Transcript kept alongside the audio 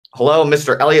Hello,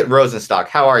 Mr. Eliot Rosenstock.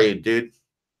 How are you, dude?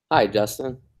 Hi,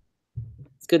 Justin.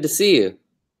 It's good to see you.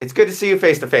 It's good to see you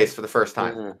face to face for the first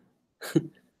time. Yeah.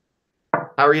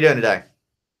 How are you doing today?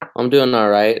 I'm doing all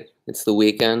right. It's the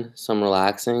weekend, so I'm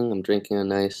relaxing. I'm drinking a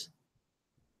nice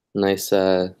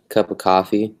cup of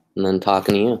coffee and then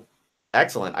talking to you.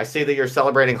 Excellent. I see that you're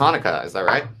celebrating Hanukkah. Is that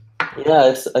right?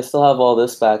 Yeah, I still have all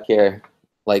this back here.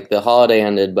 Like the holiday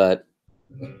ended, but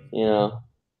you know,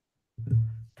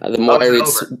 the Oh, more I is it read,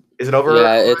 over? Is it over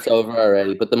yeah, it's already? over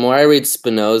already. But the more I read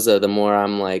Spinoza, the more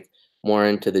I'm like more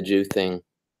into the Jew thing.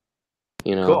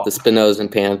 The Cool.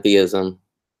 Spinozan pantheism.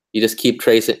 You just keep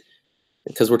tracing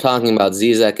because we're talking about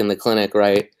Zizek in the clinic,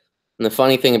 right? And the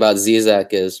funny thing about Zizek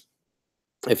is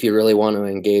if you really want to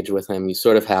engage with him, you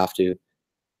sort of have to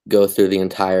go through the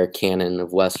entire canon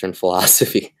of Western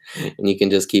philosophy and you can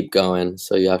just keep going.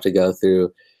 So you have to go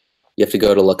to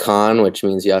Lacan, which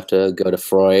means you have to go to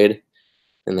Freud,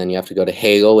 and then you have to go to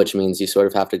Hegel, which means you sort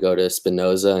of have to go to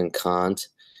Spinoza and Kant.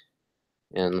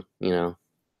 And,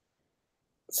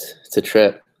 it's a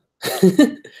trip.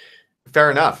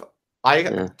 Fair enough. I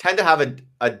Yeah. tend to have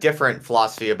a different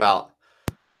philosophy about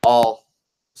all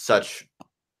such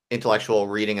intellectual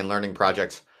reading and learning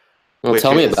projects, Well, which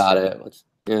tell me is, about it.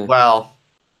 Yeah. well,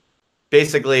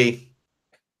 basically,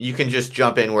 you can just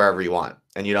jump in wherever you want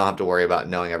and you don't have to worry about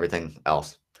knowing everything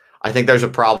else. I think there's a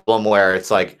problem where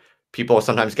it's like people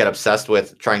sometimes get obsessed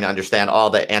with trying to understand all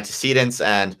the antecedents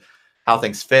and how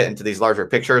things fit into these larger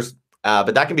pictures.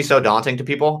 But that can be so daunting to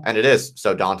people, and it is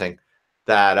so daunting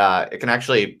that it can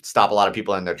actually stop a lot of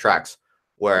people in their tracks.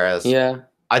 Whereas Yeah.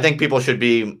 I think people should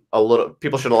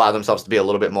allow themselves to be a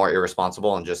little bit more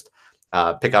irresponsible and just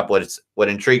pick up what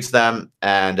intrigues them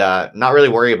and not really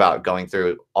worry about going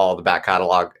through all the back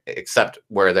catalog except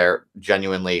where they're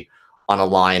genuinely on a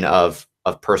line of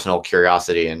personal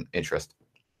curiosity and interest.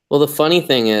 Well, the funny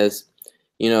thing is,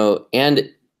 and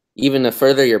even to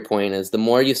further your point is the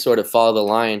more you sort of follow the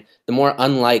line, the more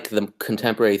unlike the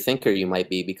contemporary thinker you might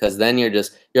be, because then you're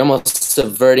almost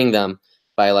subverting them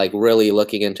by like really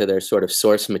looking into their sort of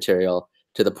source material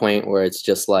to the point where it's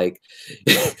just like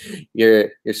you're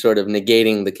sort of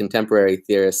negating the contemporary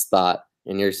theorist thought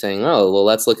and you're saying, oh, well,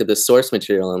 let's look at this source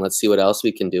material and let's see what else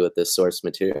we can do with this source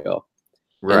material.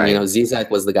 And Right. Zizek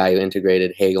was the guy who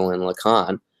integrated Hegel and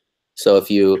Lacan. So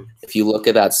if you look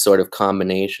at that sort of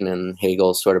combination and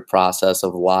Hegel's sort of process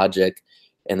of logic,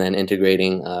 and then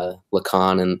integrating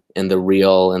Lacan and the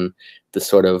real and the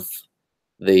sort of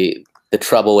the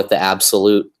trouble with the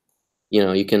absolute,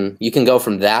 you can go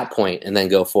from that point and then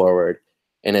go forward,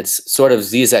 and it's sort of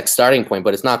Zizek's starting point,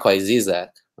 but it's not quite Zizek,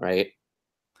 right?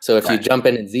 So if you Right. jump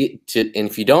in and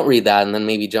if you don't read that and then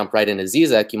maybe jump right into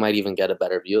Zizek, you might even get a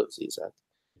better view of Zizek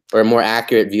or a more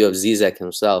accurate view of Zizek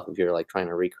himself if you're like trying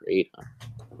to recreate him.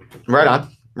 Right on.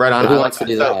 Right on. But I who like wants to that.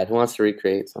 do So that? Who wants to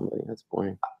recreate somebody? That's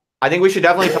boring. I think we should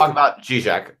definitely talk about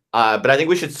Zizek, but I think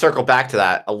we should circle back to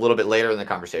that a little bit later in the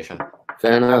conversation.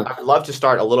 Fair And I enough. would love to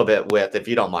start a little bit with, if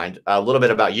you don't mind, a little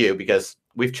bit about you, because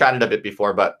we've chatted a bit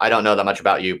before, but I don't know that much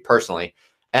about you personally.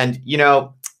 And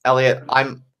Elliot,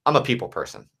 I'm a people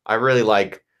person. I really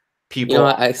like people.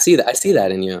 I see that. I see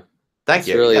that in you. Thank It's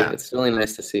you. really, Yeah, it's really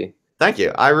nice to see. thank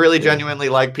you. I really Yeah. genuinely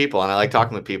like people, and I like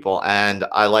talking with people, and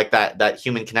I like that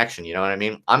human connection. You know what I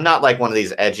mean? I'm not like one of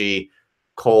these edgy,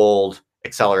 cold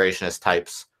accelerationist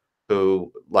types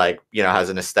who has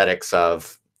an aesthetics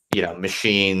of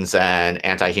machines and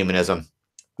anti-humanism.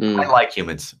 I Mm. like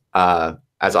humans,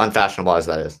 as unfashionable as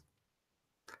that is.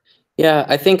 Yeah,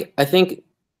 I think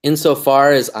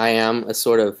insofar as I am a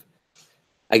sort of,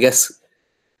 I guess,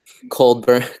 cold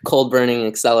burning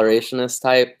accelerationist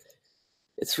type,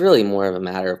 it's really more of a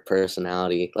matter of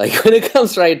personality. Like when it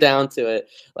comes right down to it,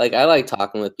 like I like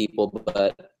talking with people,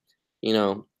 but you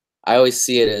know, I always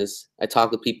see it as I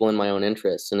talk with people in my own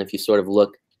interests. And if you sort of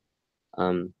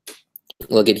um,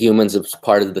 look at humans as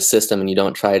part of the system and you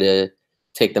don't try to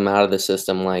take them out of the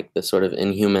system like the sort of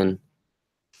inhuman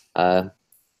uh,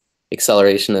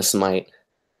 accelerationists might,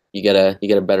 you get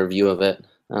a better view of it.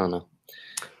 I don't know.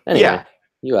 Yeah, Anyway,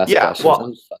 you ask yeah. questions. Well,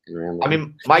 I'm just fucking I rambling.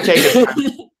 mean, my take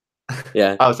is.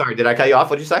 Yeah. Oh, sorry. Did I cut you off?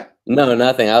 What'd you say? No,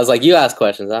 nothing. I was like, you ask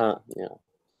questions. I don't.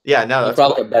 Yeah, no, You that's cool.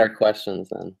 probably have better questions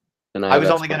than I I have was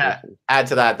only gonna explanations. add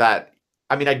to that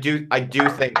I mean, I do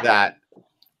think that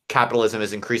capitalism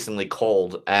is increasingly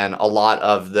cold, and a lot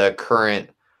of the current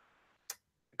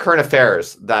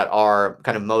affairs that are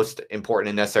kind of most important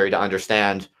and necessary to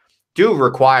understand do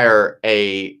require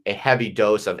a heavy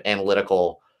dose of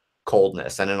analytical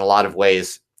coldness, and in a lot of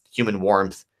ways, human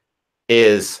warmth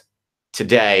is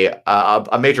today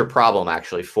a major problem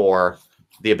actually for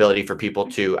the ability for people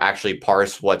to actually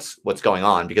parse what's going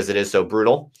on because it is so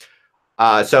brutal.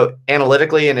 So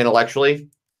analytically and intellectually,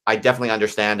 I definitely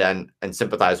understand and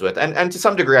sympathize with, and to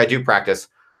some degree, I do practice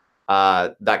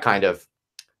that kind of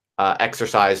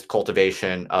exercised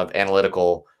cultivation of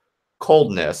analytical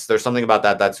coldness. There's something about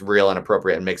that that's real and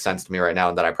appropriate and makes sense to me right now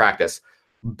and that I practice.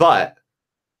 But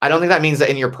I don't think that means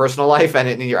that in your personal life and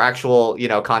in your actual,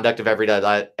 conduct of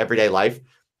everyday life,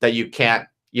 that you can't,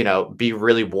 be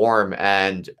really warm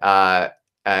and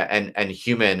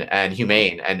human and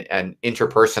humane and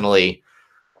interpersonally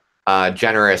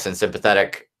generous and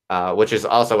sympathetic, which is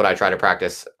also what I try to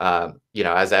practice,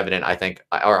 as evident, I think,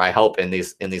 or I hope in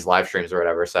these live streams or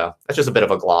whatever. So that's just a bit of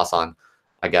a gloss on,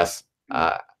 I guess,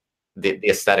 the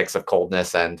aesthetics of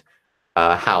coldness and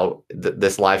how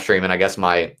this live stream and I guess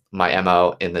my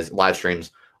MO in this live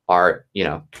streams are,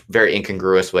 very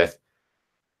incongruous with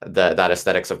that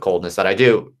aesthetics of coldness that I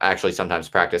do actually sometimes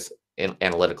practice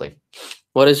analytically.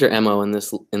 What is your MO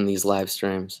in these live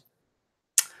streams?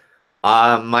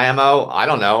 My MO, I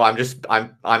don't know.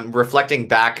 I'm reflecting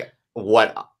back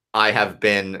what I have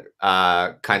been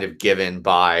kind of given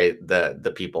by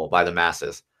the people, by the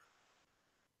masses.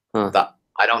 Huh.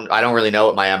 I don't really know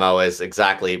what my MO is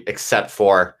exactly, except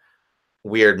for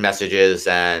weird messages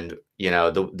and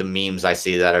the memes I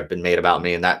see that have been made about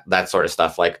me and that sort of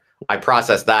stuff. Like I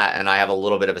process that and I have a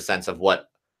little bit of a sense of what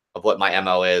my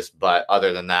MO is, but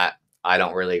other than that, I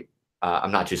don't really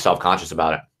I'm not too self-conscious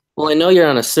about it. Well, I know you're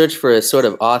on a search for a sort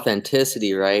of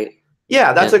authenticity, right?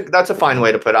 Yeah, that's a fine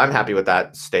way to put it. I'm happy with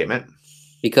that statement.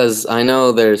 Because I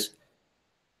know there's,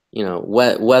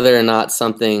 whether or not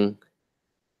something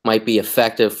might be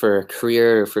effective for a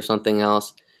career or for something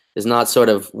else is not sort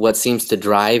of what seems to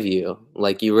drive you.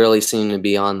 Like you really seem to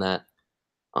be on that.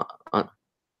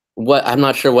 What I'm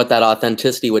not sure what that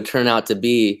authenticity would turn out to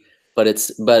be, but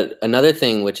another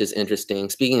thing which is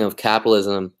interesting. Speaking of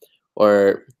capitalism,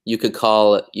 or you could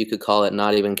call it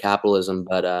not even capitalism,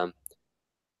 but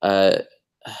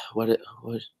what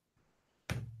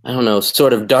I don't know,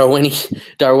 sort of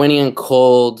Darwinian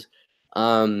cold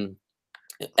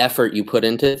effort you put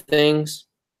into things.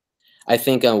 I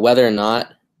think whether or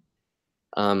not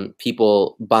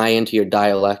people buy into your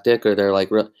dialectic, or they're like,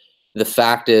 the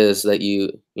fact is that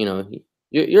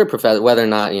you're a professor, whether or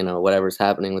not whatever's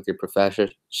happening with your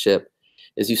professorship,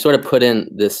 is you sort of put in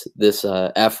this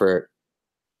effort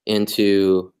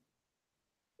into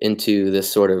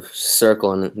this sort of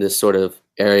circle and this sort of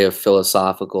area of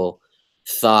philosophical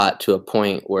thought to a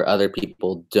point where other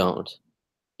people don't,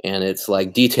 and it's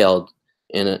like detailed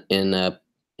in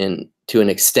to an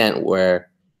extent where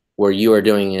you are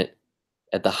doing it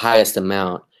at the highest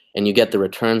amount and you get the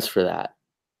returns for that.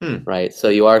 Right? So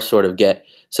you are sort of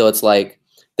so it's like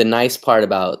the nice part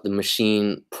about the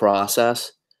machine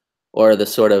process, or the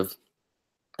sort of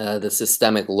the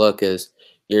systemic look, is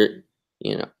you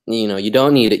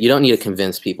don't need to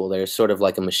convince people. There's sort of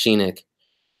like a machinic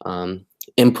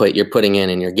input you're putting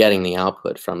in, and you're getting the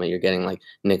output from it. You're getting like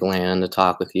Nick Land to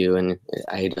talk with you, and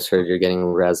I just heard you're getting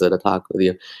Reza to talk with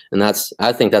you, and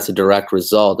I think that's a direct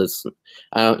result.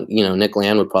 Nick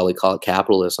Land would probably call it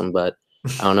capitalism, but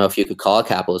I don't know if you could call it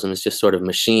capitalism. It's just sort of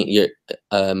machine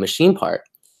part.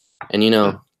 And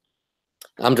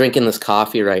I'm drinking this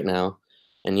coffee right now,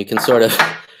 and you can sort of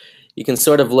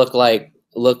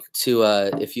look to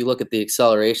if you look at the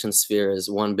acceleration sphere as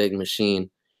one big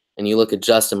machine, and you look at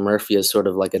Justin Murphy as sort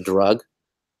of like a drug,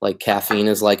 like caffeine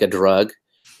is like a drug.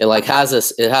 It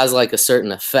has like a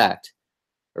certain effect,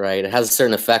 right? It has a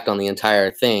certain effect on the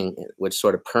entire thing, which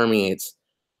sort of permeates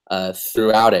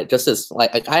throughout it. Just as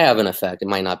like I have an effect, it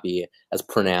might not be as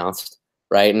pronounced,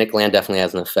 right? Nick Land definitely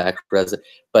has an effect,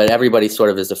 but everybody sort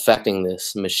of is affecting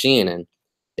this machine. And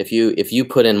if you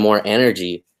put in more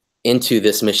energy into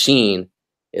this machine,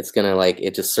 it's gonna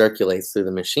it just circulates through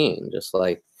the machine, just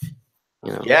like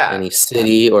any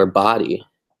city or body.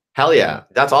 Hell yeah,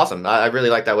 that's awesome. I really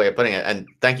like that way of putting it, and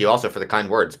thank you also for the kind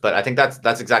words. But I think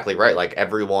that's exactly right. Like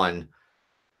everyone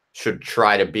should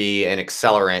try to be an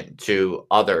accelerant to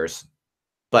others,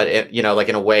 but like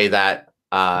in a way that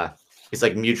is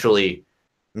like mutually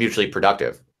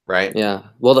productive, right? Yeah.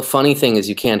 Well, the funny thing is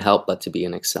you can't help but to be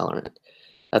an accelerant.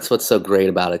 That's what's so great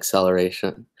about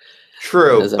acceleration.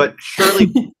 True, but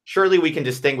surely we can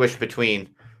distinguish between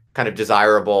kind of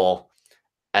desirable,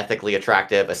 ethically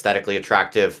attractive, aesthetically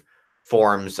attractive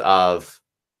forms of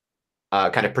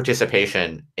kind of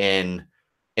participation in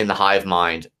the hive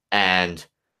mind, and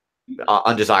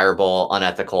undesirable,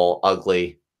 unethical,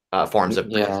 ugly forms of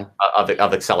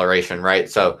acceleration,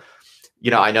 right? So,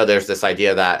 I know there's this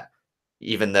idea that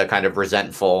even the kind of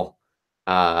resentful,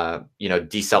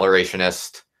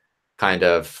 decelerationist kind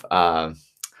of how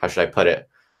should I put it?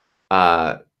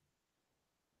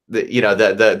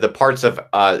 the parts of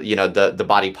the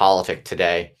body politic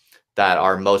today that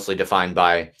are mostly defined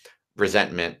by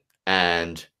resentment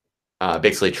and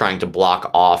basically trying to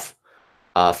block off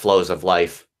flows of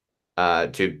life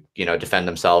to defend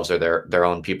themselves or their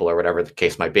own people or whatever the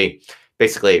case might be.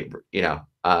 Basically,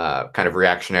 kind of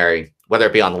reactionary, whether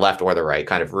it be on the left or the right,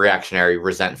 kind of reactionary,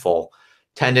 resentful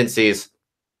tendencies.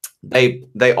 They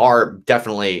are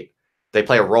definitely, they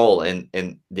play a role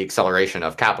in the acceleration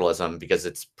of capitalism, because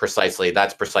that's precisely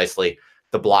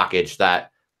the blockage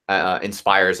that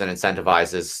inspires and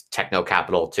incentivizes techno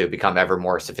capital to become ever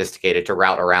more sophisticated, to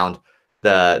route around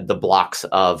the blocks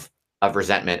of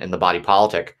resentment in the body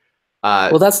politic.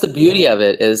 Well, that's the beauty of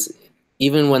it, is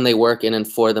even when they work in and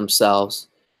for themselves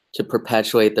to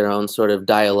perpetuate their own sort of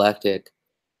dialectic,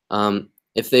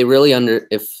 if they really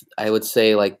if I would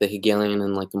say like the Hegelian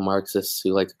and like the Marxists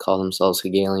who like to call themselves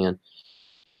Hegelian,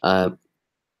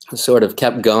 sort of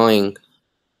kept going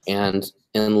and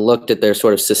looked at their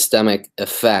sort of systemic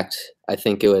effect, I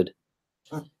think it would,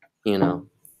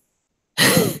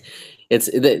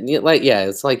 it's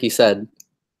like you said,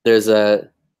 there's a,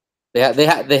 I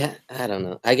don't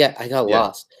know. I got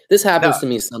lost. This happens to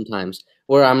me sometimes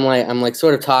where I'm like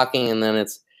sort of talking, and then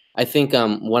I think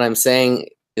what I'm saying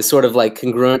is sort of like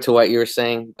congruent to what you were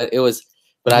saying, but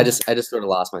I just sort of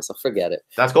lost myself. Forget it.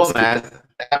 That's cool, man.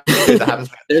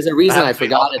 There's a reason I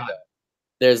forgot it though.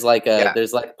 There's like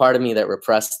part of me that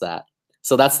repressed that.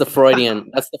 So that's the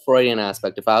Freudian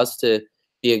aspect. If I was to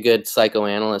be a good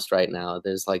psychoanalyst right now,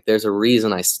 there's a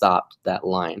reason I stopped that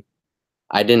line.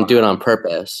 I didn't do it on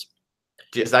purpose.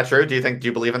 Is that true? Do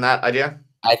you believe in that idea?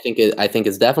 I think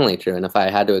it's definitely true. And if I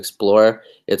had to explore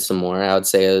it some more, I would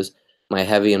say it was my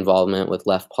heavy involvement with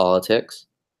left politics.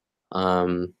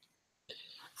 And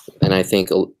I think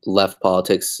left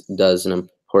politics does an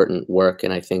important work.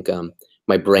 And I think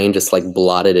my brain just like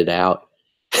blotted it out.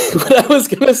 What I was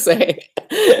gonna say.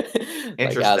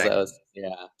 Interesting.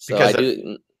 So I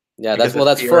do. Yeah, that's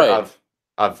Freud.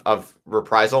 Of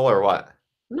reprisal or what?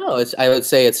 No, I would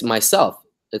say it's myself.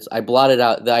 I blotted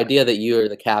out the idea that you are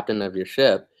the captain of your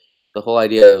ship. The whole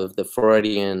idea of the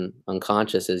Freudian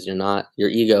unconscious is your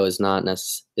ego is not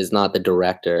the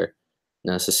director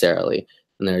necessarily,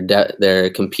 and they're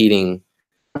competing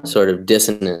sort of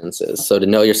dissonances. So to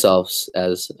know yourselves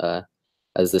as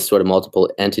this sort of multiple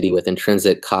entity with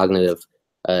intrinsic cognitive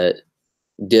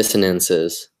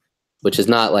dissonances, which is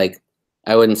not like,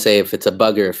 I wouldn't say if it's a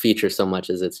bug or a feature so much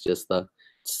as it's just the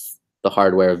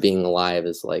hardware of being alive,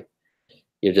 is like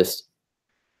you're just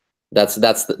that's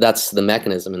the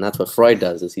mechanism, and that's what Freud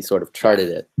does, is he sort of charted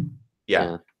it.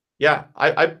 Yeah.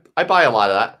 I buy a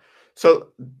lot of that. So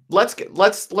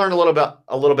let's learn a little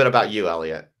bit about you,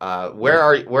 Eliot. Where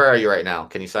are you right now?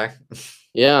 Can you say?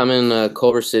 Yeah, I'm in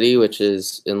Culver City, which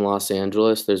is in Los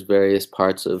Angeles. There's various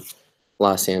parts of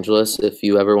Los Angeles. If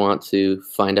you ever want to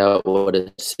find out what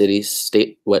a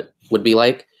city-state would be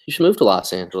like, you should move to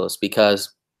Los Angeles,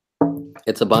 because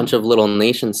it's a bunch of little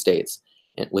nation states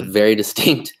with very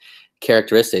distinct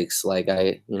characteristics. Like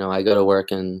I go to work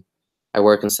I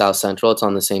work in South Central. It's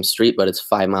on the same street, but it's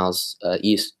 5 miles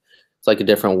east. It's like a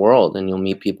different world, and you'll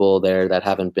meet people there that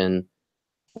haven't been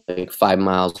like 5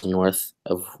 miles north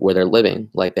of where they're living.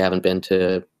 Like they haven't been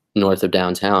to north of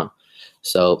downtown.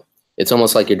 So it's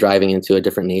almost like you're driving into a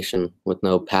different nation with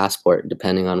no passport,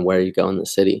 depending on where you go in the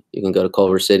city. You can go to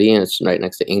Culver City, and it's right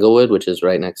next to Inglewood, which is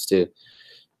right next to,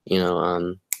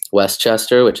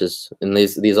 Westchester, which is, and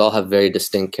these all have very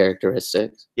distinct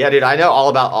characteristics. Yeah, dude, I know all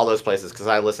about all those places because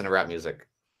I listen to rap music.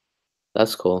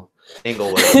 That's cool.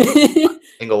 Inglewood.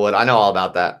 Inglewood. I know all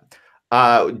about that.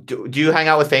 Do you hang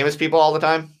out with famous people all the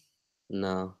time?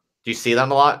 No. Do you see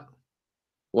them a lot?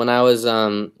 When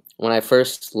I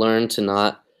first learned to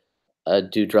not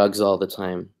do drugs all the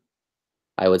time,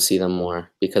 I would see them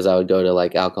more, because I would go to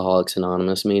like Alcoholics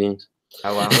Anonymous meetings.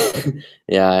 Oh wow.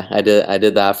 Yeah, I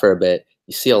did that for a bit.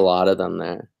 You see a lot of them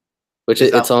there, which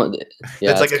it's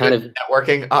like kind of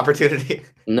networking opportunity.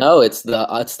 No, it's the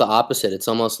opposite. It's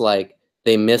almost like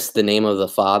they miss the name of the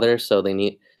father, so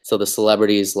the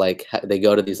celebrities, like, they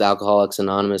go to these Alcoholics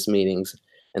Anonymous meetings,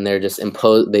 and they're just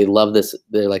imposed. They love this.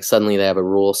 They're like, suddenly they have a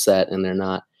rule set, and they're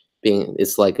not being.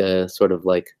 It's like a sort of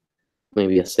like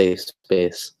maybe a safe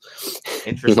space.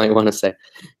 Interesting. You might want to say.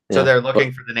 So they're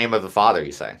looking for the name of the father,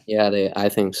 you say? Yeah, I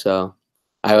think so.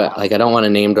 I don't want to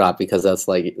name drop, because that's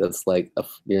like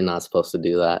you're not supposed to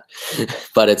do that.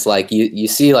 But it's like you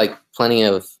see like plenty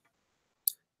of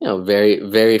very,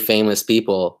 very famous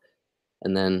people,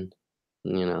 and then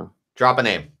drop a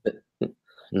name.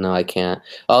 No, I can't.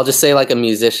 I'll just say like a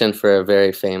musician for a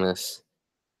very famous,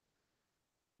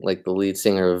 like the lead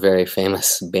singer of a very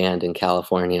famous band in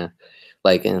California.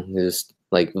 Like, and he was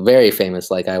like very famous.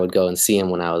 Like I would go and see him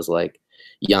when I was like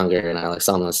younger, and I like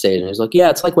saw him on stage, and he was like, "Yeah,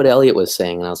 it's like what Eliot was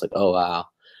saying," and I was like, "Oh wow,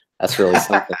 that's really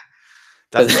something."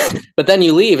 But then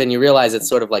you leave and you realize it's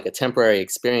sort of like a temporary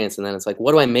experience, and then it's like,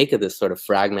 what do I make of this sort of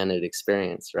fragmented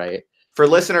experience, right? For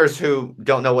listeners who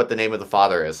don't know what the name of the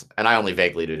Father is, and I only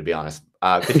vaguely do, to be honest,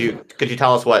 could you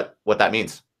tell us what that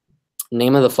means?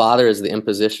 Name of the Father is the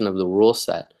imposition of the rule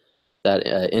set that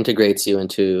integrates you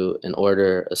into an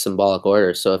order, a symbolic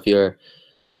order. So if you're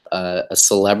a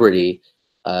celebrity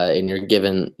and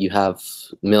you have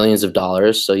millions of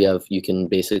dollars, so you can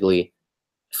basically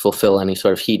fulfill any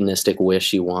sort of hedonistic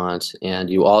wish you want, and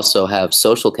you also have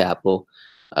social capital.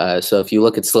 So if you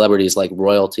look at celebrities like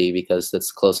royalty, because that's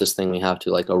the closest thing we have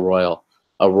to like a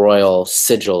royal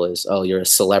sigil is, oh, you're a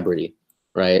celebrity,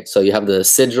 right? So you have the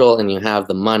sigil and you have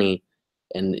the money,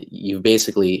 and you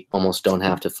basically almost don't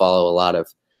have to follow a lot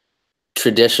of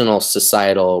traditional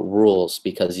societal rules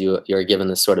because you're given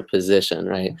this sort of position,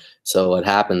 right? So what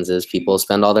happens is people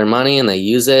spend all their money and they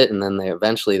use it, and then they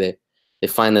eventually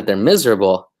find that they're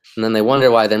miserable, and then they wonder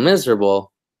why they're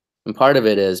miserable. And part of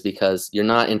it is because you're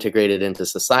not integrated into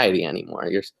society anymore.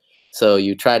 So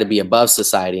you try to be above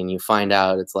society, and you find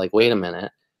out it's like, wait a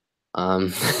minute,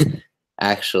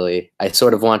 actually, I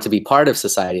sort of want to be part of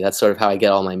society. That's sort of how I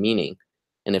get all my meaning.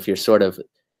 And if you're sort of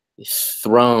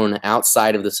thrown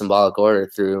outside of the symbolic order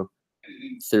through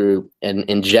an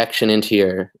injection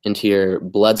into your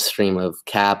bloodstream of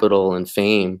capital and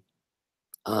fame,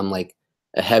 like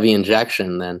a heavy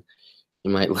injection, then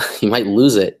you might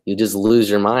lose it. You just lose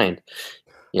your mind,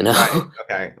 you know? Right.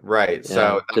 Okay. Right.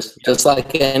 Yeah. So just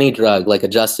like any drug, like a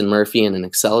Justin Murphy in an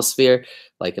Excelsior,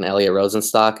 like an Eliot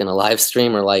Rosenstock in a live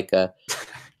stream, or like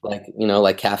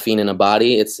caffeine in a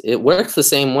body. It works the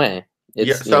same way.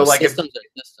 It's so like systems are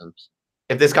systems.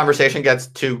 if this conversation gets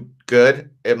too good,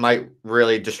 it might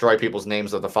really destroy people's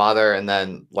names of the Father, and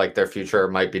then like their future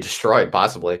might be destroyed,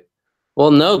 possibly.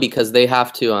 Well, no, because they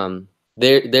have to.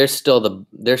 They're still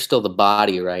the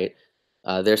body, right?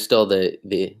 They're still the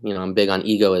I'm big on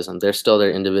egoism. They're still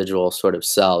their individual sort of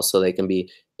selves, so they can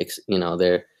be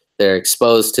they're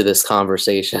exposed to this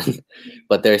conversation,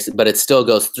 but it still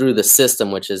goes through the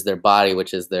system, which is their body,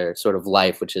 which is their sort of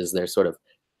life, which is their sort of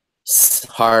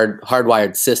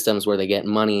hardwired systems where they get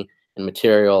money and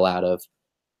material out of,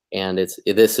 and this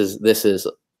is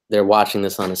they're watching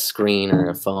this on a screen or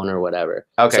a phone or whatever.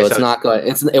 Okay, so it's not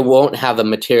going. It won't have the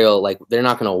material. Like they're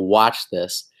not going to watch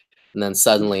this, and then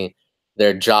suddenly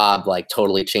their job like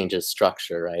totally changes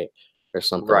structure, right, or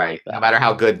something like that. No matter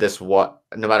how good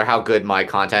no matter how good my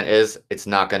content is, it's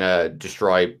not going to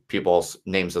destroy people's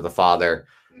names of the Father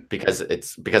because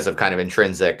of kind of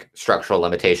intrinsic structural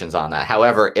limitations on that.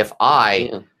 However, if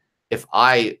my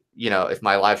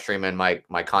live stream and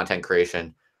my content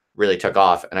creation really took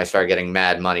off and I started getting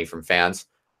mad money from fans,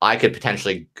 I could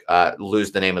potentially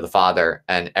lose the name of the Father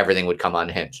and everything would come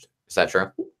unhinged. Is that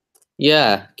true?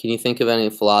 Yeah. Can you think of any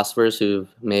philosophers who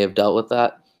may have dealt with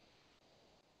that?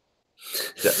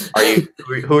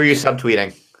 Who are you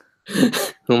subtweeting?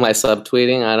 Who am I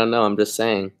subtweeting? I don't know. I'm just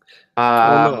saying.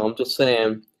 I'm just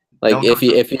saying. Like if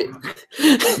you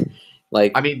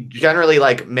like, I mean, generally,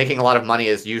 like making a lot of money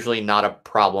is usually not a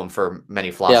problem for many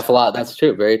philosophers. Yeah, that's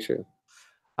true. Very true.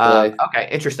 Okay,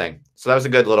 interesting. So that was a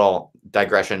good little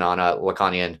digression on a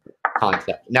Lacanian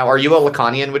concept. Now, are you a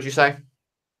Lacanian, would you say?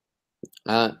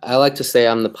 I like to say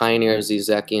I'm the pioneer of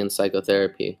Zizekian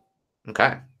psychotherapy.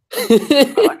 Okay.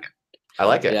 I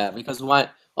like it. Yeah, because why?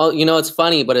 Oh, it's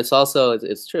funny, but it's also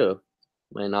it's true.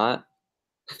 Am I not?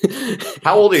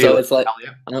 How old are you? So it's like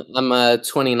I'm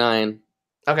 29.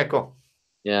 Okay, cool.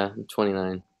 Yeah, I'm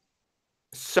 29.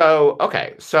 So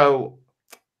okay, so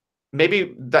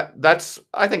maybe that's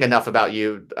I think enough about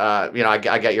you. I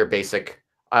get your basic.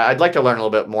 I'd like to learn a little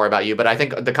bit more about you, but I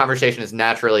think the conversation is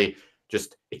naturally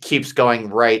just it keeps going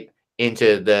right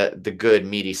into the good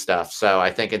meaty stuff. So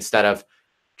I think instead of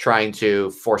trying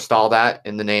to forestall that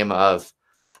in the name of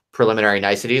preliminary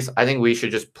niceties, I think we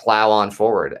should just plow on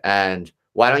forward. And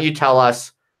why don't you tell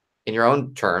us in your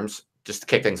own terms, just to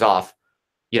kick things off,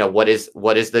 what is the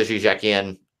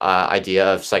Zizekian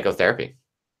idea of psychotherapy?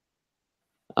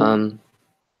 It's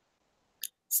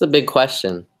a big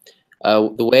question.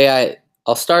 The way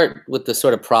I'll start with the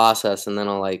sort of process, and then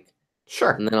I'll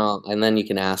sure, and then you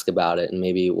can ask about it, and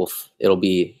maybe that'll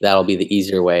be the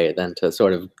easier way than to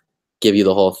sort of give you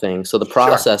the whole thing. So the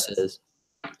process is,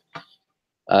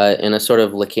 in a sort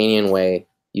of Lacanian way,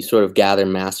 you sort of gather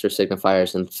master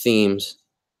signifiers and themes,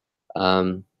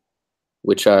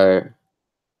 which are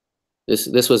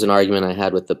this was an argument I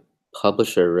had with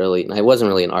publisher really, and it wasn't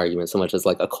really an argument so much as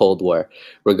like a Cold War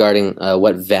regarding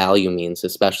what value means,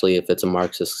 especially if it's a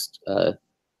Marxist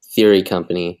theory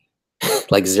company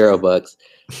like Zero Books.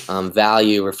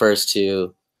 Value refers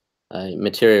to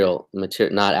material,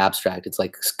 not abstract. It's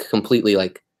like completely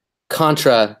like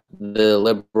contra the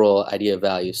liberal idea of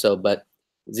value. So, but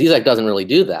Zizek doesn't really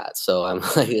do that. So I'm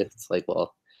like, it's like,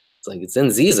 well, it's like it's in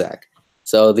Zizek.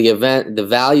 So the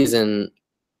values in,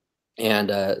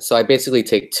 and so I basically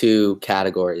take two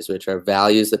categories, which are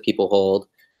values that people hold,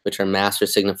 which are master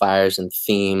signifiers and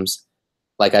themes.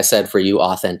 Like I said, for you,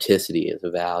 authenticity is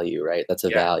a value, right? That's a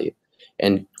value.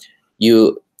 And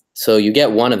so you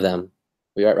get one of them.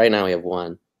 Right now we have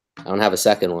one. I don't have a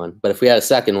second one, but if we had a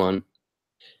second one,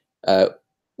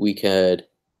 we could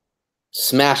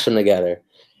smash them together,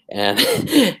 and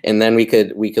and then we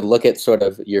could look at sort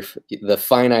of the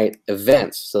finite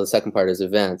events. So the second part is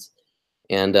events,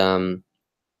 and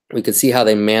we could see how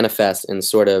they manifest in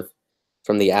sort of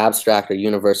from the abstract or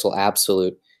universal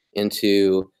absolute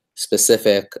into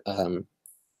specific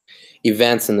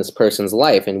events in this person's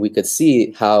life, and we could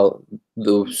see how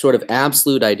the sort of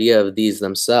absolute idea of these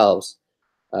themselves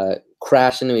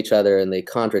crash into each other and they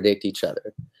contradict each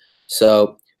other.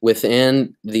 So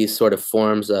within these sort of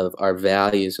forms of our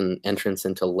values and entrance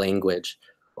into language,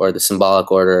 or the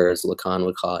symbolic order, as Lacan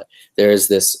would call it, there's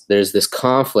this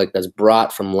conflict that's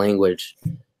brought from language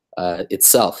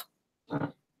itself.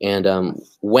 And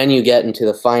when you get into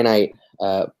the finite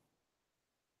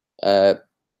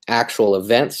actual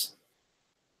events,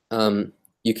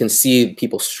 you can see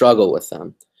people struggle with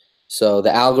them. So the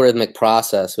algorithmic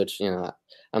process, which, I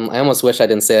almost wish I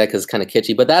didn't say that because it's kind of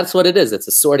kitschy, but that's what it is. It's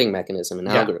a sorting mechanism, an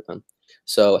algorithm.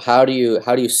 So how do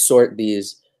you sort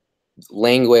these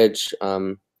language,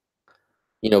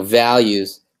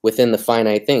 values within the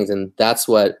finite things? And that's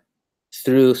what,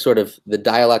 through sort of the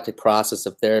dialectic process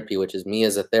of therapy, which is me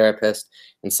as a therapist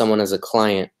and someone as a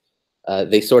client,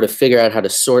 they sort of figure out how to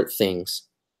sort things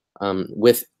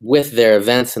with their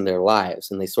events in their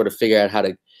lives, and they sort of figure out how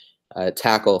to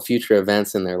tackle future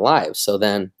events in their lives. So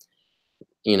then,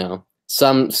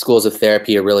 some schools of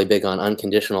therapy are really big on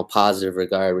unconditional positive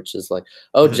regard, which is like,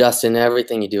 oh, Justin,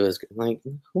 everything you do is good. Like,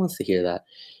 who wants to hear that?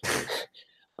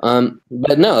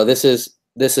 But no, this is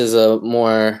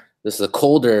a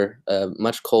colder,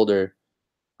 much colder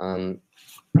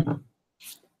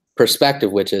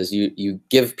perspective, which is you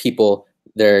give people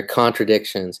their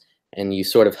contradictions and you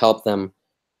sort of help them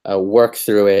work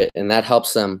through it, and that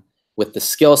helps them with the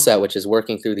skill set, which is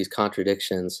working through these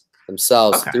contradictions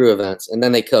themselves through events, and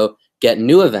then they go get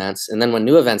new events, and then when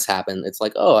new events happen, it's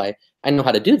like, oh, I know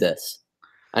how to do this.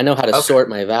 I know how to sort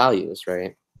my values,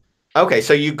 right? Okay,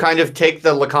 so you kind of take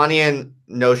the Lacanian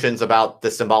notions about the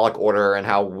symbolic order and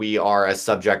how we are as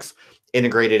subjects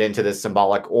integrated into this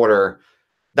symbolic order.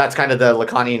 That's kind of the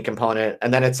Lacanian component.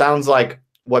 And then it sounds like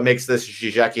what makes this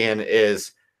Zizekian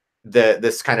is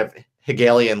this kind of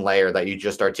Hegelian layer that you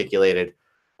just articulated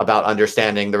about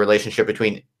understanding the relationship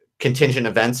between contingent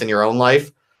events in your own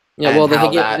life. Yeah, well,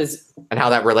 how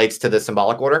that relates to the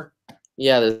symbolic order.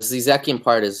 Yeah, the Zizekian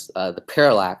part is the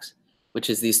parallax, which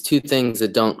is these two things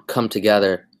that don't come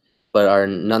together but are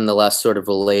nonetheless sort of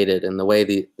related. And the way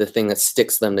the thing that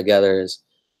sticks them together is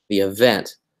the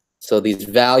event. So these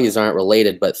values aren't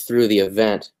related, but through the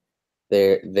event,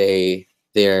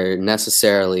 they're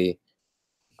necessarily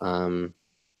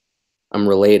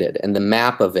related. And the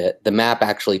map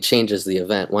actually changes the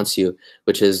event which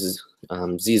is what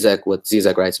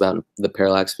Zizek writes about in the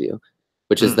parallax view,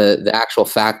 which is the actual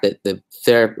fact that the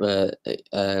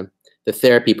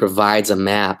therapy provides a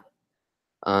map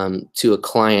to a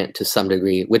client to some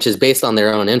degree, which is based on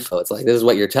their own info. It's like, this is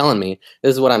what you're telling me.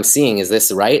 This is what I'm seeing. Is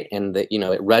this right? And that,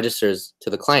 it registers to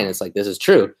the client. It's like, this is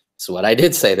true. This is what I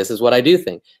did say. This is what I do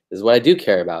think. This is what I do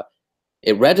care about.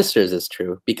 It registers as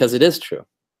true because it is true.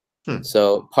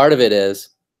 So part of it is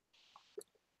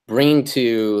bringing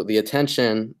to the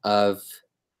attention of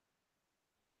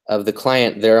the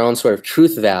client their own sort of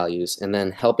truth values, and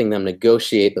then helping them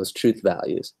negotiate those truth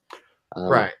values.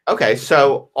 Right. Okay.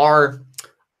 So are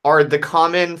the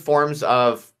common forms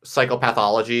of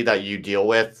psychopathology that you deal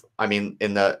with, I mean,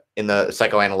 in the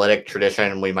psychoanalytic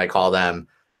tradition, we might call them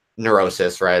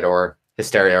neurosis, right? Or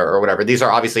hysteria or whatever. These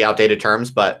are obviously outdated terms,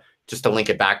 but just to link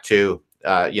it back to,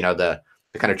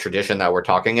 the kind of tradition that we're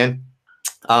talking in.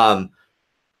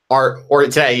 Or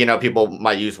today, people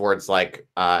might use words like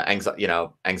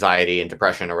anxiety and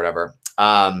depression or whatever.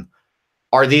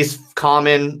 Are these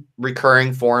common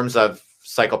recurring forms of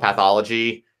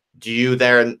psychopathology? Do you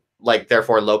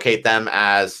therefore locate them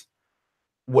as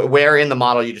where in the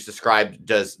model you just described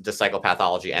does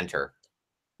psychopathology enter?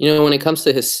 You know, when it comes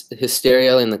to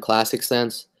hysteria in the classic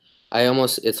sense,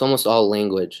 it's almost all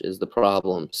language is the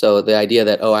problem. So the idea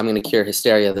that, oh, I'm going to cure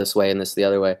hysteria this way and this the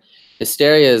other way.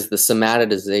 Hysteria is the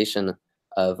somatization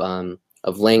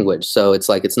of language. So it's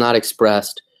like it's not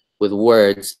expressed with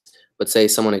words, but say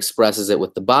someone expresses it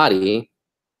with the body.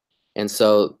 And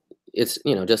so it's,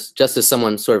 you know, just as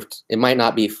someone sort of, it might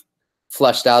not be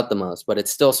flushed out the most, but it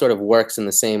still sort of works in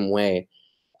the same way,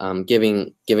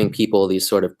 giving people these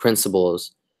sort of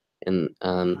principles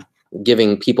and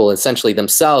giving people essentially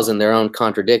themselves and their own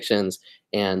contradictions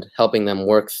and helping them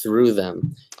work through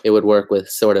them. It would work with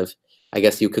sort of, I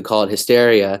guess you could call it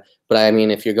hysteria, but I mean,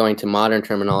 if you're going to modern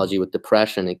terminology with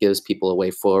depression, it gives people a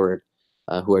way forward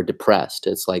who are depressed.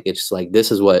 It's just like,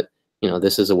 this is what, you know,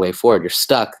 this is a way forward. You're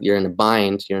stuck, you're in a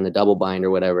bind, you're in a double bind or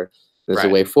whatever. There's a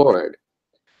way forward.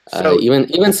 So, even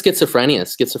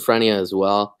schizophrenia as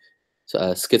well,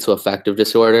 schizoaffective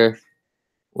disorder,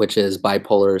 which is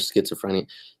bipolar schizophrenia.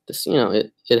 This, you know,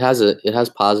 it has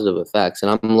positive effects,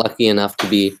 and I'm lucky enough to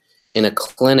be in a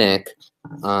clinic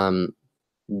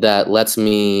that lets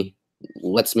me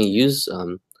use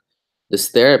this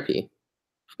therapy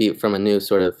from a new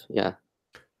sort of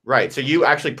Right. So you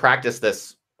actually practice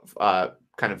this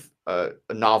kind of a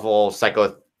novel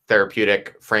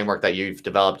psychotherapeutic framework that you've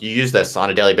developed. You use this on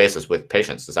a daily basis with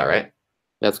patients. Is that right?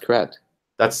 That's correct.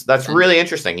 That's really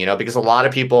interesting, you know, because a lot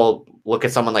of people look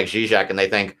at someone like Zizek and they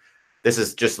think this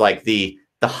is just like the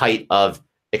height of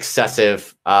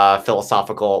excessive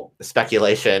philosophical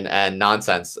speculation and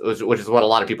nonsense, which is what a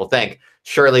lot of people think.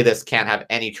 Surely this can't have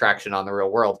any traction on the real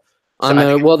world. So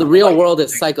the real world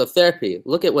is psychotherapy.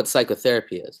 Look at what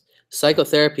psychotherapy is.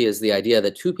 Psychotherapy is the idea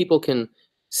that two people can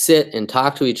sit and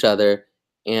talk to each other,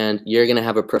 and you're going to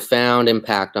have a profound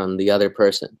impact on the other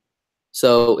person.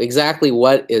 So exactly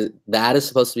what is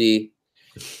supposed to be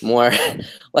more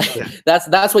like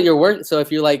that's what you're working. So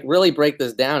if you like really break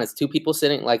this down, it's two people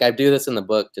sitting. Like I do this in the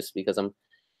book just because I'm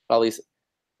probably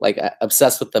like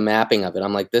obsessed with the mapping of it.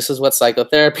 I'm like, this is what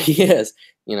psychotherapy is.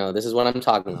 You know, this is what I'm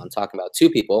talking about. I'm talking about two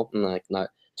people, and like not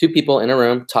two people in a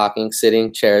room talking,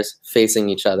 sitting, chairs facing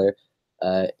each other,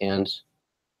 and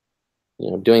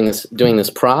you know, doing this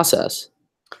process.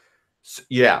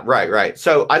 Yeah, right.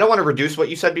 So I don't want to reduce what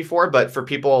you said before, but for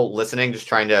people listening, just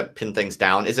trying to pin things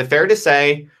down, is it fair to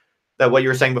say that what you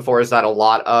were saying before is that a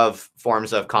lot of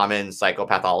forms of common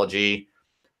psychopathology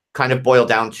kind of boil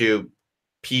down to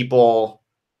people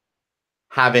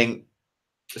having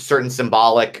certain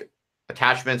symbolic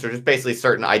attachments or just basically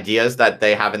certain ideas that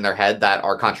they have in their head that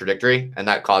are contradictory, and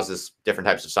that causes different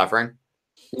types of suffering?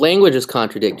 Language is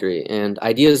contradictory, and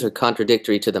ideas are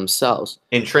contradictory to themselves.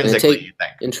 Intrinsically, you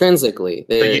think? Intrinsically.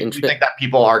 So you think that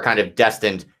people are kind of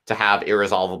destined to have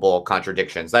irresolvable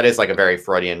contradictions. That is like a very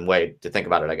Freudian way to think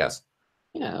about it, I guess.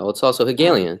 Yeah, well, it's also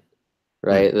Hegelian,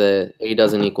 right? The A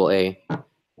doesn't equal A.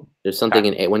 There's something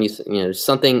in A. When there's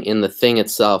something in the thing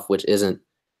itself which isn't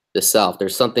the self.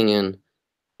 There's something in,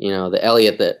 you know, the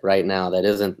Eliot that right now that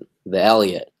isn't the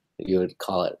Eliot, you would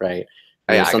call it, right?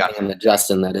 There's something in the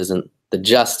Justin that isn't the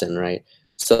Justin, right?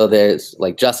 So there's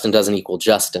like Justin doesn't equal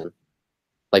Justin.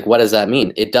 Like, what does that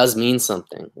mean? It does mean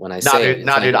something when I say it.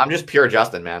 Dude, I'm just pure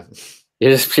Justin, man.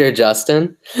 You're just pure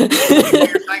Justin? What you're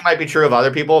saying might be true of other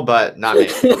people, but not me.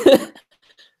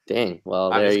 Dang. Well,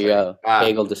 there you go.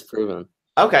 Hegel disproven.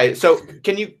 Okay, so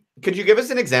could you give us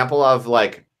an example of,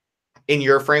 like, in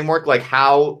your framework, like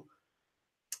how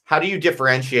do you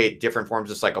differentiate different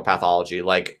forms of psychopathology?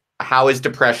 Like, how is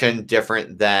depression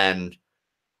different than,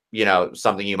 you know,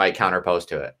 something you might counterpose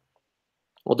to it?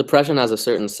 Well, depression has a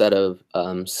certain set of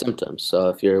symptoms. So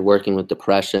if you're working with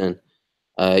depression,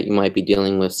 you might be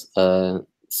dealing with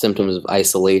symptoms of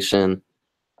isolation,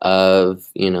 of,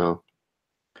 you know,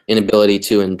 inability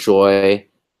to enjoy,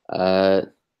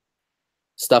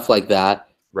 stuff like that.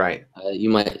 Right. You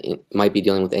might be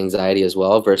dealing with anxiety as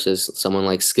well, versus someone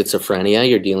like schizophrenia.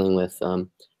 You're dealing with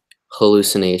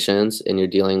hallucinations, and you're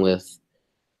dealing with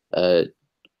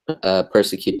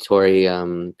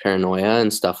persecutory paranoia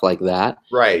and stuff like that.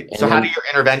 Right. And so how do your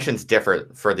interventions differ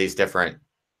for these different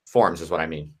forms is what I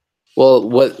mean. Well,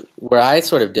 where I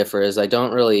sort of differ is I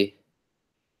don't really,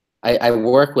 I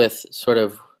work with sort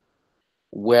of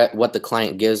what the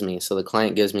client gives me. So the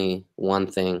client gives me one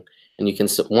thing, and you can,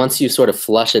 once you sort of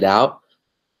flush it out,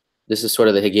 this is sort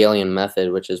of the Hegelian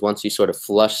method, which is once you sort of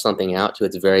flush something out to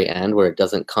its very end where it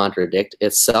doesn't contradict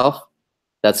itself,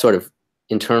 that sort of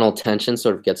internal tension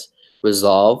sort of gets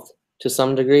resolved to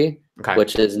some degree,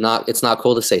 which is not, it's not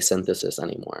cool to say synthesis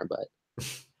anymore, but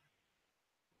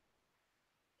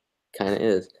kind of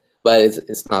is, but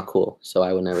it's not cool. So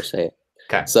I would never say it.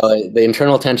 So the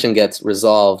internal tension gets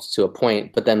resolved to a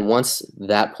point, but then once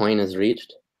that point is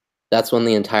reached, that's when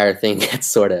the entire thing gets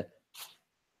sort of,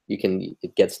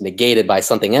 it gets negated by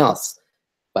something else,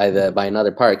 by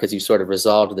another part, because you sort of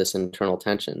resolved this internal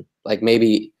tension. Like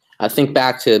maybe I think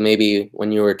back to maybe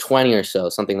when you were 20 or so,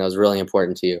 something that was really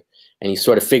important to you, and you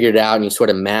sort of figured it out and you sort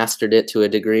of mastered it to a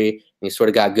degree, and you sort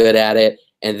of got good at it,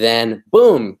 and then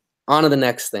boom, on to the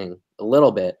next thing a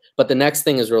little bit. But the next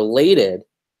thing is related.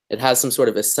 It has some sort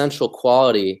of essential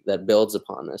quality that builds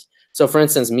upon this. So for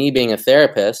instance, me being a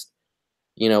therapist,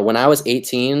 you know, when I was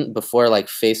 18, before like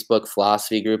Facebook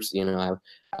philosophy groups, you know,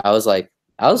 I was like,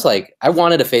 I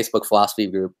wanted a Facebook philosophy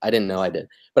group. I didn't know I did,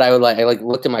 but I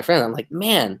looked at my friend. I'm like,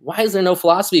 man, why is there no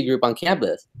philosophy group on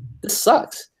campus? This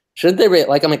sucks. Shouldn't they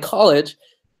like, I'm in college.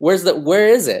 Where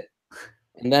is it?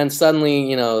 And then suddenly,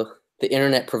 you know, the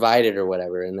internet provided or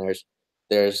whatever. And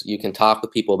you can talk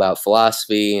with people about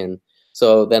philosophy. And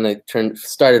so then it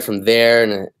started from there.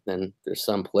 And then there's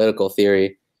some political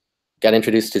theory. Got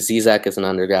introduced to Zizek as an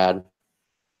undergrad.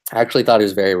 I actually thought he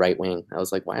was very right wing. I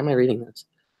was like, why am I reading this?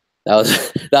 That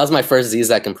was my first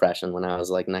Zizek impression when I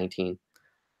was like 19.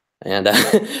 And a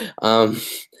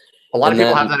lot of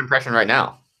people have that impression right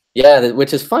now. Yeah,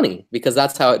 which is funny because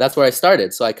that's where I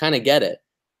started. So I kind of get it,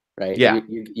 right? Yeah.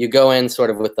 You go in sort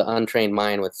of with the untrained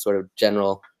mind with sort of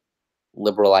general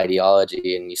liberal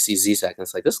ideology, and you see Zizek, and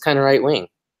it's like, this is kind of right wing.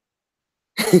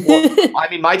 Well, I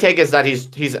mean, my take is that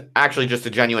he's actually just a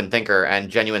genuine thinker, and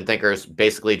genuine thinkers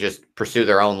basically just pursue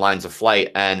their own lines of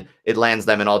flight, and it lands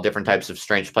them in all different types of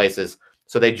strange places.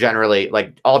 So they generally,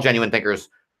 like, all genuine thinkers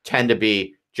tend to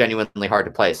be genuinely hard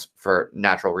to place for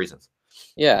natural reasons.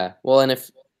 Yeah, well, and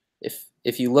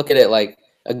if you look at it like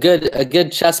a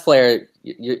good chess player,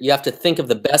 you have to think of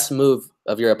the best move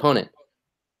of your opponent.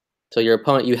 So your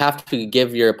opponent, you have to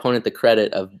give your opponent the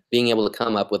credit of being able to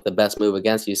come up with the best move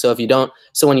against you. So if you don't,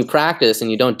 so when you practice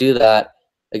and you don't do that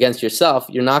against yourself,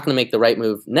 you're not going to make the right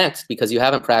move next because you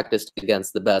haven't practiced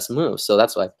against the best move. So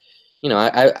that's why, you know,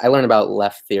 I learned about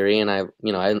left theory, and I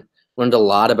learned a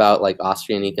lot about like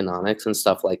Austrian economics and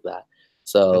stuff like that.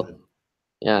 So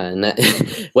yeah,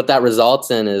 and what that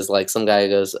results in is like some guy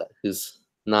who's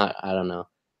not, I don't know.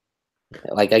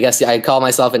 Like, I guess I call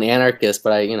myself an anarchist,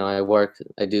 but I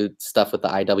do stuff with the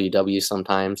IWW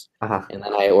sometimes, and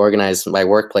then I organize my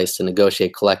workplace to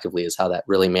negotiate collectively is how that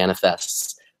really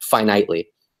manifests finitely.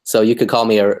 So you could call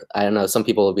me I don't know, some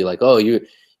people will be like, oh, you're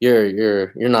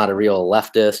not a real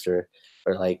leftist, or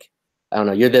like, I don't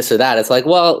know, you're this or that. It's like,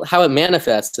 well, how it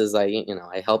manifests is I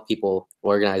help people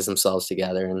organize themselves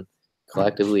together and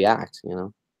collectively act, you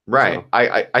know. Right. So,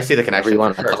 I see the connection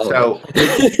for sure. So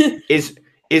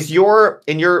is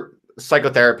in your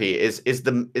psychotherapy, is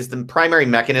the primary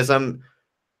mechanism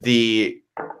the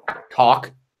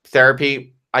talk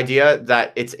therapy idea,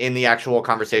 that it's in the actual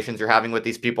conversations you're having with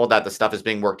these people that the stuff is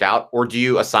being worked out, or do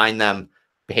you assign them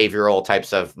behavioral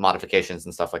types of modifications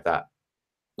and stuff like that?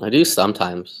 I do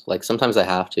sometimes. Like sometimes I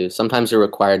have to. Sometimes you're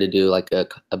required to do like a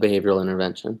behavioral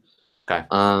intervention. Okay.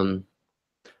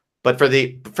 But for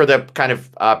the kind of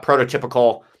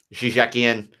prototypical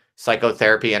Zizekian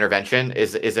psychotherapy intervention,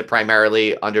 is it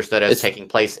primarily understood as taking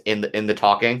place in the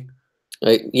talking?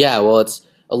 Yeah, well, it's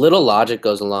a little logic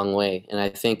goes a long way, and I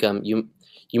think you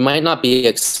might not be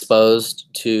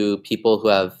exposed to people who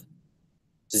have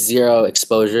zero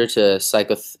exposure to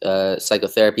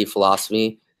psychotherapy,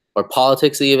 philosophy, or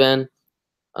politics even,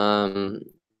 but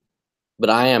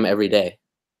I am every day.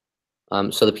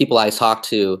 So the people I talk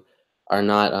to are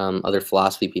not other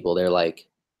philosophy people. They're like,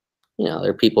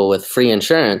 they're people with free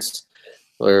insurance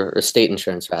or state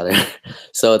insurance rather.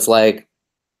 So it's like,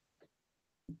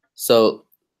 so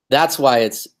that's why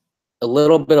it's a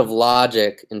little bit of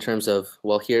logic in terms of,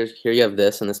 well, here you have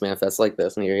this, and this manifests like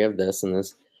this, and here you have this, and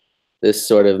this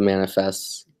sort of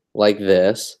manifests like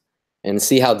this, and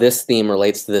see how this theme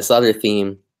relates to this other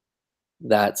theme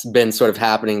that's been sort of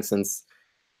happening since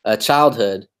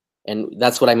childhood. And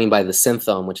that's what I mean by the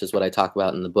synthome, which is what I talk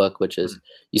about in the book, which is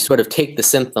you sort of take the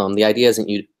synthome. The idea isn't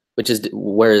which is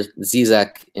where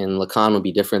Zizek and Lacan would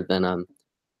be different than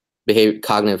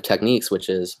cognitive techniques, which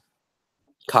is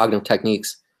cognitive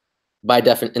techniques by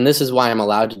definition. And this is why I'm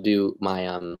allowed to do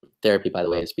my therapy, by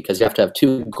the way, is because you have to have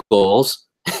two goals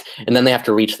and then they have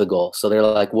to reach the goal. So they're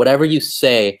like, whatever you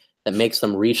say that makes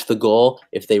them reach the goal,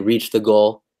 if they reach the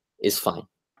goal, is fine.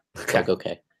 It's like,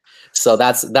 okay. So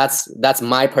that's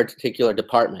my particular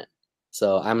department.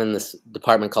 So I'm in this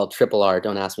department called Triple R.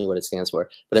 Don't ask me what it stands for,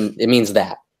 but it means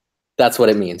that. That's what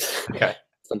it means. Okay.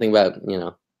 Something about,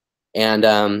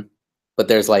 and but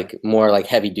there's like more like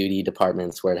heavy duty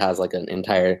departments where it has like an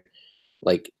entire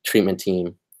like treatment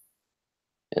team,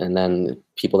 and then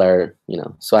people that are,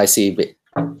 so I see,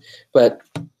 but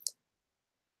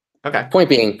Okay. Point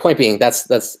being,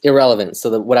 that's irrelevant.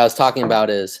 So what I was talking about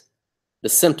is the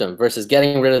symptom versus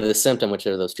getting rid of the symptom, which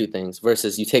are those two things,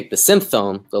 versus you take the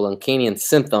symptom, the Lacanian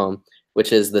symptom,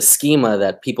 which is the schema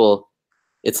that people,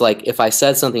 it's like if I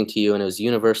said something to you and it was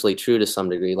universally true to some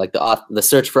degree, like the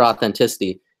search for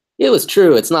authenticity, it was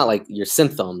true. It's not like your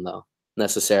symptom though,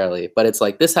 necessarily, but it's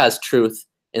like this has truth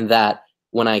in that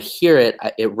when I hear it,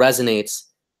 it resonates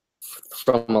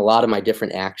from a lot of my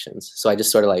different actions. So I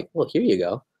just sort of like, well, here you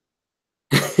go.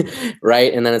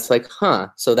 Right. And then it's like, huh.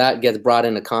 So that gets brought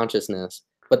into consciousness.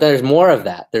 But there's more of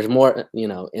that. There's more, you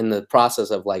know, in the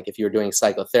process of like, if you're doing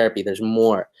psychotherapy, there's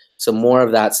more. So more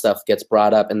of that stuff gets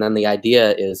brought up. And then the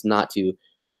idea is not to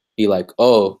be like,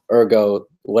 oh, ergo,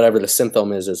 whatever the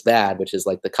symptom is bad, which is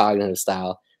like the cognitive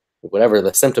style. Whatever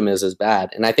the symptom is bad.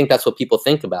 And I think that's what people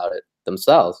think about it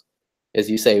themselves, is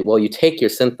you say, well, you take your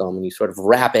symptom and you sort of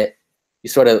wrap it, you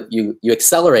sort of, you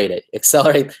accelerate it,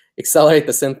 accelerate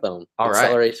the symptom. All right.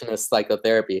 Accelerationist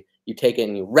psychotherapy. You take it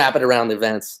and you wrap it around the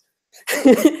events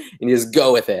and you just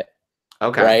go with it.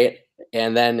 Okay. Right.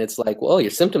 And then it's like, well,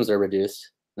 your symptoms are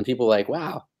reduced. And people are like,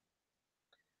 wow.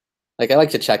 Like I like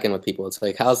to check in with people. It's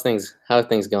like, how are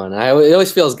things going? It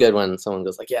always feels good when someone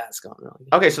goes like, yeah, it's going really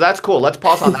good. Okay, so that's cool. Let's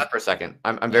pause on that for a second.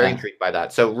 I'm very intrigued by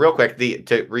that. So real quick,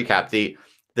 to recap,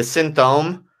 the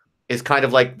symptom is kind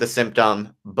of like the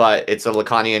symptom, but it's a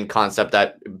Lacanian concept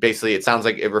that basically it sounds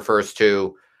like it refers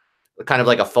to kind of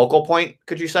like a focal point,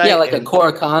 could you say? Yeah, like a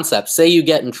core concept. Say you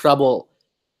get in trouble.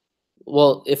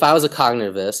 Well, if I was a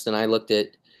cognitivist and I looked at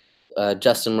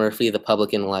Justin Murphy, the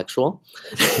public intellectual,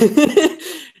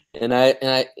 and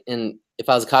if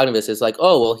I was a cognitivist, it's like,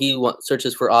 oh, well, he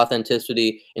searches for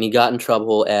authenticity and he got in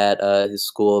trouble at his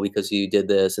school because he did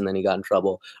this and then he got in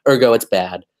trouble. Ergo, it's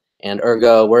bad. And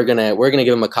ergo, we're gonna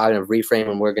give him a cognitive reframe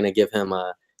and we're gonna give him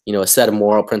a set of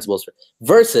moral principles.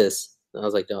 Versus, I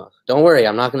was like, don't worry,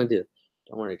 I'm not gonna do it.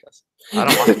 Don't worry, Justin. I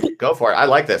don't want to go for it. I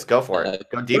like this. Go for it.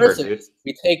 Go deeper, dude.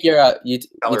 We take your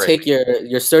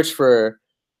your search for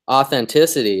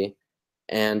authenticity,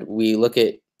 and we look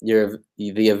at the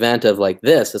event of like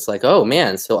this. It's like, oh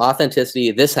man, so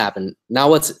authenticity, this happened. Now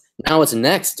what's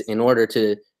next in order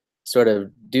to sort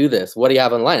of do this? What do you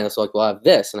have online? And it's like, well, I have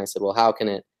this. And I said, well, how can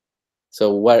it?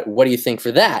 So what do you think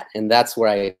for that? And that's where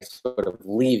I sort of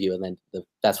leave you, and then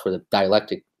that's where the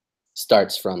dialectic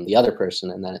starts from the other person,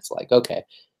 and then it's like, okay,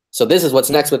 so this is what's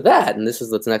next with that, and this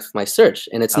is what's next with my search.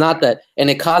 And it's not that, and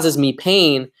it causes me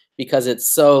pain because it's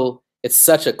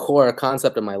such a core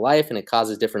concept of my life, and it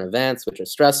causes different events which are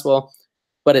stressful,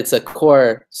 but it's a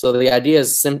core. So the idea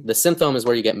is the symptom is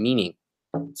where you get meaning.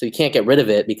 So you can't get rid of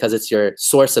it because it's your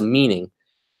source of meaning.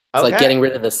 It's like getting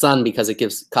rid of the sun because it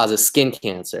causes skin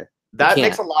cancer. That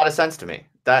makes a lot of sense to me.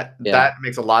 That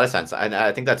makes a lot of sense. And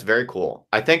I think that's very cool.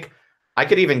 I think I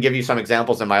could even give you some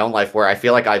examples in my own life where I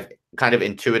feel like I've kind of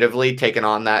intuitively taken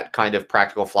on that kind of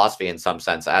practical philosophy in some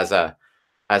sense as a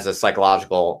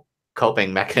psychological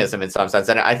coping mechanism in some sense.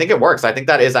 And I think it works. I think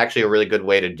that is actually a really good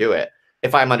way to do it,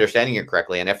 if I'm understanding it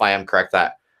correctly. And if I am correct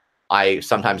that I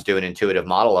sometimes do an intuitive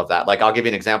model of that. Like I'll give you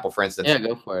an example, for instance. Yeah,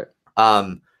 go for it.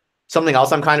 Something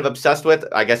else I'm kind of obsessed with,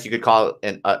 I guess you could call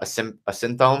it a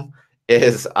symptom,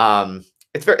 is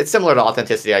it's similar to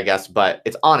authenticity, I guess, but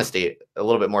it's honesty, a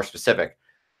little bit more specific.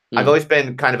 I've always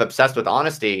been kind of obsessed with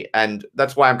honesty, and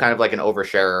that's why I'm kind of like an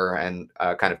oversharer and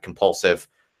kind of compulsive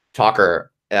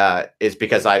talker, is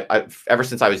because I've ever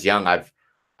since I was young, I've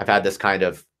had this kind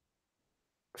of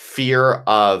fear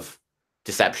of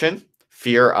deception,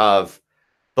 fear of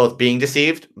both being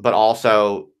deceived, but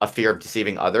also a fear of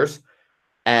deceiving others.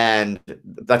 And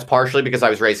that's partially because I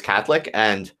was raised Catholic,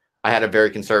 and I had a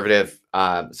very conservative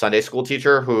Sunday school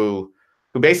teacher who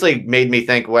basically made me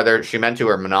think, whether she meant to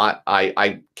or not.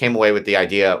 I came away with the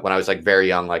idea when I was like very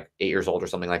young, like 8 years old or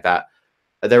something like that.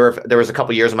 There was a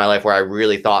couple years in my life where I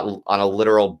really thought on a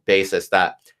literal basis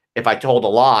that if I told a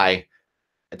lie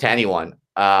to anyone,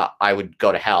 I would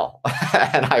go to hell.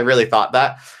 And I really thought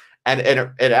that. And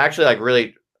it actually like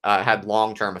really had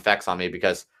long-term effects on me,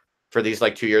 because for these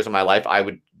like 2 years of my life, I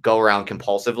would go around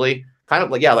compulsively, kind of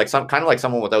like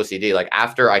someone with OCD. Like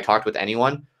after I talked with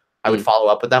anyone, I would follow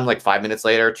up with them like 5 minutes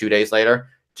later, 2 days later,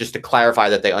 just to clarify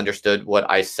that they understood what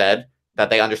I said, that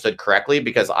they understood correctly,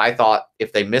 because I thought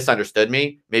if they misunderstood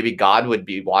me, maybe God would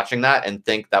be watching that and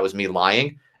think that was me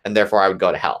lying, and therefore I would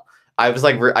go to hell. I was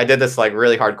like, I did this like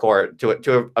really hardcore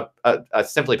to a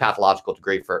simply pathological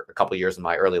degree for a couple of years in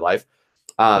my early life.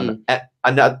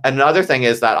 Another thing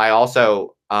is that I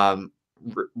also,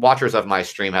 watchers of my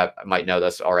stream might know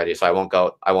this already, so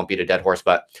I won't beat a dead horse,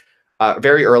 but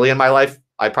very early in my life,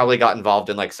 I probably got involved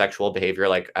in like sexual behavior,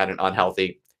 like at an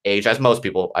unhealthy age, as most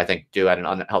people I think do at an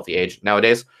unhealthy age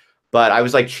nowadays. but I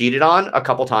was like cheated on a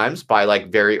couple times by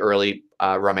like very early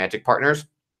romantic partners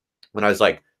when I was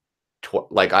like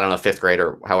like I don't know, fifth grade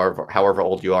or however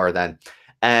old you are then,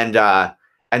 and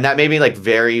that made me like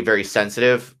very very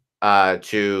sensitive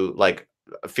to like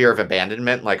fear of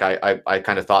abandonment. Like I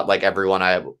kind of thought like everyone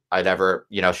I'd ever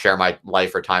share my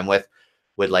life or time with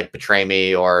would like betray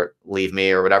me or leave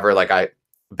me or whatever. Like I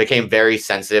became very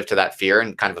sensitive to that fear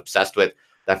and kind of obsessed with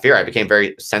that fear. I became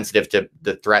very sensitive to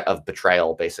the threat of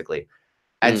betrayal, basically.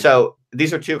 And so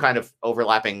these are two kind of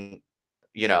overlapping,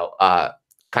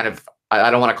 kind of, I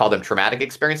don't want to call them traumatic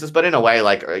experiences, but in a way,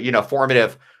 like,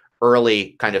 formative,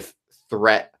 early kind of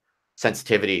threat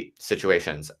sensitivity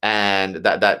situations, and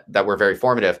that were very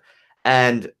formative.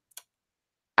 And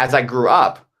as I grew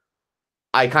up,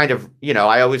 I kind of,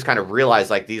 I always kind of realized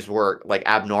like these were like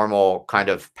abnormal kind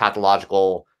of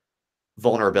pathological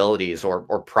vulnerabilities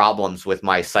or problems with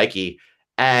my psyche.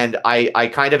 And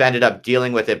I kind of ended up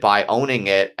dealing with it by owning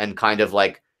it and kind of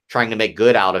like trying to make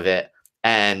good out of it.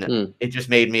 And it just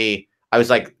made me, I was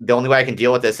like, the only way I can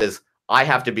deal with this is I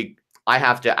have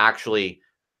to actually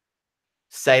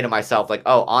say to myself, like,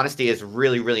 oh, honesty is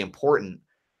really, really important.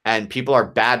 And people are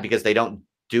bad because they don't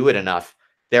do it enough.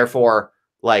 Therefore,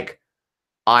 like,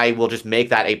 I will just make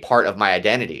that a part of my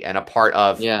identity and a part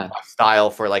of my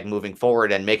style for like moving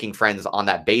forward and making friends on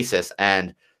that basis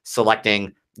and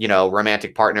selecting,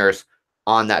 romantic partners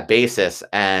on that basis.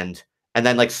 And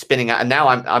then like spinning out. And now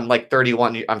I'm like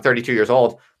 31, I'm 32 years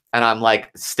old, and I'm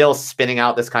like still spinning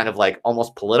out this kind of like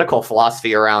almost political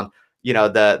philosophy around,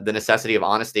 the necessity of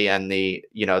honesty and the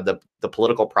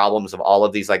political problems of all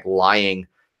of these like lying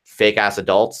fake ass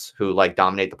adults who like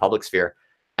dominate the public sphere.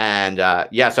 And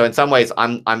so in some ways,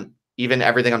 I'm even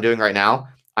everything I'm doing right now,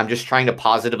 I'm just trying to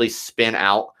positively spin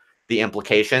out the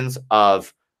implications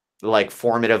of like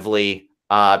formatively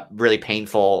really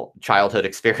painful childhood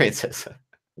experiences.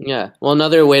 Yeah. Well,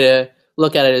 another way to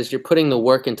look at it is you're putting the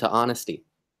work into honesty.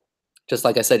 Just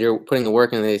like I said, you're putting the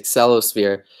work in the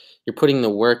excelosphere. You're putting the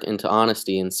work into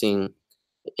honesty and seeing,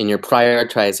 and you're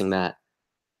prioritizing that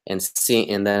and seeing,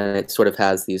 and then it sort of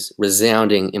has these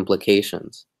resounding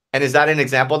implications. And is that an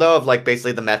example, though, of like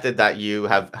basically the method that you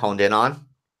have honed in on?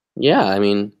 Yeah, I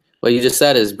mean, what you just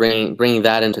said is bringing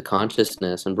that into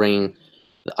consciousness and bringing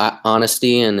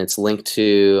honesty, and it's linked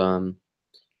to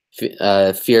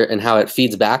fear and how it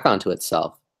feeds back onto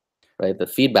itself, right? The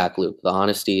feedback loop, the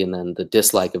honesty, and then the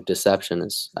dislike of deception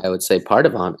is, I would say, part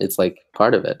of it's like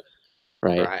part of it,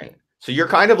 right? Right. So you're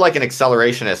kind of like an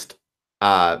accelerationist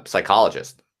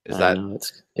psychologist. Is that? I know,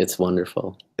 it's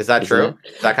wonderful. Is that true?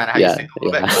 Is that kind of how you see it a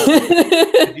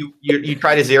little bit? you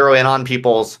try to zero in on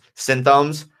people's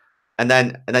symptoms, and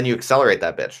then you accelerate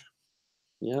that bitch.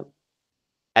 Yep.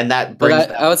 And that brings.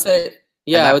 I would say,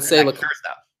 I would say, look,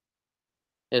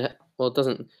 it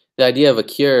doesn't. The idea of a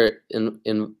cure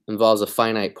involves a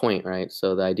finite point, right?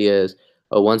 So the idea is,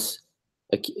 once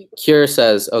a cure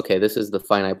says, okay, this is the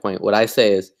finite point. What I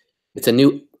say is, it's a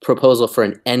new proposal for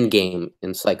an end game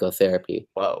in psychotherapy.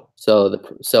 Whoa. So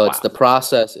it's the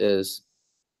process is,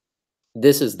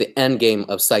 this is the end game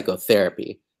of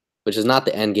psychotherapy, which is not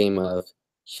the end game of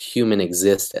human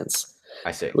existence.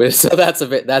 I see. So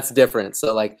that's different.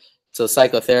 So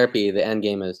psychotherapy, the end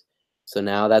game is, so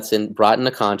now that's brought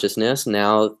into consciousness.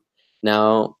 Now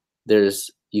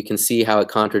you can see how it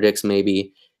contradicts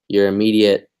maybe your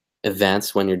immediate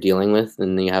events when you're dealing with,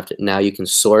 and then now you can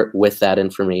sort with that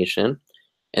information.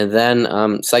 And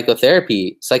then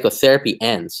psychotherapy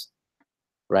ends,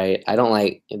 right? I don't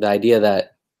like the idea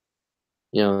that,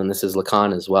 and this is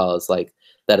Lacan as well, it's like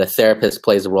that a therapist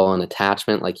plays a role in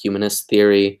attachment, like humanist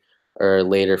theory or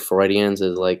later Freudians,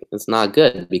 is like, it's not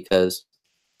good, because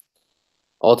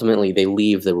ultimately they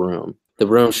leave the room. The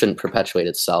room shouldn't perpetuate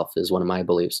itself, is one of my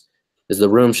beliefs, is the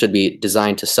room should be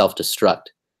designed to self-destruct.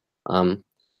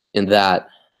 In that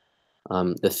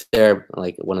the therapy,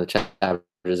 like one of the chapters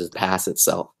is pass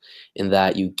itself, in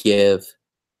that you give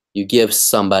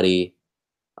somebody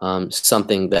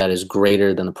something that is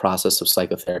greater than the process of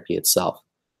psychotherapy itself.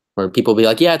 Where people be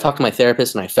like, yeah, I talked to my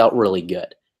therapist and I felt really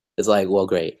good. It's like, well,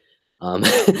 great.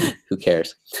 Who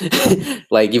cares?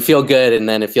 Like, you feel good, and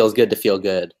then it feels good to feel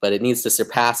good, but it needs to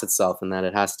surpass itself, in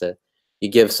that you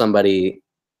give somebody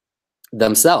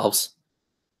themselves,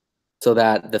 so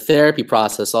that the therapy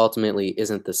process ultimately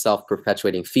isn't the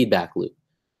self-perpetuating feedback loop,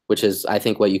 which is, I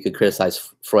think, what you could criticize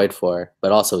Freud for,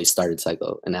 but also he started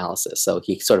psychoanalysis, so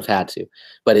he sort of had to.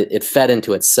 But it fed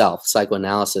into itself.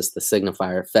 Psychoanalysis, the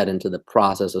signifier, fed into the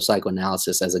process of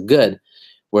psychoanalysis as a good,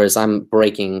 whereas I'm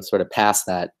breaking sort of past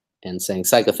that and saying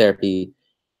psychotherapy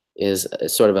is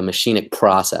sort of a machinic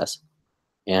process.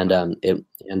 And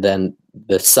then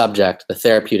the subject, the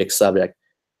therapeutic subject,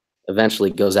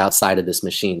 eventually goes outside of this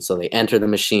machine. So they enter the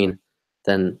machine,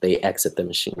 then they exit the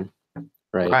machine.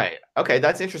 Right. Right. Okay,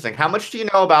 that's interesting. How much do you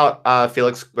know about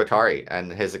Felix Guattari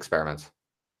and his experiments?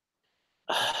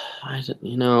 I've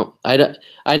read it.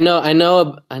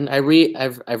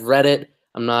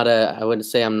 I wouldn't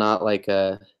say I'm not like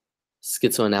a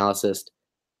schizoanalyst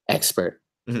expert.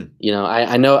 Mm-hmm.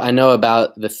 I know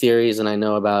about the theories, and I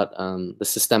know about the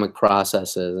systemic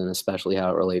processes, and especially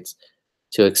how it relates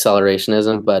to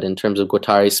accelerationism. But in terms of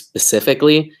Guattari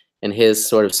specifically and his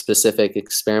sort of specific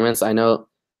experiments, I know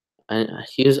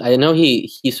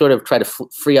he sort of tried to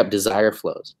free up desire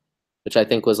flows, which I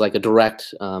think was like a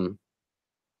direct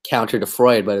counter to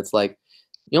Freud. But it's like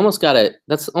you almost got to.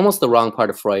 That's almost the wrong part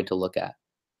of Freud to look at,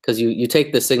 because you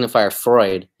take the signifier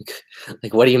Freud,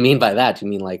 like what do you mean by that? You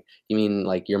mean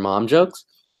like your mom jokes?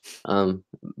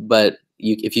 But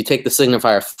if you take the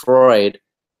signifier Freud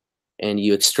and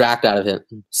you extract out of it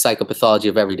psychopathology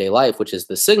of everyday life, which is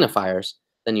the signifiers,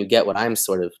 then you get what I'm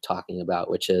sort of talking about,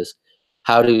 which is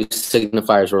how do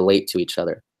signifiers relate to each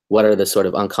other? What are the sort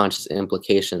of unconscious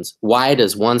implications? Why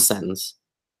does one sentence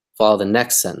follow the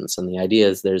next sentence? And the idea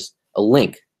is there's a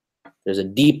link. There's a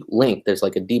deep link. There's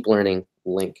like a deep learning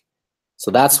link.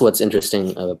 So that's what's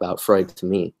interesting about Freud to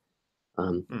me.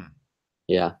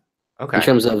 Yeah. Okay. In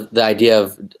terms of the idea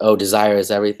of, desire is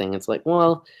everything. It's like,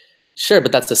 well, sure,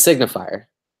 but that's a signifier.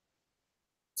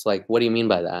 It's like, what do you mean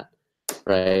by that?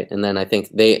 Right. And then I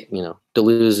think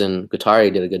Deleuze and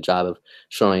Guattari did a good job of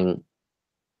showing,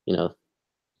 the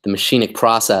machinic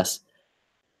process,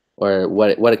 or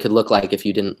what it could look like if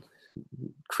you didn't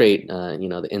create,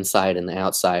 the inside and the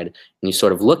outside, and you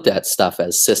sort of looked at stuff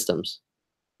as systems,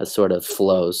 as sort of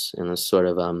flows, and as sort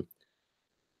of,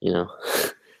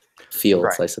 fields,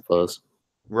 right. I suppose.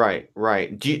 Right.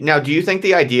 Do you think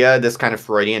the idea, this kind of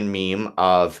Freudian meme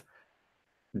of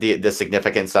the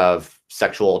significance of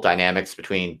sexual dynamics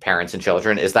between parents and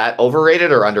children, is that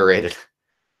overrated or underrated?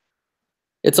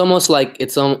 It's almost like I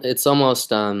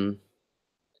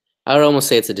would almost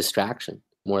say it's a distraction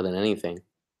more than anything.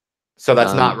 So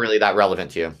that's not really that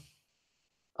relevant to you?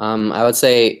 I would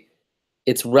say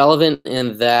it's relevant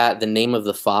in that the name of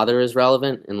the father is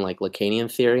relevant in like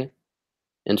Lacanian theory.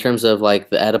 In terms of like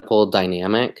the Oedipal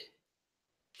dynamic,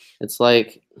 it's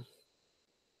like,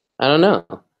 I don't know.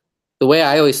 The way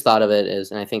I always thought of it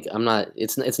is, and I think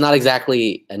it's not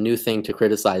exactly a new thing to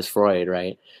criticize Freud,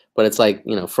 right? But it's like,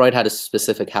 Freud had a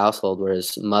specific household where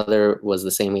his mother was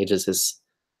the same age as his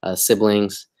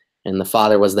siblings, and the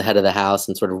father was the head of the house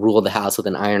and sort of ruled the house with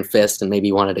an iron fist and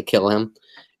maybe wanted to kill him,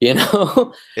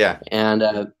 Yeah. And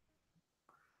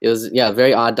it was, a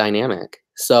very odd dynamic.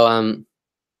 So,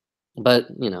 but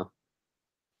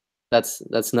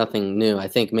that's nothing new. I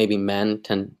think maybe men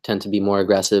tend to be more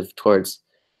aggressive towards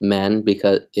men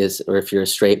or if you're a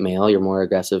straight male, you're more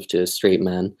aggressive to straight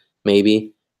men,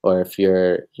 maybe, or if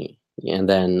you're, and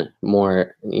then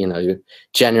more, you're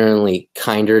genuinely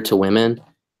kinder to women.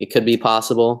 It could be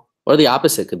possible, or the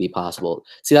opposite could be possible.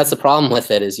 See, that's the problem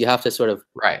with it, is you have to sort of,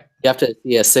 right. You have to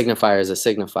see a signifier as a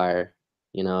signifier,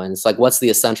 and it's like, what's the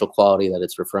essential quality that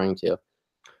it's referring to?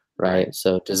 Right.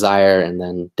 So desire, and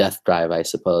then death drive, I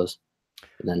suppose.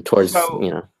 And then towards,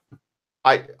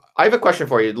 I have a question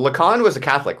for you. Lacan was a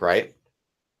Catholic, right?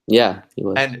 Yeah, he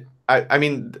was. And I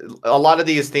mean, a lot of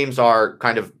these themes are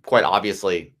kind of quite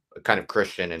obviously kind of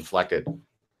Christian inflected.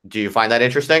 Do you find that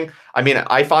interesting? I mean,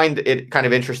 I find it kind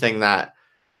of interesting that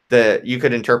you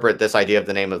could interpret this idea of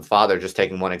the name of the Father, just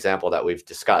taking one example that we've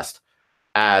discussed,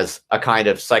 as a kind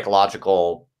of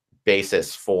psychological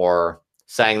basis for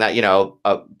saying that,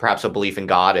 perhaps a belief in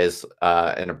God is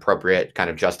an appropriate kind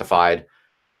of justified,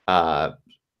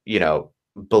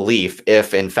 belief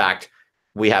if, in fact,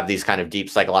 we have these kind of deep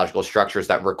psychological structures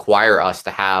that require us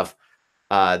to have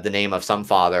the name of some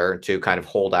father to kind of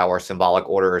hold our symbolic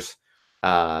orders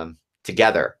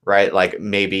together, right? Like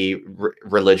maybe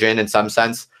religion in some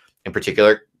sense, in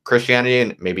particular Christianity,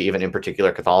 and maybe even in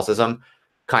particular Catholicism,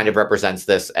 kind of represents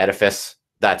this edifice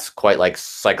that's quite like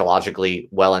psychologically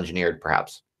well engineered,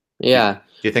 perhaps. Yeah.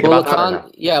 Do you think about that? Or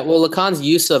no? Yeah. Well, Lacan's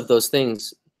use of those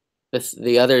things,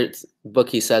 the other book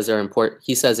he says are important.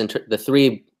 He says the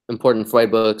three important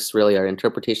Freud books really are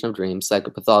Interpretation of Dreams,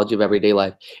 Psychopathology of Everyday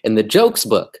Life, and the Jokes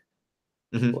book.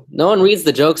 Mm-hmm. No one reads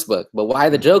the Jokes book, but why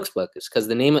the Jokes book? Is because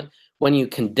the name, when you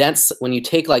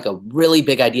take like a really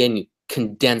big idea and you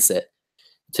condense it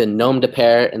to nom de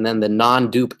pere, and then the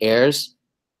non-dupe heirs,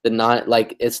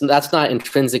 that's not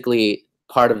intrinsically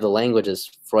part of the language as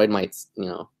Freud might,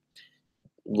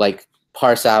 like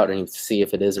parse out and see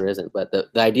if it is or isn't. But the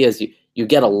idea is you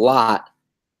get a lot,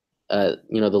 the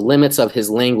limits of his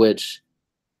language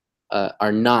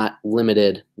are not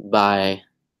limited by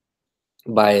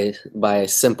by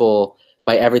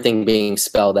everything being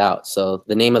spelled out. So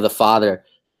the name of the Father,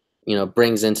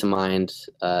 brings into mind,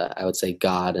 I would say,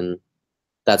 God and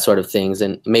that sort of things,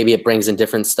 and maybe it brings in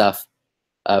different stuff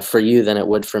for you than it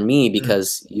would for me,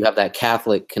 because you have that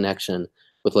Catholic connection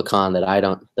with Lacan that I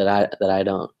don't. That I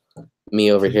don't.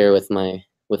 Me over here with my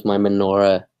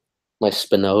menorah, my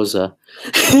Spinoza.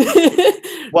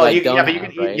 Well, Like, you, don't yeah, but you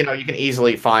have, can right? you can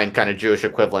easily find kind of Jewish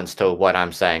equivalents to what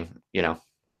I'm saying. Yeah,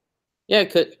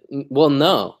 it could. Well,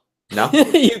 no. No.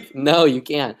 No, you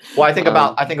can't. Well, I think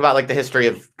about like the history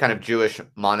of kind of Jewish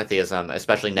monotheism,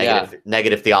 especially Yeah,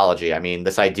 negative theology. I mean,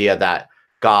 this idea that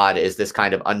God is this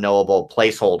kind of unknowable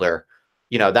placeholder,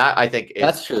 that I think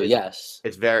that's true. Yes,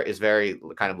 is very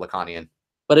kind of Lacanian.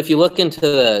 but if you look into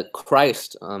the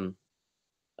Christ,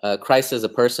 Christ as a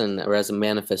person or as a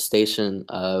manifestation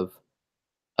of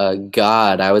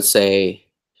God, I would say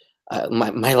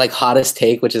my like hottest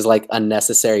take, which is like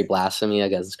unnecessary blasphemy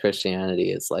against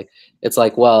Christianity, is like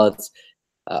well, it's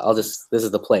I'll just this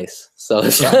is the place. So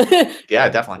Yeah, yeah,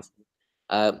 definitely.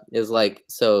 is like,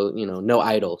 so no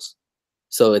idols.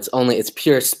 So it's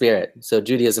pure spirit. So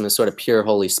Judaism is sort of pure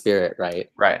Holy Spirit, right?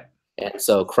 Right. And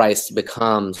so Christ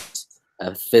becomes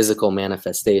a physical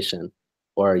manifestation,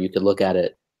 or you could look at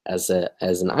it as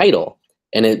an idol,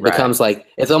 and it Right. becomes like,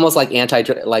 it's almost like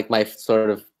like my sort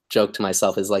of joke to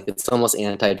myself is like, it's almost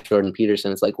anti Jordan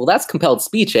Peterson. It's like, well, that's compelled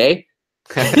speech, eh?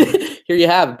 Here you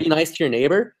have, be nice to your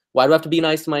neighbor. Why do I have to be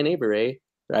nice to my neighbor, eh?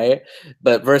 Right?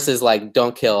 But versus like,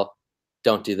 don't kill,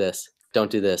 don't do this,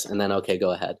 and then okay,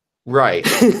 go ahead. Right.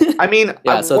 I mean,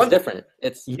 Yeah, so it's different.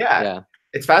 It's yeah, yeah.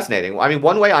 it's fascinating. I mean,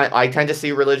 one way I tend to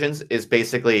see religions is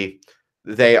basically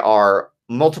they are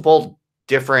multiple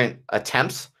different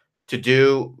attempts to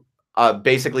do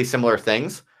basically similar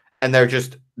things, and they're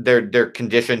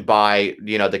conditioned by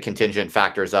the contingent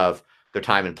factors of their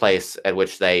time and place at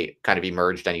which they kind of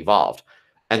emerged and evolved.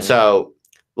 And so,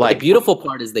 But the like, beautiful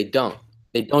part is they don't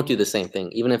do the same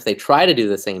thing, even if they try to do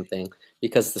the same thing,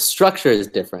 because the structure is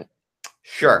different.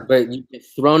 sure, But you get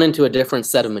thrown into a different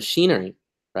set of machinery,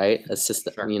 right? A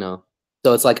system, sure,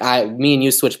 So it's like me and you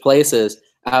switch places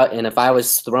out, and if I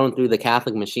was thrown through the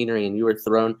Catholic machinery and you were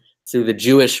thrown through the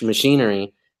Jewish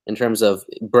machinery in terms of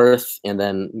birth, and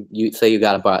then you say you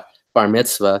got a bar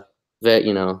mitzvah, that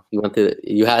you went through,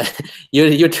 you had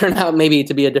you turn out maybe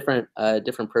to be a different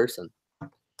person,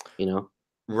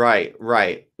 right,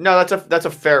 right. No, that's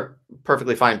a fair,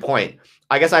 perfectly fine point.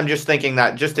 I guess I'm just thinking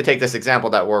that, just to take this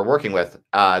example that we're working with,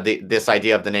 this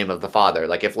idea of the name of the Father,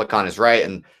 like if Lacan is right,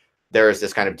 and there is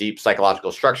this kind of deep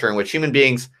psychological structure in which human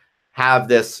beings have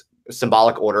this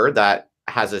symbolic order that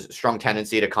has a strong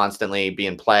tendency to constantly be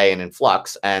in play and in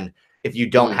flux, and if you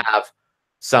don't have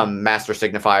some master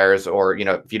signifiers, or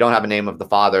if you don't have a name of the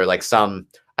Father, like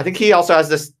I think he also has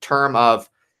this term of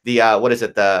the what is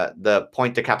it, the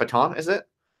point de capiton, is it?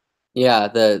 Yeah,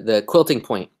 the quilting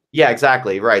point. Yeah,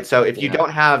 exactly. Right. So if you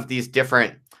don't have these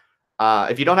different,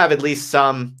 if you don't have at least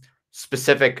some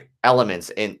specific elements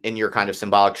in your kind of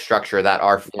symbolic structure that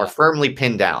are firmly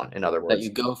pinned down, in other words, that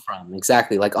you go from,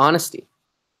 exactly, like honesty.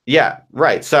 Yeah,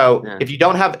 right. So if you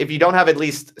don't have at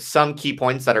least some key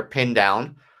points that are pinned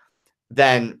down,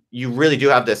 then you really do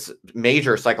have this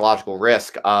major psychological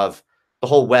risk of the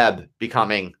whole web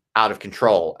becoming out of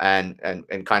control and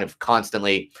kind of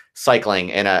constantly cycling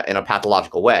in a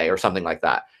pathological way, or something like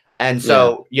that. And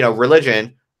so,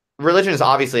 religion is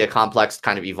obviously a complex,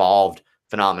 kind of evolved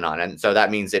phenomenon, and so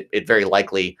that means it very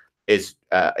likely is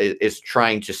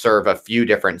trying to serve a few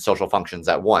different social functions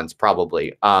at once,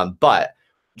 probably. But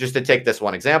just to take this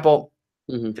one example,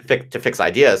 to fix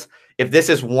ideas, if this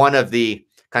is one of the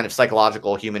kind of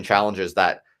psychological human challenges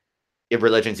that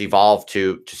religions evolve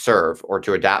to serve or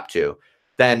to adapt to,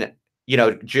 then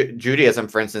Judaism,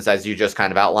 for instance, as you just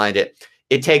kind of outlined it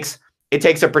takes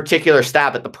a particular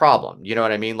stab at the problem. You know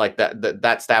what I mean? Like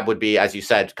that stab would be, as you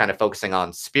said, kind of focusing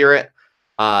on spirit,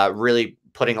 really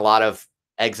putting a lot of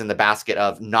eggs in the basket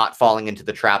of not falling into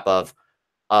the trap of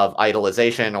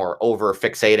idolization or over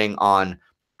fixating on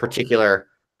particular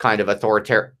kind of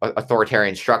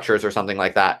authoritarian structures or something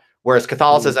like that. Whereas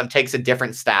Catholicism takes a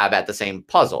different stab at the same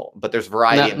puzzle, but there's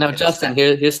variety. Now, Justin,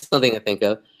 here's something to think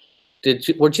of.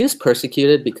 Were Jews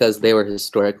persecuted because they were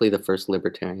historically the first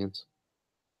libertarians?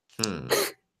 Well,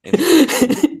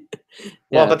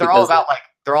 but they're all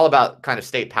about kind of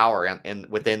state power and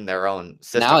within their own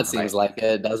system. Now it seems like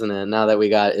it, doesn't it? Now that we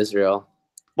got Israel.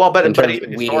 Well, but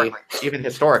even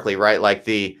historically, right? Like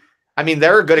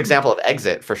they're a good example of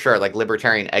exit for sure, like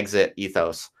libertarian exit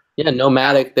ethos. Yeah,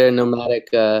 nomadic. They're nomadic.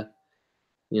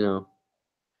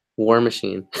 War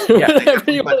machine. Yeah,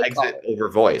 exit over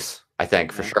voice, I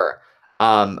think, for sure.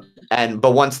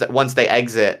 but once they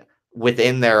exit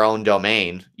within their own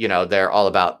domain, they're all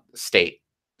about state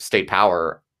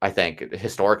power, I think,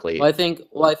 historically. Well,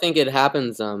 I think it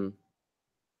happens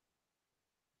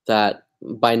that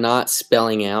by not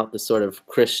spelling out the sort of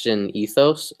Christian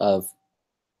ethos of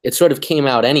it sort of came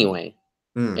out anyway.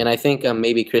 And I think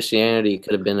maybe Christianity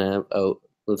could have been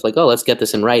it's like, oh, let's get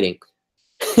this in writing.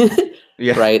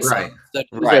 Yeah, right. Right. So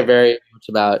these are very much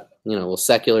about,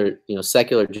 secular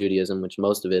Judaism, which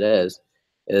most of it is,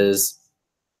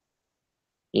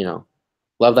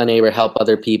 love thy neighbor, help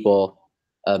other people,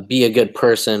 be a good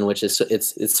person, which is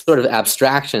it's sort of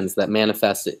abstractions that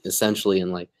manifest essentially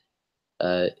in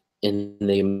in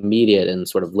the immediate and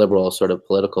sort of liberal sort of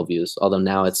political views. Although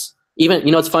now it's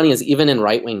even, what's funny is even in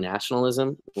right-wing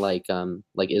nationalism, like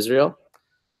Israel,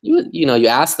 you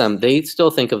ask them, they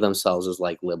still think of themselves as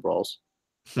like liberals.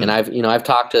 And I've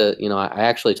talked to, I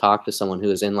actually talked to someone who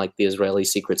was in like the Israeli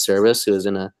Secret Service, who was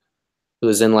in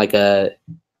like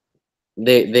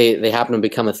they happen to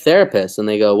become a therapist, and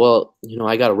they go, well,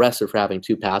 I got arrested for having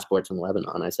 2 passports in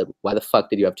Lebanon. I said, why the fuck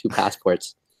did you have 2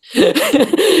 passports?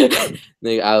 I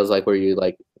was like, were you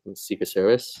like Secret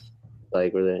Service?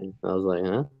 Like, were they? I was like,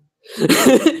 huh?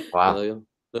 Wow.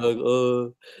 They're like,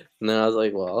 oh. And then I was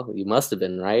like, well, you must have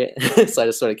been, right? So I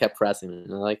just sort of kept pressing it.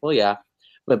 And they're like, well, yeah.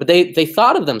 But they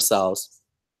thought of themselves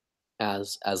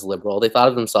as liberal. They thought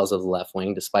of themselves as left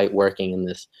wing, despite working in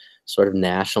this sort of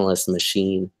nationalist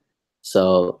machine.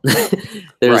 So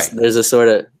there's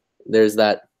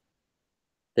that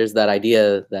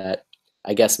idea that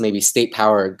I guess maybe state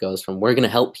power goes from we're going to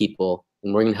help people,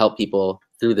 and we're going to help people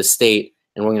through the state,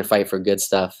 and we're going to fight for good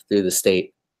stuff through the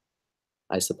state,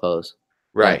 I suppose.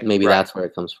 Right. Maybe that's where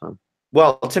it comes from.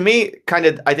 Well, to me,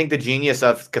 I think the genius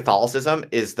of Catholicism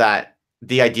is that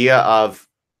the idea of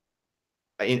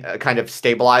kind of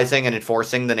stabilizing and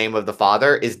enforcing the name of the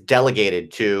Father is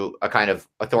delegated to a kind of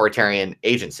authoritarian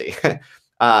agency.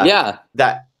 I'm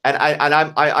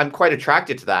quite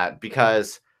attracted to that,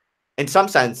 because in some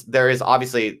sense there is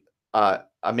obviously a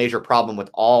major problem with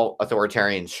all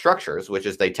authoritarian structures, which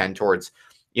is they tend towards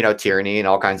tyranny and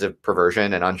all kinds of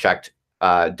perversion and unchecked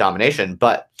domination.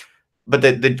 But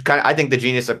the kind of, I think the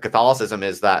genius of Catholicism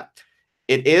is that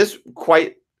it is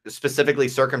quite specifically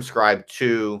circumscribed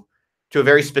to a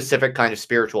very specific kind of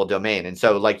spiritual domain. And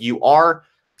so like you are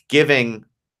giving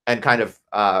and kind of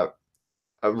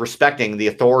respecting the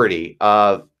authority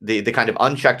of the kind of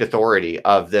unchecked authority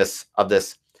of this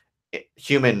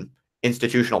human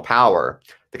institutional power,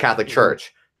 the Catholic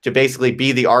Church, to basically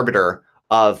be the arbiter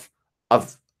of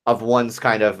one's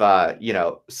kind of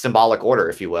symbolic order,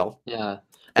 if you will. Yeah.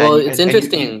 Well, it's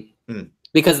interesting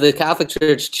because the Catholic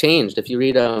Church changed. If you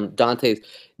read Dante's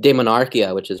De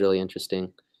Monarchia, which is really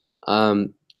interesting, they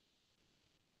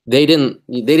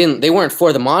weren't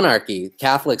for the monarchy.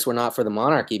 Catholics were not for the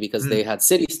monarchy because they had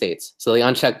city-states. So the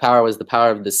unchecked power was the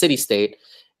power of the city-state,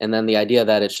 and then the idea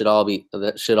that it should all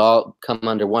come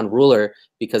under one ruler,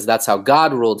 because that's how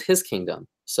God ruled his kingdom.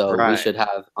 So we should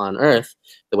have on earth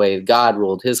the way God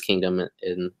ruled his kingdom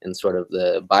in sort of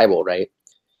the Bible, right?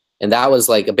 And that was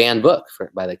like a banned book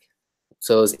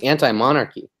so it was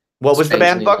anti-monarchy. What was the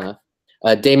banned book?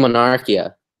 De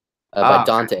Monarchia by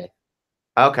Dante.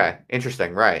 Okay,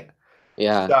 interesting, right?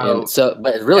 Yeah, but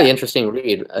it's really interesting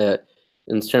read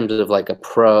in terms of like a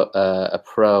pro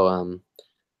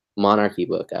monarchy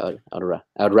book. I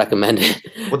would recommend it.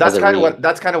 Well, that's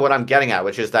kind of what I'm getting at,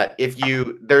 which is that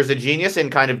there's a genius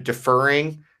in kind of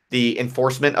deferring the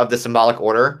enforcement of the symbolic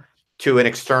order to an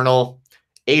external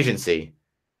agency,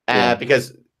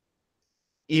 because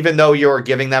even though you're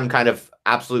giving them kind of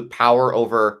absolute power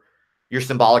over your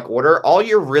symbolic order, all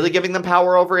you're really giving them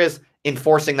power over is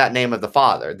enforcing that name of the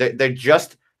Father. They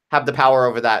just have the power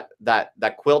over the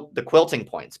quilting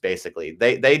points. Basically,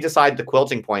 they decide the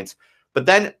quilting points. But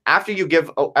then after you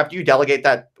delegate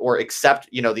that or accept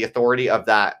the authority of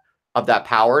that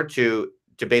power to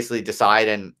basically decide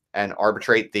and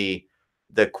arbitrate the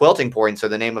quilting points or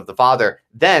the name of the Father,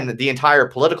 then the entire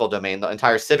political domain, the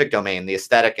entire civic domain, the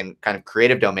aesthetic and kind of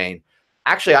creative domain,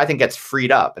 actually I think gets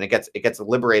freed up and it gets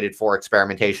liberated for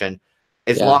experimentation,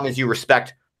 as long as you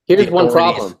respect. Here's one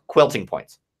problem. Quilting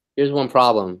points. Here's one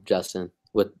problem, Justin,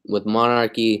 with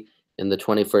monarchy in the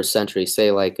 21st century.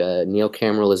 Say like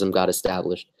neocameralism got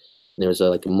established, and there was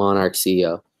like a monarch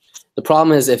CEO. The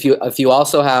problem is if you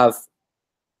also have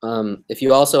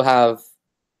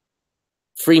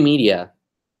free media,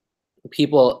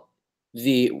 people,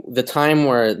 the time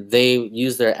where they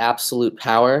use their absolute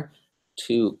power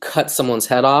to cut someone's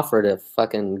head off or to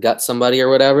fucking gut somebody or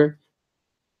whatever,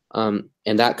 and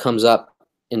that comes up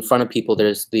in front of people,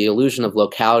 there's the illusion of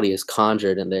locality is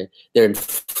conjured, and they're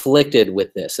inflicted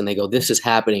with this, and they go, this is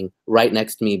happening right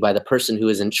next to me by the person who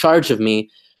is in charge of me.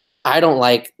 I don't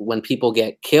like when people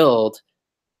get killed.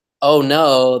 Oh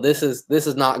no, this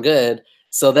is not good.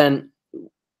 So then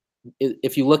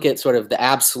if you look at sort of the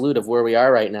absolute of where we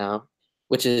are right now,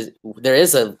 which is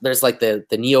there's like the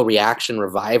neo-reaction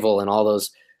revival and all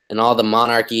those and all the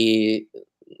monarchy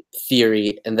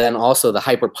theory, and then also the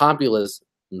hyper-populism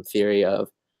theory of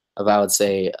I would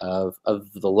say of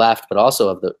the left, but also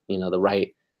of the the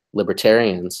right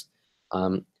libertarians,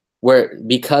 where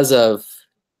because of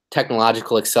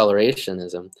technological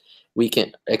accelerationism, we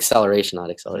can acceleration, not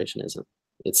accelerationism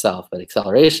itself, but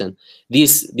acceleration.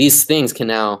 These things can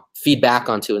now feed back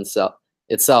onto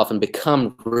itself and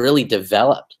become really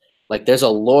developed. Like there's a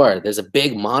lore, there's a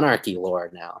big monarchy lore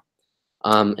now,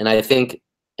 and I think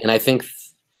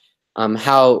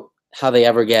how they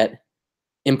ever get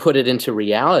inputted into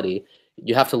reality,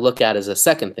 you have to look at as a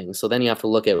second thing. So then you have to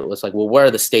look at what's like, well, where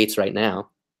are the states right now?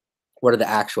 What are the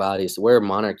actualities? Where are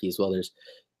monarchies? Well, there's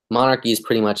monarchies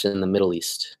pretty much in the Middle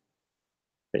East,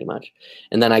 pretty much.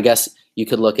 And then I guess you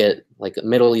could look at like a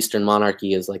Middle Eastern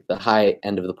monarchy is like the high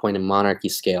end of the point of monarchy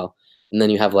scale. And then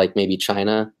you have like maybe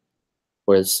China,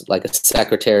 where it's like a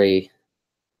secretary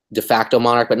de facto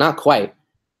monarch, but not quite,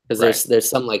 because there's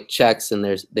some like checks, and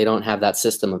they don't have that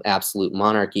system of absolute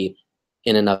monarchy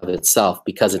in and of itself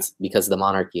because the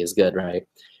monarchy is good, right?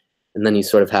 And then you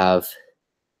sort of have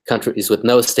countries with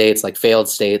no states, like failed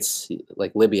states,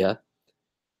 like Libya,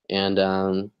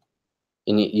 and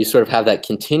you sort of have that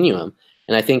continuum.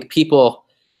 And I think people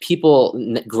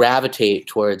gravitate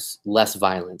towards less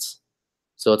violence.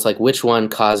 So it's like, which one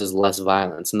causes less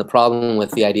violence? And the problem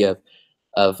with the idea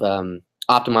of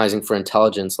optimizing for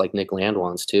intelligence, like Nick Land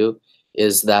wants to,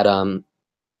 is that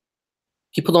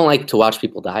people don't like to watch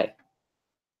people die.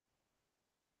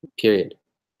 Period.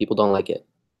 People don't like it.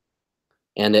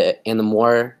 And the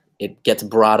more it gets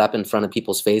brought up in front of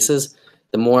people's faces,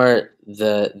 the more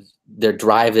their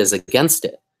drive is against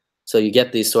it. So you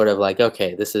get these sort of like,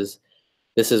 okay, this is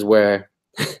where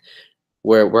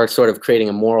we're sort of creating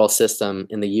a moral system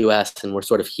in the US, and we're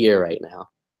sort of here right now.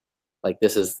 Like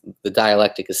this is, the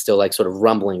dialectic is still like sort of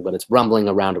rumbling, but it's rumbling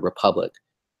around a republic,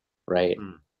 right?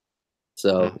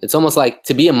 So it's almost like,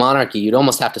 to be a monarchy, you'd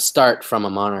almost have to start from a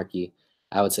monarchy,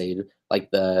 I would say. I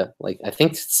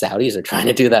think Saudis are trying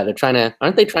to do that.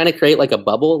 Aren't they trying to create like a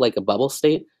bubble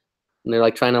state? And they're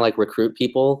like trying to like recruit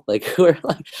people, like who are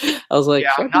like, I was like,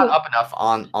 yeah, I'm not up enough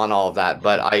on all of that,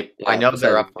 but I know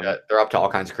they're up to all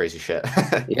kinds of crazy shit.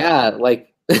 Yeah,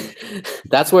 like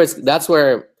that's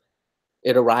where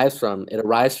it arrives from. It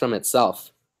arrives from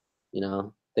itself.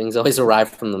 Things always arrive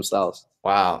from themselves.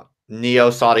 Wow.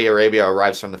 Neo Saudi Arabia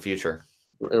arrives from the future.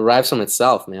 It arrives from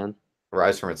itself, man.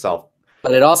 Arrives from itself.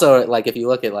 But it also, like, if you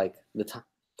look at like the time,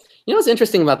 what's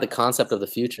interesting about the concept of the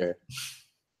future?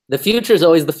 The future is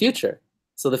always the future.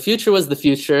 So the future was the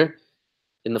future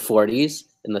in the 40s,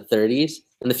 in the 30s,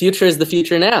 and the future is the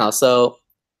future now. So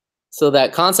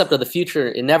that concept of the future,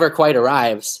 it never quite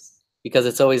arrives because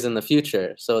it's always in the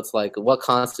future. So it's like, what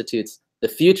constitutes the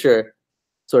future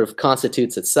sort of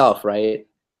constitutes itself, right?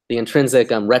 The intrinsic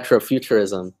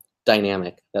retrofuturism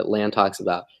dynamic that Land talks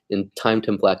about in Time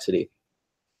Complexity,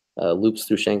 loops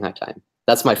through Shanghai time.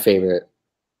 That's my favorite.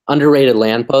 Underrated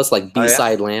Land post, like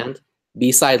B-side Land.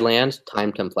 B-side Land,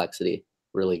 Time Complexity.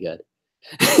 Really good.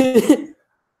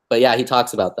 But yeah, he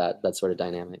talks about that sort of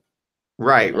dynamic.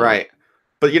 Right, right.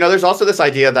 But there's also this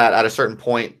idea that at a certain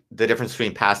point, the difference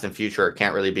between past and future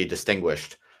can't really be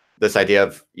distinguished. This idea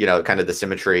of, kind of the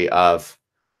symmetry of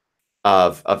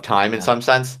time in some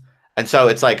sense. And so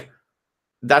it's like,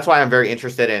 that's why I'm very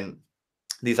interested in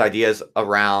these ideas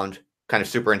around kind of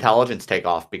super intelligence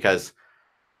takeoff, because,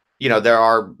 there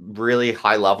are really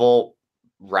high level,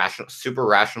 super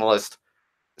rationalist,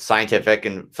 scientific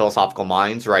and philosophical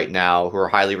minds right now who are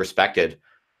highly respected,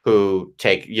 who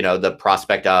take, the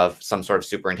prospect of some sort of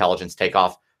super intelligence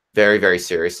takeoff very, very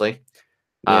seriously.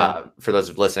 Yeah. For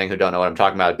those listening who don't know what I'm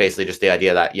talking about, basically just the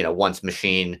idea that, once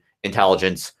machine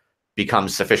intelligence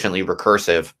becomes sufficiently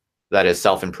recursive, that is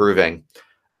self-improving,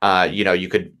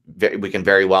 we can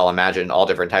very well imagine all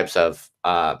different types of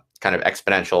kind of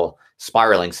exponential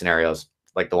spiraling scenarios,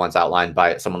 like the ones outlined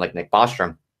by someone like Nick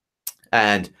Bostrom.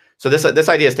 And so this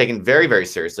idea is taken very, very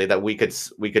seriously, that we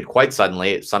could quite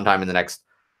suddenly, sometime in the next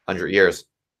 100 years,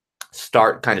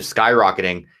 start kind of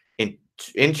skyrocketing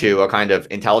into a kind of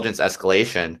intelligence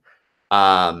escalation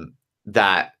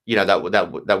that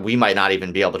we might not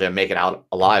even be able to make it out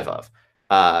alive of,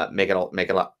 make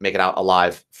it out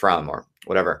alive from, or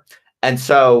whatever. And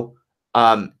so,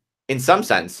 in some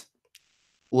sense,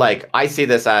 like I see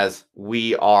this as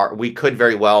we could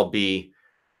very well be,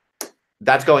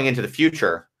 that's going into the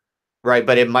future, right?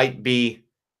 But it might be,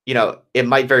 it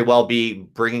might very well be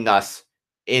bringing us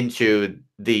into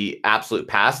the absolute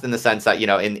past, in the sense that,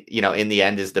 in the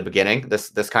end is the beginning,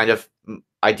 this kind of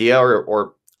idea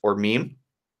or meme.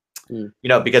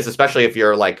 Because especially if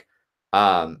you're like,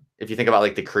 if you think about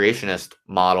like the creationist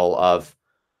model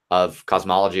of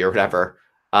cosmology or whatever,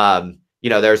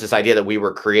 there's this idea that we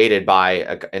were created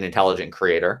by an intelligent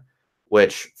creator,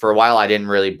 which for a while I didn't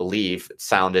really believe. It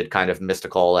sounded kind of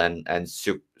mystical and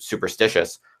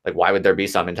superstitious. Like, why would there be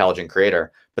some intelligent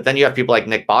creator? But then you have people like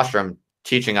Nick Bostrom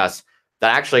teaching us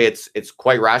that actually it's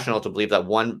quite rational to believe that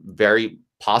one very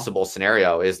possible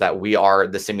scenario is that we are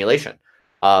the simulation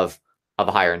of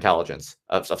a higher intelligence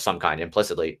of some kind,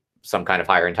 implicitly some kind of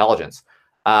higher intelligence.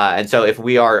 And so if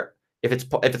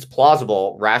it's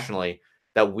plausible rationally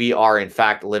that we are in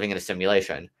fact living in a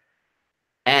simulation,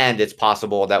 and it's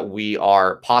possible that we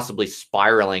are possibly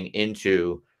spiraling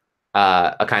into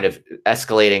a kind of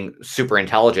escalating super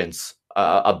intelligence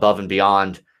above and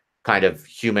beyond kind of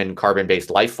human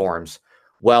carbon-based life forms,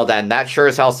 well, then that sure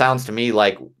as hell sounds to me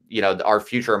like, our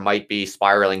future might be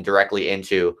spiraling directly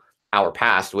into our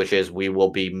past, which is we will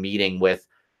be meeting with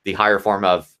the higher form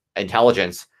of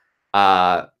intelligence,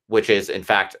 which is in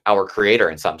fact our creator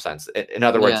in some sense. In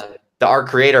other words, our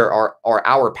creator or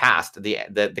our past,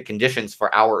 the conditions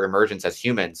for our emergence as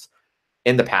humans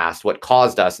in the past, what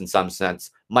caused us in some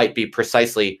sense, might be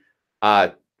precisely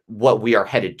what we are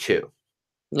headed to.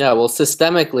 Yeah, well,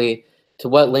 systemically, to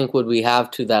what link would we have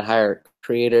to that higher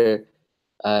creator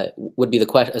would be the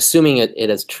question, assuming it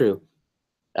is true.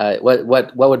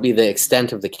 What would be the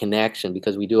extent of the connection?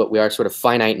 Because we are sort of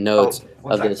finite nodes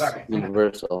of this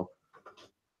universal.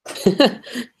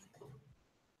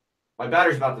 My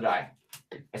battery's about to die.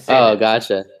 Oh,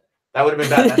 gotcha. That would have been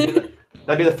bad.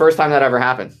 That'd be the first time that ever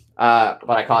happened. But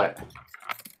I caught it.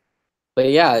 But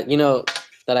yeah,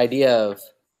 that idea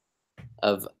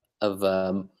of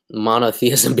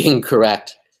monotheism being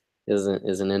correct is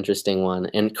an interesting one,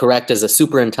 and correct as a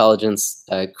super-intelligence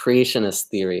creationist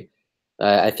theory.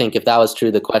 I think if that was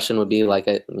true, the question would be like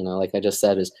I just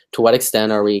said, is to what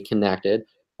extent are we connected?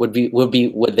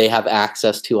 Would they have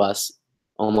access to us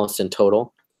almost in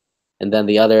total? And then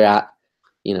the other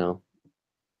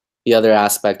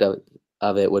aspect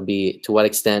of it would be, to what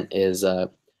extent does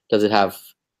it have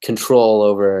control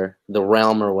over the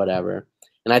realm or whatever?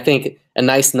 And I think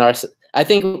I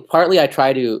think partly I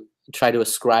try to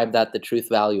ascribe that the truth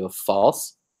value of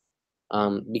false,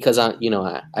 because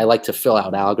I like to fill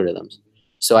out algorithms.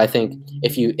 So I think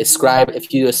if you ascribe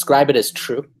it as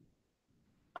true,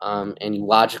 and you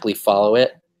logically follow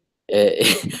it,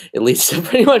 it leads to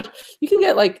pretty much, you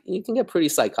can get pretty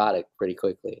psychotic pretty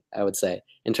quickly, I would say,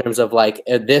 in terms of like,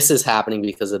 this is happening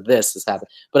because of this is happening.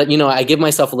 But I give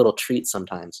myself a little treat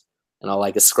sometimes, and I'll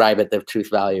like ascribe it the truth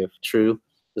value of true,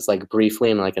 just like briefly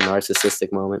in like a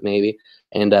narcissistic moment maybe,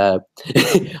 and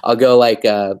I'll go like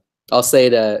I'll say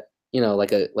to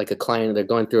like a client, they're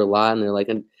going through a lot and they're like,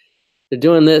 and they're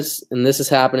doing this and this is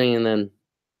happening, and then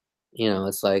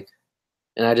it's like,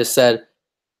 and I said,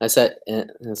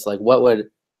 and it's like, what would,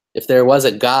 if there was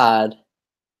a God,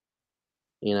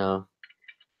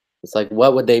 it's like,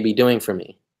 what would they be doing for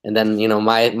me? And then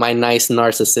my nice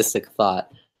narcissistic thought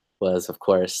was, of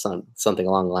course, something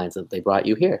along the lines of, they brought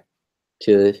you here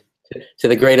to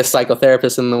the greatest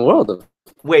psychotherapist in the world.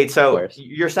 Wait, so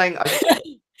you're saying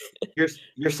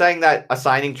you're saying that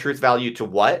assigning truth value to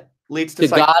what leads to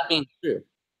God being true?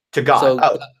 To God.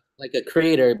 So, like a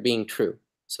creator being true.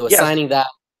 So assigning that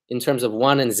in terms of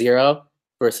 1 and 0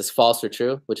 versus false or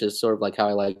true, which is sort of like how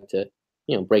I like to,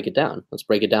 break it down. Let's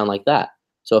break it down like that.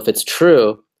 So if it's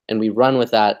true and we run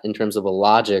with that in terms of a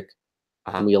logic,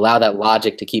 and we allow that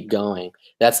logic to keep going,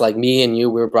 that's like me and you,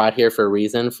 we were brought here for a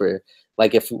reason. For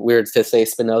like, if we were to say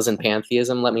Spinozan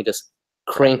pantheism, let me just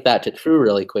crank that to true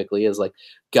really quickly, is like,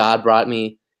 God brought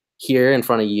me here in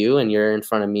front of you and you're in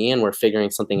front of me, and we're figuring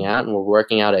something out, and we're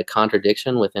working out a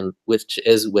contradiction which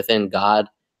is within God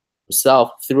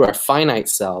himself through our finite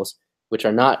selves, which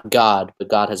are not God, but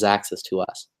God has access to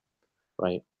us,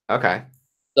 right? Okay.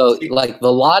 So like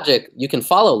the logic, you can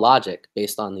follow logic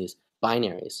based on these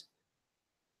binaries.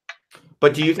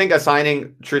 But do you think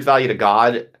assigning truth value to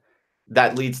God,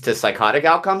 that leads to psychotic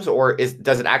outcomes, or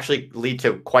does it actually lead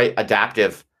to quite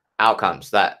adaptive outcomes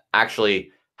that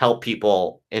actually help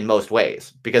people in most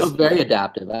ways? Because very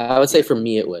adaptive. I would say for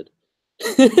me it would.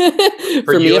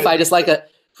 For me, if I just like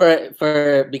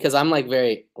because I'm like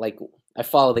very like, I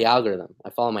follow the algorithm. I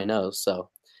follow my nose. So,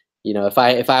 if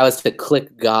I was to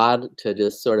click God to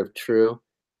just sort of true,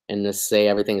 and to say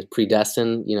everything is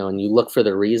predestined, you know, and you look for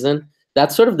the reason.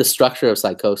 That's sort of the structure of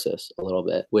psychosis a little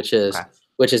bit, which is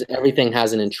everything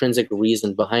has an intrinsic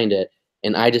reason behind it,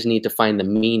 and I just need to find the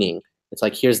meaning. It's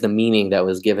like, here's the meaning that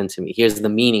was given to me. Here's the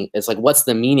meaning. It's like, what's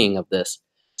the meaning of this?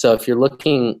 So if you're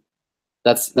looking,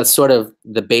 that's sort of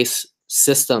the base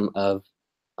system of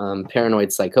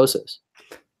paranoid psychosis.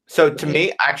 So to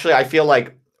me, actually, I feel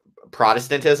like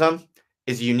Protestantism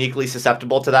is uniquely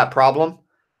susceptible to that problem,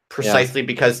 precisely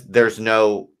because there's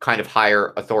no kind of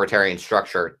higher authoritarian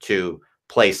structure to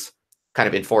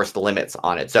enforce the limits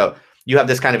on it. So you have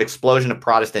this kind of explosion of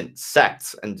Protestant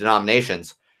sects and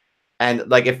denominations, and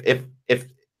like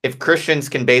if Christians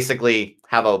can basically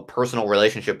have a personal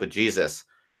relationship with Jesus,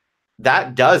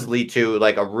 that does lead to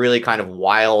like a really kind of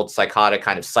wild, psychotic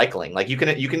kind of cycling. Like you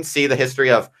can see the history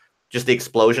of just the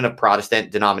explosion of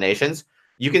Protestant denominations.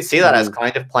 You can see that as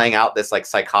kind of playing out this like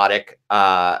psychotic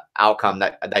outcome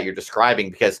that you're describing,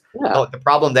 because the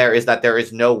problem there is that there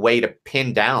is no way to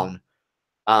pin down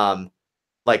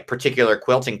like particular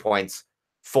quilting points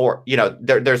for, you know,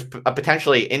 there's a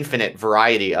potentially infinite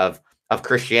variety of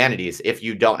Christianities if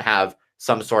you don't have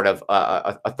some sort of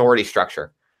authority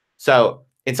structure. So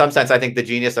in some sense, I think the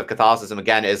genius of Catholicism,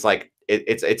 again, is like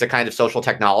it's a kind of social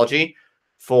technology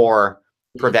for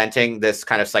preventing this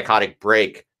kind of psychotic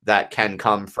break that can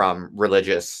come from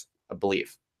religious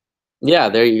belief. Yeah,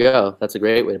 there you go. That's a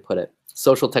great way to put it.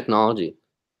 Social technology.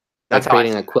 That's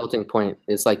creating a quilting point.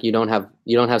 It's like you don't have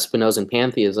Spinozan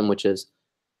pantheism, which is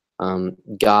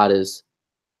God is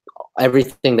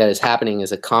everything that is happening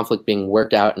is a conflict being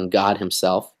worked out in God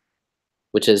himself,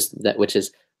 which is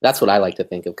that's what I like to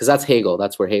think of, because that's Hegel.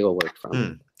 That's where Hegel worked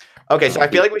from. Okay, so I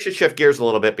feel like we should shift gears a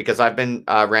little bit, because I've been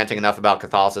ranting enough about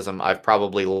Catholicism. I've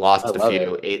probably lost a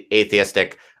few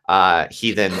atheistic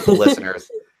heathen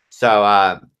listeners.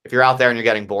 So if you're out there and you're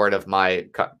getting bored of my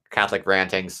Catholic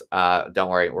rantings, don't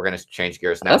worry, we're going to change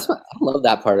gears now. I love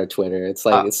that part of Twitter. It's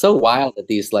like it's so wild that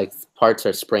these like parts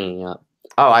are springing up.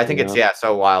 Oh, I think it's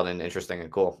so wild and interesting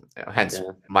and cool. Hence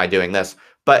my doing this.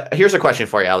 But here's a question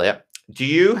for you, Eliot. Do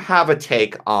you have a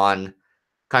take on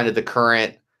kind of the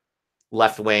current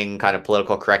left-wing kind of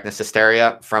political correctness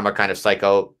hysteria from a kind of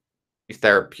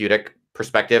psychotherapeutic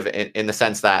perspective, in the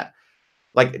sense that,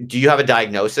 like, do you have a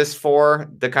diagnosis for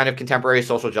the kind of contemporary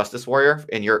social justice warrior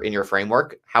in your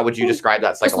framework? How would you describe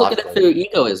that psychologically? Just look at it through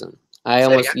egoism.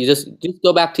 You just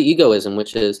go back to egoism,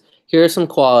 which is, here are some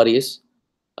qualities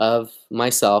of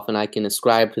myself, and I can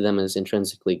ascribe to them as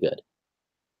intrinsically good.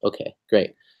 Okay,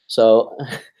 great. So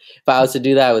if I was to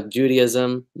do that with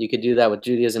Judaism, you could do that with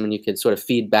Judaism, and you could sort of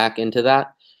feed back into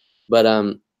that. But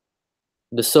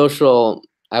the social,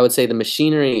 I would say the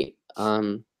machinery,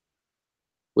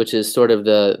 which is sort of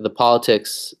the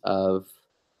politics of,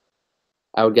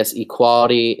 I would guess,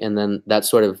 equality, and then that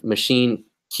sort of machine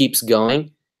keeps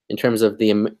going in terms of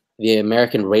the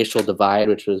American racial divide,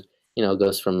 which was, you know,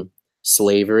 goes from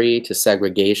slavery to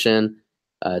segregation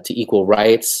to equal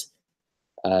rights.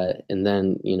 And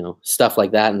then, you know, stuff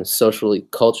like that, and the socially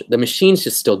culture, the machine's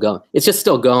just still going. It's just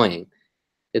still going.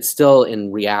 It's still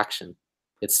in reaction.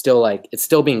 It's still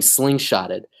being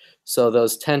slingshotted. So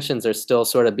those tensions are still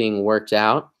sort of being worked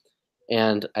out.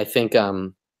 And I think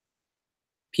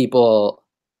people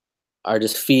are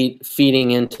just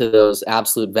feeding into those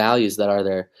absolute values that are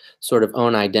their sort of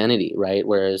own identity, right?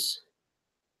 Whereas,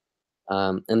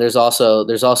 and there's also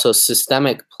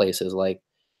systemic places, like,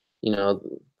 you know,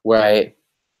 where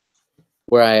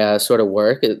I sort of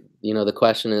work, you know, the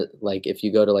question is, like, if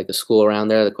you go to like a school around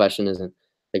there, the question isn't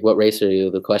like, what race are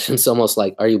you? The question's almost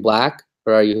like, are you Black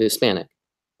or are you Hispanic?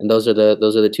 And those are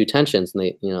the two tensions.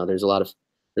 And you know, there's a lot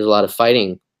of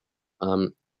fighting,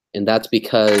 and that's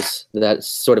because that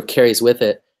sort of carries with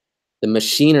it the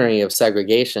machinery of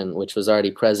segregation, which was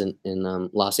already present in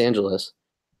Los Angeles,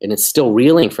 and it's still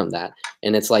reeling from that.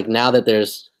 And it's like, now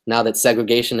that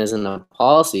segregation isn't a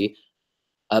policy,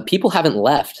 people haven't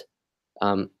left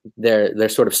their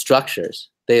sort of structures.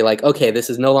 They like, okay, this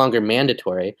is no longer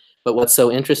mandatory. But what's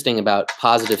so interesting about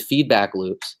positive feedback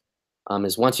loops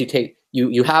is, once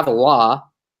you have a law,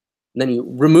 and then you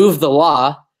remove the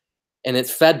law, and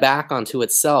it's fed back onto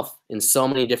itself in so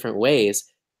many different ways,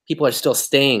 people are still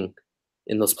staying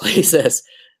in those places,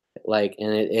 like,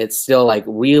 and it's still like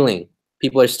reeling.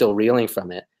 People are still reeling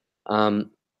from it. Okay.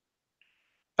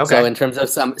 So in terms of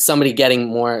somebody getting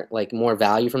more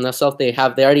value from themselves, they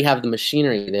already have the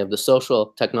machinery. They have the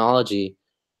social technology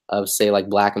of, say, like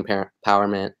Black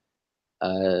empowerment,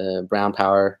 brown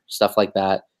power, stuff like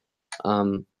that.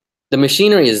 The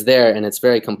machinery is there, and it's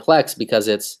very complex because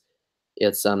it's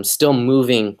still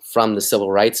moving from the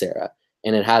civil rights era,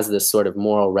 and it has this sort of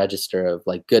moral register of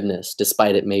like goodness,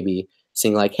 despite it maybe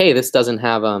seeing like, hey, this doesn't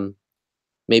have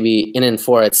maybe in and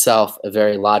for itself a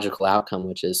very logical outcome,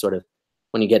 which is sort of,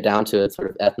 when you get down to it, sort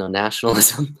of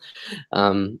ethno-nationalism.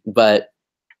 But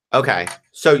okay,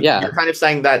 so yeah, you're kind of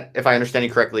saying that, if I understand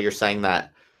you correctly, you're saying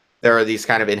that there are these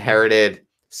kind of inherited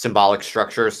symbolic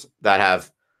structures that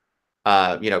have,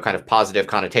 kind of positive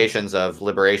connotations of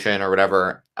liberation or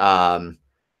whatever,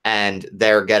 and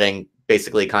they're getting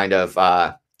basically kind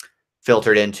of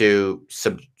filtered into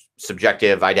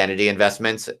subjective identity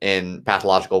investments in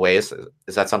pathological ways.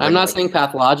 Is that something? I'm not saying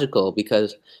pathological,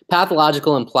 because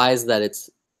pathological implies that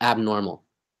it's abnormal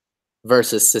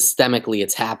versus systemically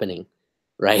it's happening,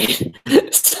 right?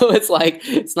 So it's like,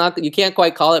 it's not, you can't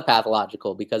quite call it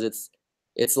pathological, because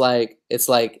it's like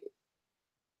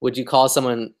would you call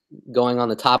someone going on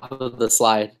the top of the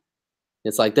slide?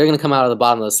 It's like they're going to come out of the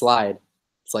bottom of the slide.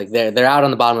 It's like they're out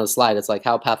on the bottom of the slide. It's like,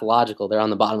 how pathological, they're on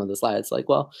the bottom of the slide. It's like,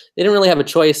 well, they didn't really have a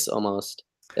choice almost.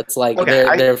 It's like Okay,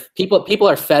 they're people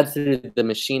are fed through the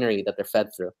machinery that they're fed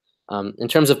through. In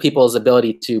terms of people's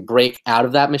ability to break out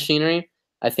of that machinery,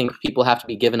 I think people have to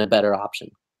be given a better option.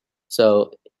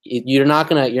 So you're not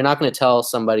gonna tell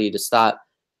somebody to stop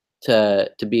to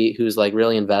be, who's like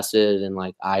really invested in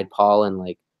like IDPOL and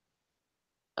like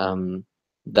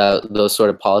those sort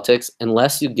of politics,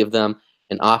 unless you give them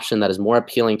an option that is more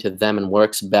appealing to them and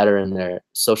works better in their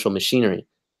social machinery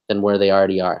than where they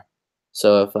already are.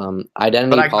 So if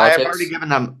identity but I have politics, already given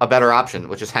them a better option,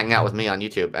 which is hanging out with me on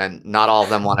YouTube, and not all of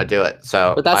them want to do it.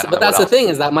 So, but that's the thing,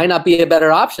 is that might not be a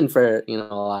better option for a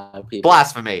lot of people.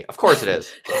 Blasphemy! Of course it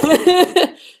is.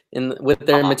 And with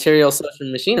their material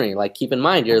social machinery, like, keep in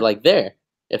mind, you're like there.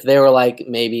 If they were like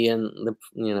maybe in the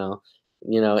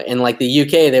in like the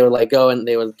UK, they would go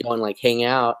and like hang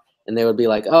out, and they would be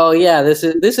like, oh yeah, this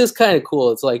is kind of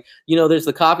cool. It's like, there's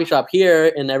the coffee shop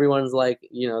here, and everyone's like,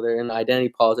 they're in identity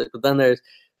politics, but then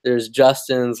there's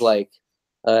Justin's like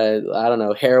I don't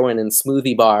know, heroin and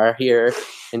smoothie bar here,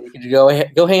 and you could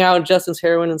go hang out in Justin's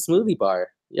heroin and smoothie bar.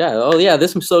 Yeah, oh yeah,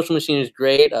 this social machine is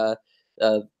great.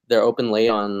 They're open late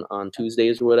on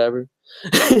Tuesdays or whatever.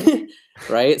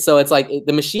 Right? So it's like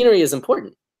the machinery is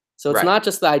important. So it's not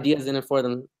just the ideas in and for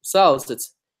themselves.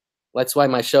 That's why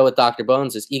my show with Dr.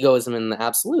 Bones is egoism in the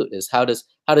absolute. Is how does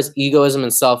egoism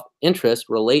and self-interest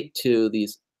relate to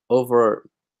these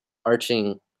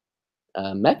overarching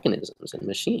mechanisms and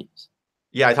machines?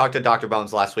 Yeah, I talked to Dr.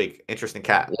 Bones last week. Interesting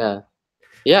cat.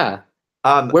 Yeah.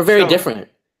 We're very different.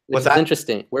 Which is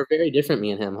interesting. We're very different,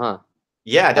 me and him, huh?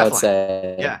 Yeah, definitely. I would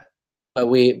say. Yeah. But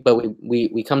we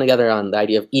come together on the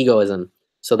idea of egoism.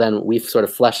 So then we've sort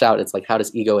of fleshed out, it's like, how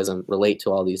does egoism relate to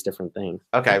all these different things?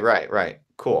 Okay, right.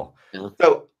 Cool. Yeah.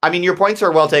 So, I mean, your points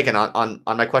are well taken on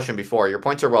my question before. Your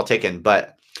points are well taken,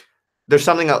 but there's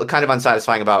something kind of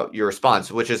unsatisfying about your response,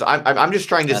 which is I'm just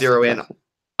trying to zero in.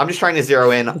 I'm just trying to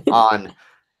zero in on,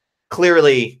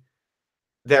 clearly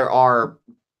there are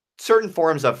certain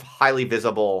forms of highly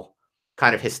visible,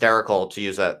 kind of hysterical, to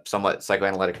use a somewhat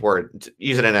psychoanalytic word, to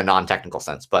use it in a non-technical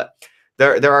sense, but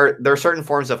there are certain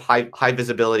forms of high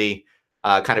visibility,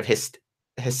 kind of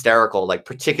hysterical, like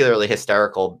particularly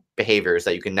hysterical behaviors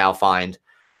that you can now find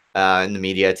in the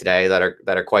media today that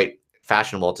are quite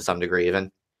fashionable to some degree,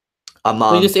 even.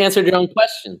 You just answered your own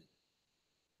question.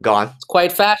 Go on. It's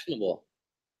quite fashionable.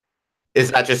 Is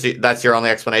that that's your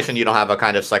only explanation? You don't have a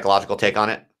kind of psychological take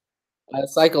on it? A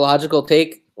psychological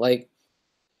take,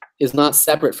 is not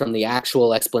separate from the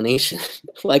actual explanation.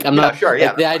 I'm not sure.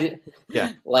 Yeah. The idea.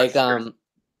 Yeah.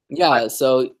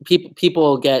 So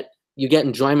people get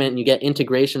enjoyment and you get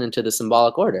integration into the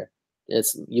symbolic order. They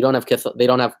don't have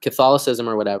Catholicism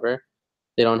or whatever.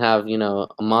 They don't have a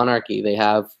monarchy. They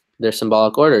have their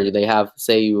symbolic order. They have,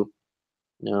 say you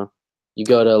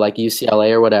go to like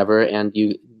UCLA or whatever, and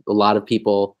a lot of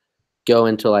people go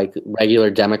into like regular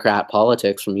Democrat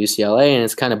politics from UCLA, and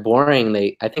it's kind of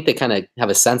boring. I think they kind of have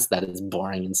a sense that it's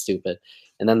boring and stupid,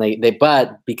 and then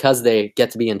but because they get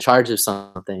to be in charge of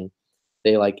something,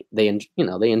 they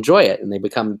enjoy it, and they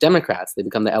become Democrats. They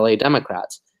become the LA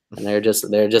Democrats, and they're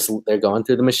going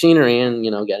through the machinery and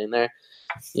getting their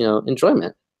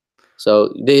enjoyment.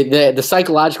 So the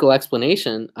psychological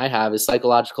explanation I have is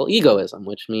psychological egoism,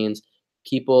 which means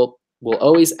people will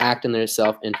always act in their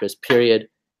self-interest, period.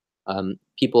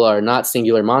 People are not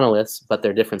singular monoliths, but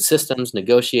they're different systems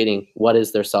negotiating what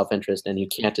is their self-interest, and you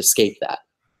can't escape that.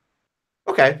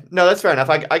 Okay, no, that's fair enough.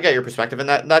 I get your perspective, and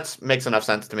that makes enough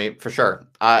sense to me, for sure.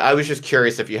 I was just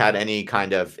curious if you had any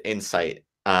kind of insight.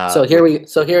 Here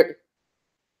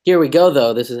we go,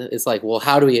 though. It's like, well,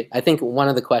 how do we? I think one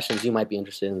of the questions you might be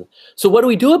interested in. So what do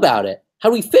we do about it? How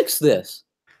do we fix this?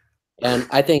 And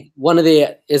I think one of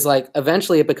the is like,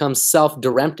 eventually it becomes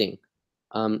self-directing,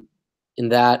 in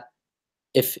that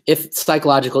if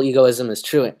psychological egoism is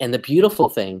true, and the beautiful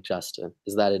thing, Justin,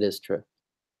 is that it is true.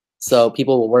 So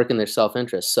people will work in their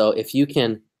self-interest. So if you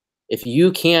can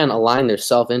align their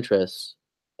self-interest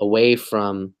away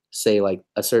from, say, like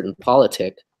a certain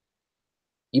politic,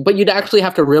 but you'd actually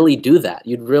have to really do that.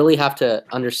 You'd really have to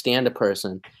understand a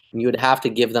person, and you would have to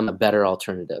give them a better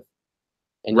alternative.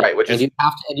 And right,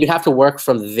 you'd have to work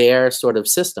from their sort of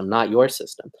system, not your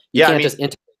system. You can't just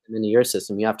integrate them into your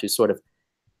system. You have to sort of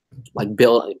like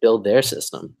build their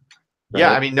system. Right?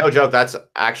 Yeah, I mean, no joke. That's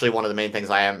actually one of the main things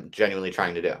I am genuinely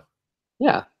trying to do.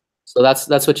 Yeah. So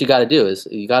that's what you got to do, is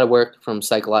you got to work from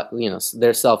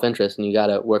their self-interest, and you got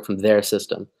to work from their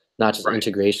system, not just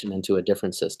integration into a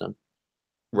different system.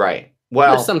 Right.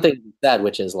 Well, there's something said,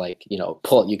 which is like,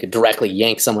 you could directly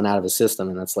yank someone out of a system,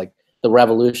 and that's like the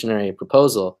revolutionary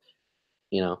proposal,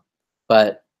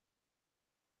 but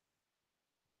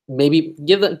maybe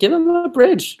give them a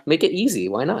bridge, make it easy.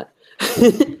 Why not?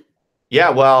 Yeah.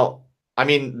 Well, I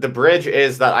mean, the bridge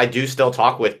is that I do still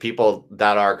talk with people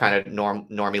that are kind of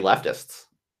normie leftists.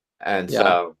 And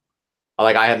so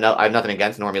like, I have nothing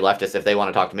against normie leftists. If they want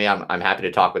to talk to me, I'm happy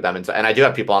to talk with them. And so, and I do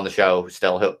have people on the show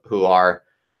who are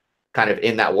kind of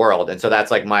in that world. And so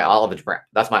that's like my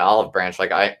olive branch.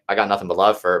 Like I got nothing but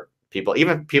love for people,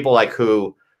 even people like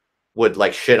who would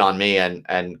like shit on me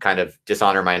and kind of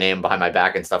dishonor my name behind my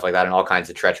back and stuff like that in all kinds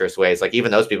of treacherous ways. Like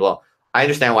even those people, I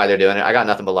understand why they're doing it. I got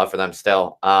nothing but love for them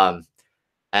still.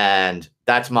 And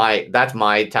that's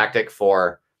my tactic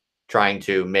for trying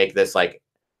to make this like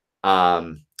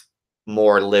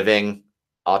more living,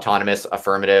 autonomous,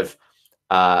 affirmative,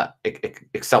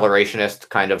 accelerationist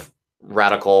kind of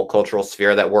radical cultural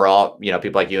sphere that we're all,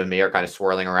 people like you and me are kind of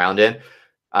swirling around in,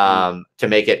 to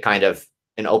make it kind of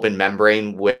an open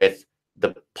membrane with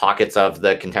the pockets of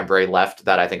the contemporary left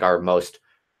that I think are most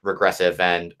regressive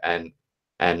and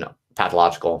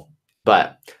pathological.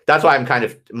 But that's why I'm kind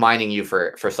of mining you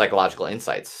for psychological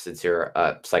insights, since you're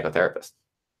a psychotherapist.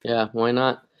 Yeah, why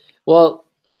not? Well,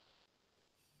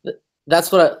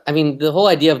 that's what I mean. The whole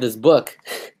idea of this book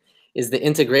is the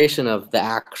integration of the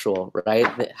actual,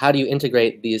 right? How do you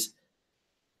integrate these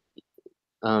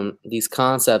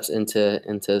concepts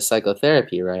into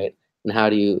psychotherapy, right? And how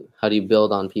do you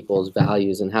build on people's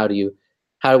values, and how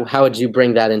would you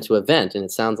bring that into event? And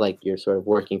it sounds like you're sort of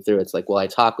working through. It's like, well, I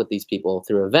talk with these people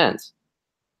through events,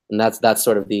 and that's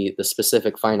sort of the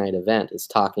specific finite event is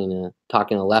talking to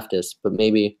leftists. But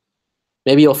maybe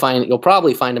you'll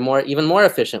probably find even more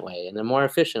efficient way, and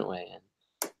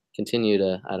continue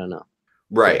to, I don't know,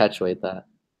 perpetuate that.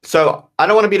 So I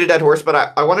don't want to beat a dead horse,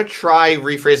 but I want to try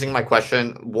rephrasing my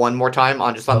question one more time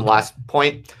on the last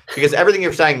point, because everything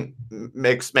you're saying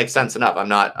makes sense enough. I'm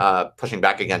not pushing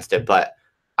back against it, but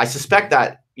I suspect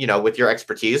that, with your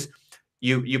expertise,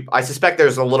 I suspect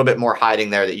there's a little bit more hiding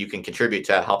there that you can contribute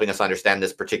to helping us understand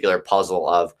this particular puzzle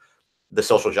of the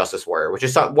social justice warrior, which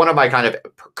is one of my kind of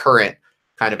current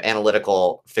kind of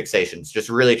analytical fixations, just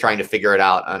really trying to figure it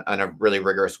out on a really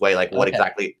rigorous way, like what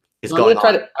exactly is going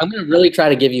on. I'm going to really try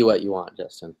to give you what you want,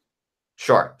 Justin.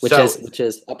 Sure. Which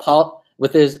is a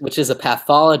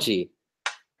pathology.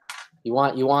 You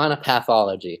want a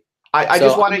pathology. I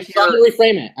just want to hear. I'm going to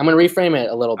reframe it. I'm going to reframe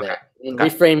it a little bit. Okay.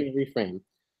 Reframe.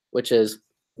 Which is,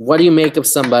 what do you make of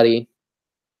somebody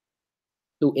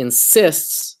who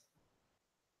insists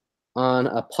on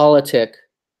a politic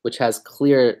which has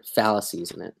clear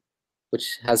fallacies in it,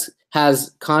 which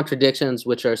has contradictions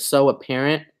which are so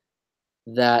apparent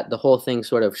that the whole thing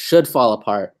sort of should fall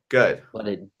apart. Good. But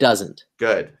it doesn't.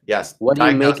 Good. Yes. What do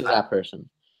you make of that person?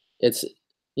 It's,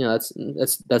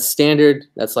 that's standard.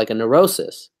 That's like a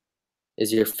neurosis,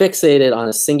 is you're fixated on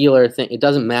a singular thing. It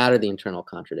doesn't matter the internal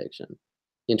contradiction.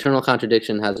 The internal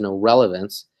contradiction has no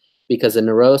relevance, because a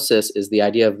neurosis is the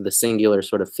idea of the singular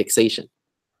sort of fixation.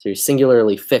 So you're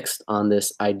singularly fixed on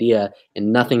this idea,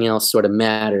 and nothing else sort of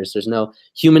matters. There's no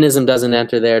humanism doesn't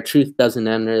enter there. Truth doesn't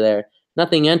enter there.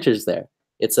 Nothing enters there.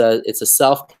 It's a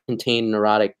self-contained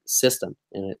neurotic system,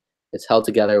 and it's held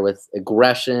together with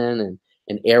aggression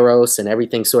and eros, and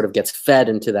everything sort of gets fed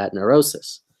into that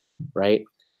neurosis, right?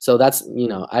 So that's,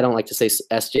 I don't like to say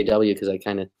SJW, because I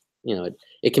kind of,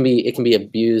 it can be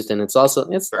abused, and it's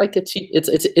like a cheap,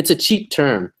 it's a cheap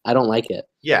term. I don't like it.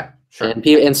 Yeah, sure.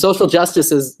 And social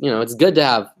justice is, it's good to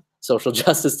have social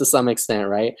justice to some extent,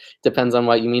 right? Depends on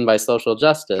what you mean by social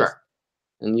justice. Sure.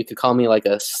 And you could call me like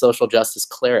a social justice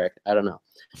cleric. I don't know.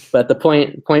 But the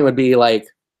point would be like,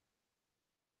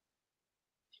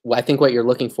 I think what you're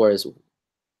looking for is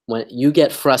when you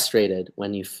get frustrated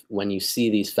when you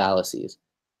see these fallacies,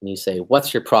 and you say,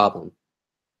 "What's your problem?"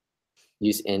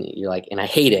 And you're like, "And I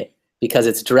hate it because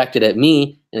it's directed at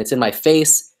me, and it's in my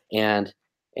face, and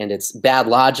and it's bad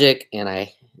logic, and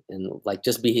like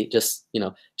just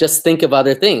think of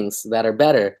other things that are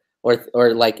better,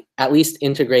 or like at least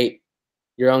integrate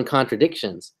your own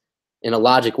contradictions in a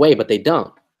logic way, but they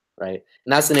don't, right?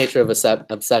 And that's the nature of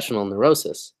obsessional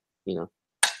neurosis, you know.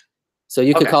 So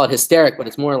you could call it hysteric, but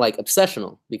it's more like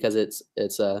obsessional, because it's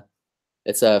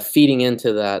a feeding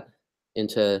into that,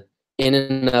 into in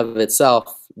and of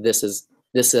itself, this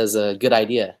is a good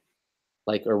idea,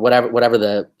 like, or whatever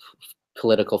the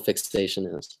political fixation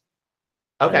is.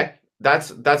 Okay. Right?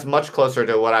 That's much closer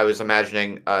to what I was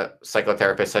imagining a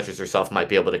psychotherapist such as yourself might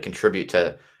be able to contribute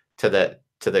to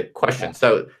the question. Yeah.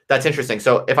 So that's interesting.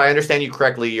 So if I understand you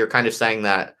correctly, you're kind of saying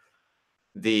that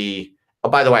oh,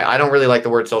 by the way, I don't really like the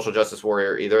word social justice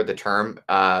warrior either, the term.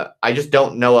 I just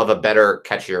don't know of a better,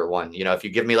 catchier one. You know, if you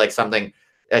give me like something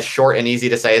as short and easy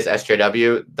to say as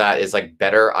SJW that is like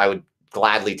better, I would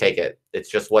gladly take it. It's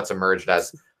just what's emerged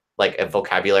as like a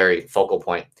vocabulary focal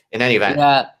point. In any event.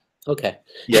 Yeah. Okay.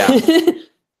 Yeah.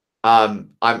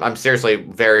 I'm seriously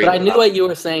very. But I knew what you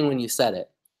were saying when you said it.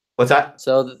 What's that?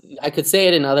 So I could say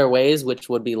it in other ways, which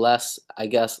would be less, I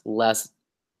guess,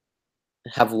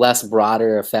 have less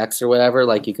broader effects or whatever.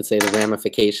 Like you could say the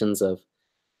ramifications of,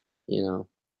 you know,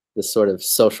 this sort of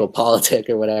social politic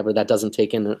or whatever that doesn't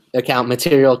take into account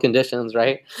material conditions,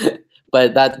 right?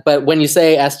 But when you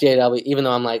say SJW, even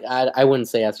though I'm like, I wouldn't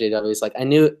say SJW, it's like I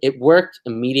knew it worked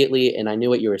immediately and I knew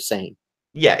what you were saying.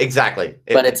 Yeah, exactly.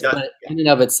 But in and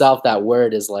of itself, that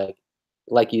word is like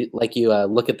you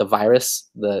look at the virus,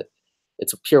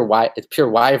 it's a pure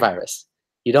Y virus.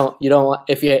 You don't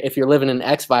if you're living in an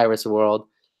X virus world,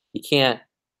 you can't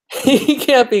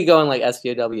be going like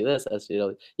SJW this,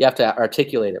 SJW. You have to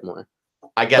articulate it more.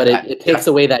 I get that. It takes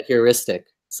away that heuristic.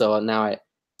 So now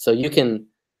you can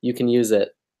use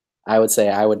it. I would say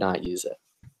I would not use it.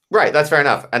 Right, that's fair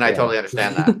enough, and I totally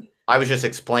understand that. I was just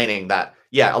explaining that.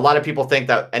 Yeah, a lot of people think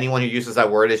that anyone who uses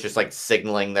that word is just like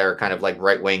signaling their kind of like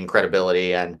right-wing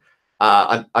credibility, and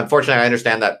unfortunately, I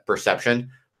understand that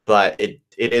perception, but it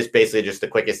is basically just the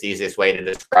quickest, easiest way to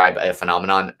describe a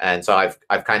phenomenon, and so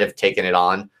I've kind of taken it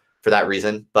on for that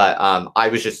reason. But I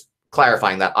was just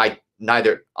clarifying that I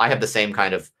have the same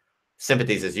kind of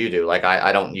sympathies as you do. Like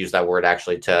I don't use that word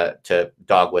actually to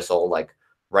dog whistle like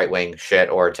right-wing shit,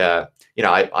 or to, you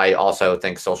know, I also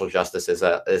think social justice is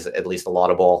at least a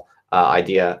laudable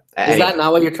idea. Is that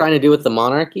not what you're trying to do with the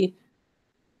monarchy?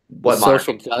 What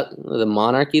monarchy? The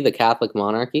monarchy, the Catholic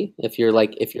monarchy. If you're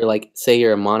like, say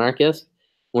you're a monarchist,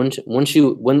 wouldn't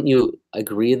you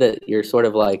agree that you're sort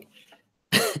of like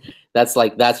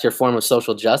that's your form of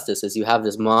social justice? Is you have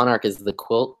this monarch as the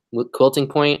quilting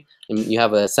point, and you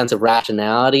have a sense of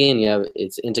rationality, and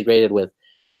it's integrated with,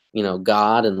 you know,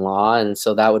 God and law, and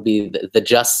so that would be the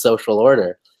just social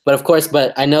order. But of course,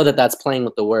 I know that that's playing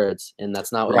with the words, and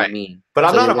that's not what I mean. But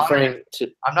I'm not a monarchist.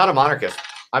 I'm not a monarchist.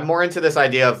 I'm more into this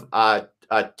idea of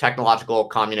technological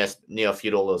communist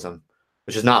neo-feudalism,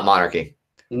 which is not monarchy.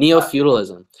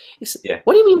 Neo-feudalism. Yeah.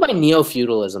 What do you mean by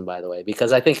neo-feudalism, by the way?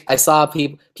 Because I think I saw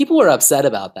people were upset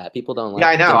about that. People don't like. Yeah,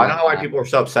 I know. I don't know why people are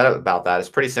so upset about that. It's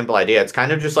a pretty simple idea. It's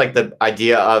kind of just like the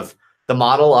idea of the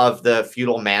model of the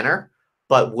feudal manor,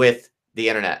 but with the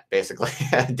internet, basically.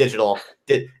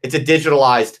 It's a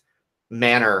digitalized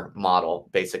manor model,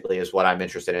 basically, is what I'm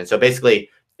interested in. So basically,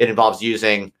 it involves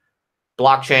using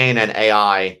blockchain and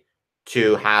AI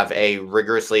to have a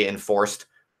rigorously enforced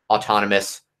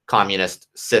autonomous communist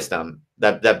system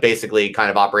that basically kind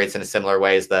of operates in a similar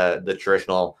way as the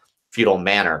traditional feudal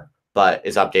manor, but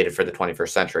is updated for the 21st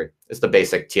century. It's the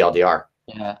basic TLDR.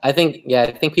 Yeah, I think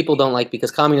people don't like,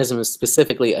 because communism is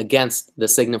specifically against the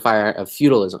signifier of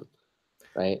feudalism,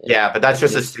 right? Yeah, but that's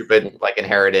just a stupid, like,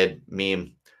 inherited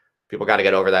meme. People got to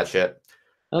get over that shit.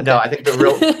 Okay. No, I think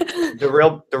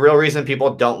the real reason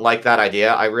people don't like that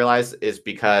idea, I realize, is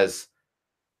because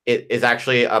it is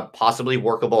actually a possibly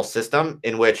workable system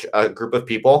in which a group of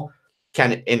people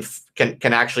can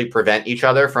actually prevent each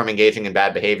other from engaging in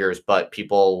bad behaviors, but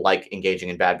people like engaging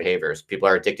in bad behaviors. People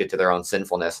are addicted to their own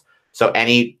sinfulness. So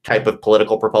any type of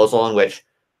political proposal in which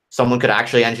someone could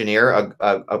actually engineer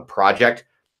a project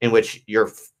in which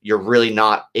you're really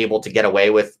not able to get away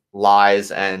with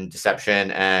lies and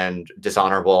deception and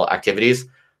dishonorable activities,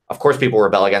 of course people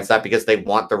rebel against that because they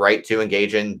want the right to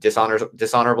engage in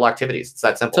dishonorable activities. It's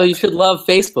that simple. So you should love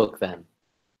Facebook then.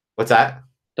 What's that?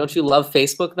 Don't you love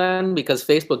Facebook then? Because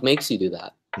Facebook makes you do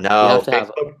that. No,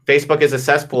 Facebook is a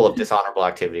cesspool of dishonorable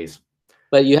activities.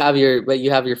 But you have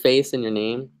your face and your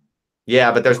name.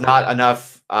 Yeah, but there's not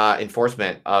enough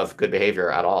enforcement of good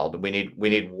behavior at all. We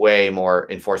need way more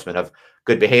enforcement of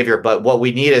good behavior. But what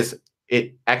we need is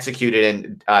it executed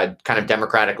in kind of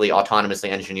democratically, autonomously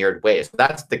engineered ways.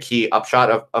 That's the key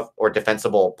upshot of or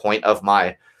defensible point of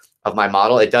my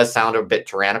model. It does sound a bit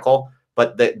tyrannical,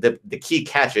 but the key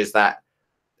catch is that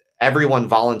everyone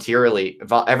voluntarily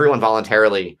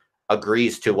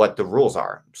agrees to what the rules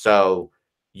are. So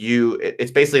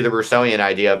it's basically the Rousseauian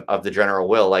idea of the general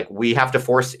will. Like, we have to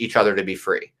force each other to be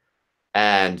free,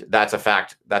 and that's a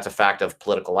fact. That's a fact of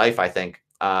political life, I think.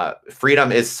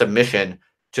 Freedom is submission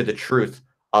to the truth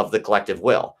of the collective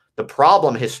will. The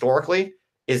problem historically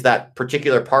is that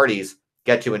particular parties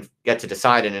get to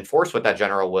decide and enforce what that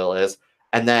general will is,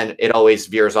 and then it always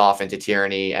veers off into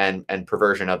tyranny and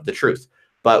perversion of the truth.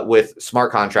 But with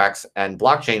smart contracts and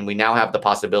blockchain, we now have the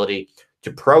possibility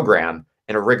to program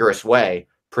in a rigorous way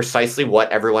precisely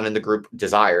what everyone in the group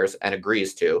desires and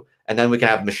agrees to, and then we can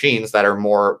have machines that are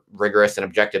more rigorous and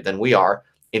objective than we are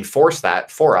enforce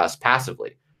that for us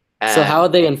passively. And so how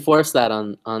would they enforce that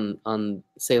on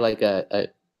say like the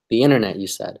internet, you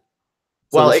said?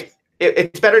 So well,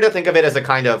 it's better to think of it as a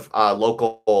kind of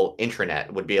local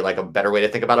intranet would be like a better way to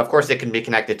think about it. Of course, it can be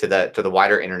connected to the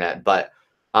wider internet, but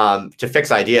to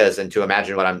fix ideas and to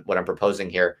imagine what I'm proposing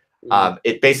here,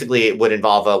 it basically would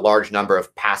involve a large number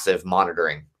of passive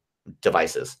monitoring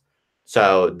devices.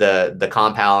 So the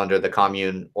compound or the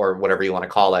commune or whatever you want to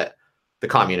call it, the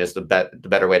commune is the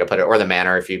better way to put it, or the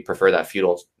manor if you prefer that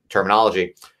feudal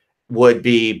terminology, would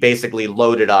be basically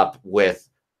loaded up with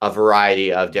a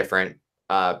variety of different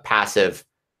passive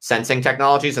sensing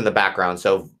technologies in the background.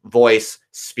 So voice,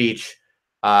 speech,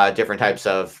 different types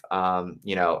of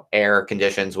air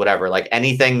conditions, whatever, like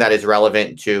anything that is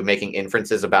relevant to making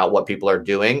inferences about what people are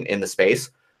doing in the space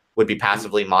would be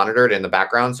passively monitored in the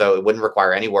background. So it wouldn't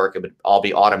require any work. It would all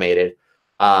be automated.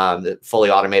 Fully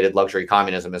automated luxury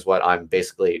communism is what I'm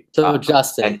basically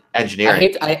Justin,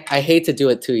 engineering. I hate to do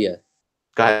it to you.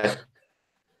 Go ahead.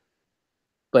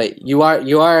 But you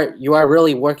are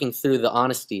really working through the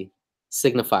honesty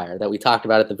signifier that we talked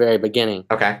about at the very beginning.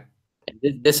 Okay.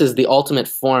 This is the ultimate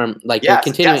form. Like, yes, you're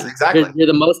continuing. Yes, exactly. You're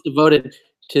the most devoted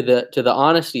to the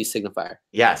honesty signifier.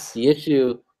 Yes. The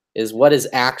issue is what is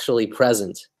actually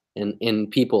present in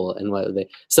people and what they.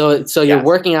 So you're yes.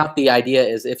 working out the idea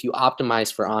is if you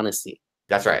optimize for honesty.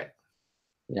 That's right.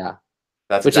 Yeah.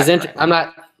 That's which exactly is interesting. Right. I'm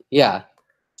not. Yeah.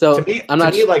 So to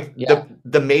me, like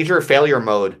the major failure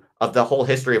mode of the whole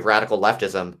history of radical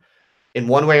leftism, in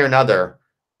one way or another,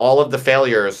 all of the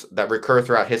failures that recur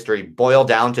throughout history boil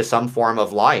down to some form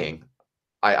of lying.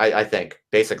 I think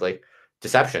basically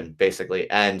deception, basically.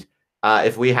 And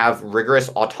if we have rigorous,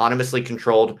 autonomously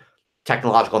controlled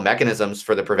technological mechanisms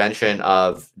for the prevention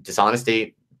of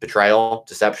dishonesty, betrayal,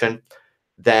 deception,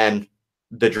 then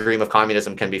the dream of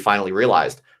communism can be finally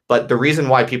realized. But the reason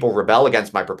why people rebel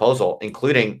against my proposal,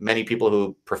 including many people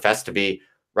who profess to be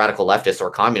radical leftists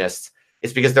or communists,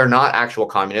 is because they're not actual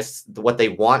communists. What they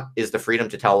want is the freedom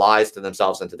to tell lies to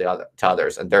themselves and to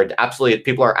others. And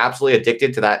people are absolutely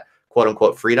addicted to that quote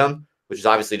unquote freedom, which is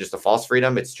obviously just a false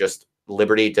freedom. It's just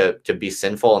liberty to be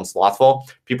sinful and slothful.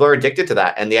 People are addicted to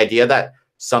that. And the idea that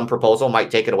some proposal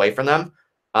might take it away from them,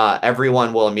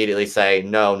 everyone will immediately say,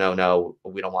 no,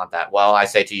 we don't want that. Well, I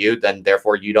say to you, then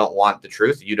therefore you don't want the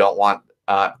truth. You don't want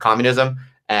communism,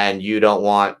 and you don't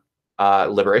want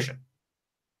liberation.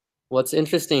 What's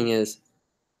interesting is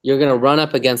you're going to run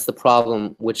up against the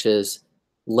problem, which is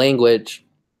language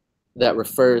that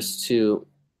refers to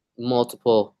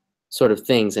multiple sort of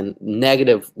things, and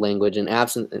negative language and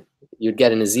absent you'd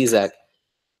get in a Zizek.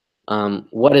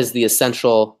 What is the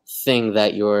essential thing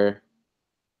that you're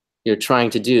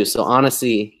trying to do? So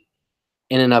honesty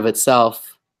in and of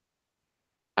itself,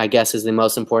 I guess, is the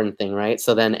most important thing, right?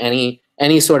 So then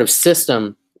any sort of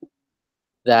system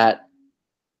that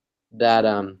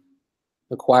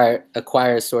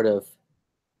acquires sort of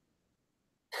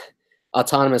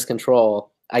autonomous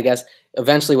control, I guess,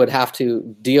 eventually would have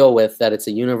to deal with that it's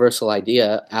a universal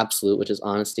idea, absolute, which is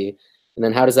honesty. And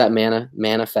then how does that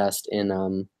manifest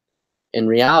in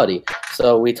reality?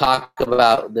 So we talk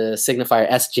about the signifier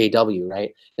SJW,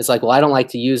 right? It's like, well, I don't like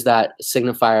to use that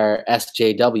signifier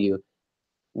SJW.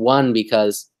 One,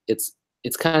 because it's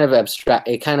kind of abstract.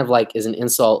 It kind of like is an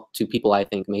insult to people, I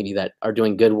think, maybe that are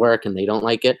doing good work and they don't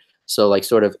like it. So like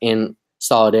sort of in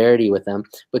solidarity with them.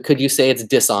 But could you say it's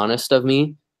dishonest of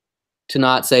me to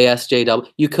not say SJW?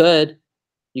 You could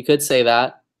say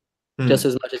that just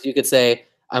as much as you could say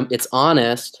it's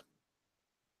honest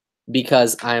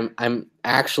because I'm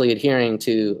actually adhering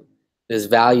to this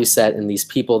value set and these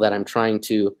people that I'm trying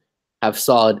to have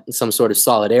some sort of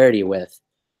solidarity with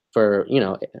for,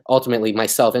 ultimately my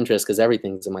self-interest, because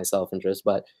everything's in my self-interest,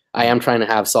 but I am trying to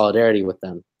have solidarity with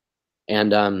them.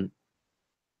 And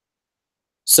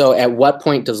So at what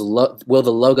point will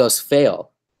the logos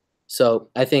fail? So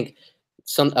I think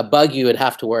a bug you would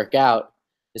have to work out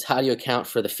is how do you account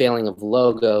for the failing of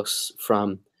logos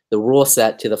from the rule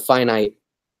set to the finite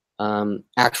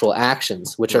actual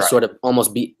actions, which are sort of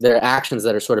they're actions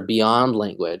that are sort of beyond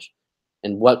language,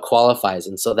 and what qualifies.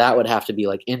 And so that would have to be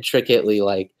like intricately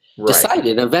like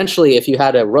decided. And eventually, if you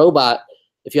had a robot,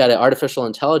 if you had an artificial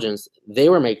intelligence, they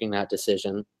were making that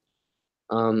decision.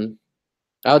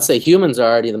 I would say humans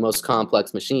are already the most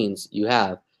complex machines you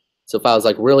have. So if I was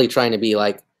like really trying to be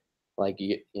like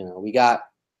you know, we got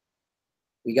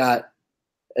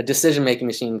a decision-making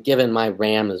machine, given my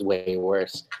RAM is way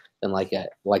worse than like a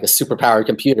superpowered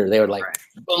computer. They would like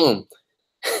boom.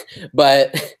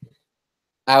 But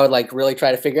I would like really try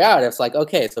to figure out, it's like,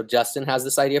 okay, so Justin has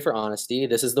this idea for honesty.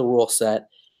 This is the rule set.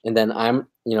 And then I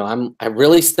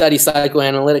really study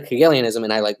psychoanalytic Hegelianism,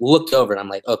 and I like looked over and I'm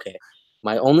like, okay,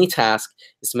 my only task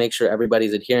is to make sure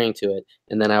everybody's adhering to it.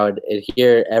 And then I would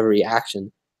adhere every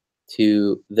action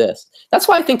to this. That's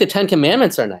why I think the 10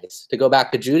 Commandments are nice. To go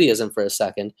back to Judaism for a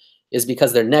second, is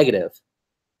because they're negative.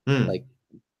 Like,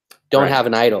 don't have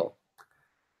an idol.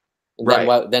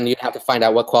 And then you'd have to find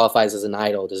out what qualifies as an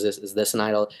idol. Is this an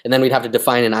idol? And then we'd have to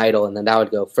define an idol, and then that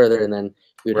would go further, and then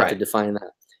we'd have to define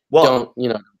that. Well,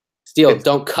 don't steal.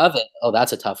 Don't covet. Oh,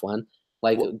 that's a tough one.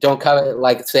 Like, don't covet.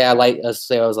 Like, say I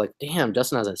was like, damn,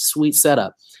 Justin has a sweet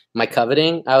setup. Am I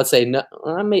coveting? I would say no.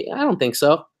 I don't think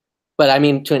so. But I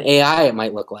mean, to an AI, it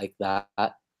might look like that.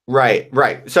 Right.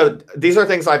 So these are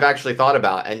things I've actually thought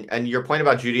about, and your point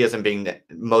about Judaism being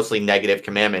mostly negative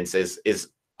commandments is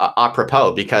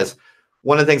apropos, because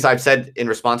one of the things I've said in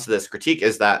response to this critique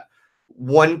is that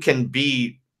one can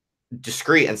be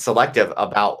discreet and selective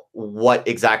about what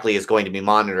exactly is going to be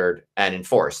monitored and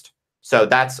enforced. So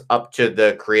that's up to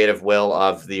the creative will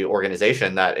of the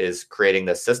organization that is creating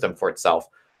this system for itself.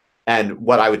 And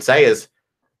what I would say is,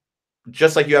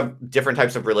 just like you have different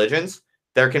types of religions,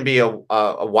 there can be a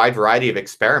wide variety of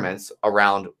experiments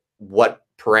around what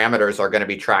parameters are going to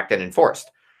be tracked and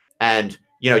enforced. And,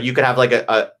 you could have like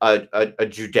a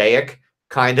Judaic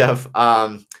kind of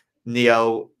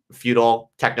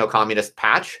neo-feudal techno-communist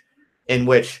patch in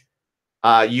which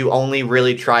you only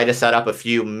really try to set up a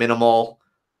few minimal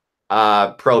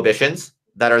prohibitions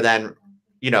that are then,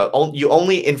 you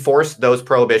only enforce those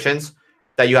prohibitions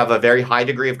that you have a very high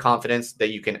degree of confidence that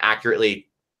you can accurately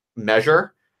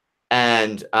measure,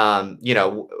 and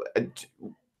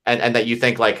and that you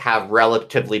think like have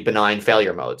relatively benign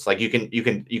failure modes. Like you can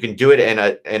do it in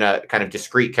a kind of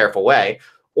discrete, careful way,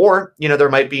 or there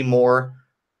might be more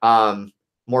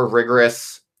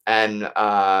rigorous and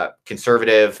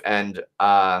conservative and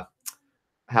how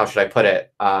should I put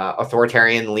it,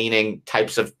 authoritarian leaning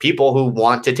types of people who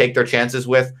want to take their chances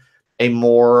with a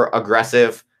more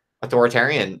aggressive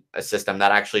authoritarian system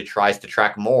that actually tries to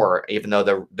track more, even though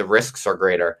the risks are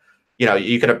greater.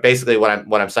 You could have basically, what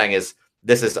I'm saying is,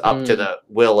 this is up to the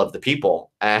will of the people,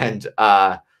 and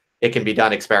it can be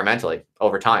done experimentally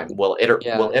over time. We'll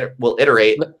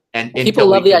iterate, and people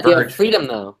love the idea of freedom,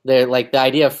 though. They're like, the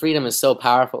idea of freedom is so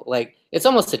powerful. Like, it's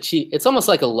almost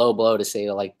like a low blow to say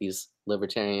to like these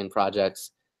libertarian projects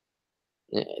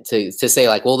to say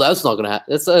like, well, that's not going to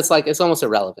happen. It's almost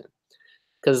irrelevant,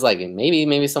 because like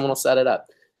maybe someone will set it up.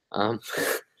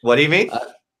 What do you mean?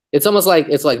 It's almost like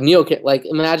like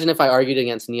imagine if I argued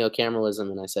against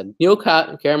neo-cameralism and I said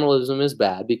neo-cameralism is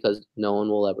bad because it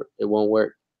won't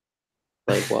work.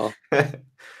 Like, well,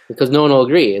 because no one will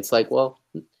agree. It's like, well,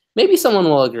 maybe someone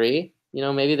will agree.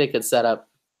 Maybe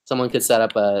someone could set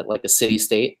up a city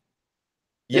state.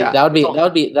 Yeah, that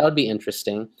would be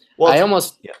interesting. Well, I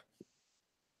almost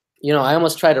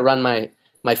tried to run my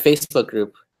Facebook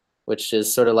group, which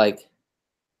is sort of like,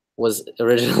 was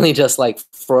originally just like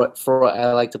for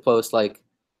I like to post like,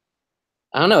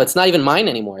 I don't know, it's not even mine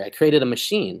anymore. I created a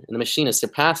machine, and the machine has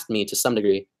surpassed me to some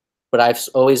degree, but I've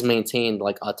always maintained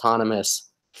like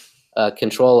autonomous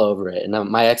control over it. And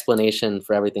my explanation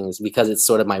for everything is because it's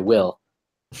sort of my will,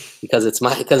 because it's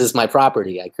my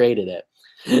property. I created it.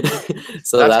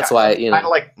 So that's why, kind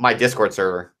of like my Discord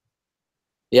server.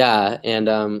 Yeah, and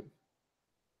a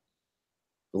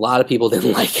lot of people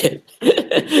didn't like it.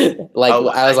 Like,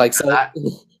 I was like, so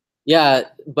yeah,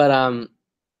 but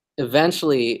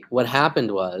eventually what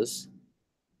happened was,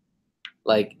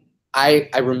 like, I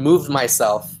removed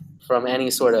myself from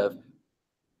any sort of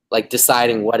like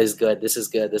deciding what is good, this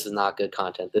is not good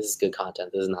content, this is good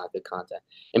content, this is not good content.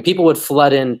 And people would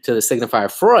flood into the signifier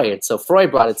Freud. So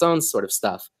Freud brought its own sort of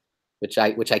stuff, which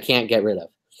I can't get rid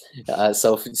of.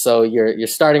 So you're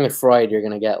starting with Freud, you're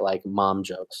gonna get like mom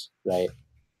jokes, right?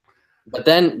 But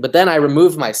then I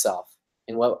removed myself,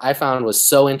 And what I found was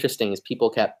so interesting is people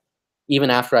kept, even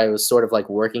after I was sort of like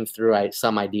working through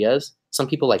some ideas, some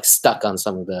people like stuck on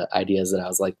some of the ideas that I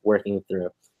was like working through,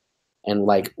 and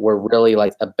like were really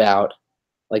like about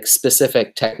like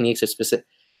specific techniques or specific.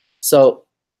 So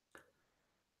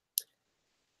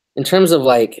in terms of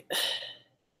a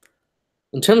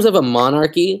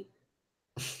monarchy,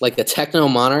 like a techno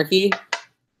monarchy,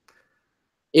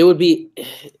 it would be,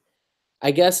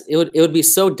 I guess it would be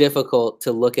so difficult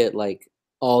to look at like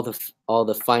all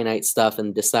the finite stuff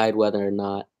and decide whether or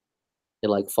not it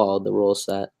like followed the rule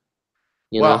set,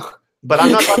 you know? But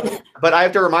I'm not talking, but I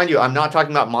have to remind you, I'm not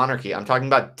talking about monarchy. I'm talking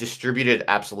about distributed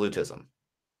absolutism.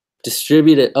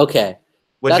 Distributed, okay.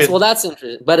 That's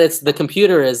interesting. But it's the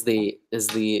computer is the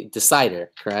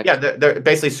decider, correct? Yeah, they're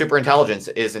basically super intelligence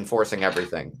is enforcing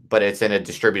everything, but it's in a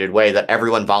distributed way that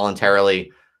everyone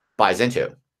voluntarily buys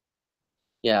into.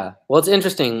 Yeah. Well, it's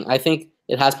interesting. I think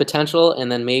it has potential,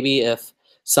 and then maybe if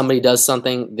somebody does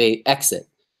something, they exit.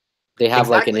 They have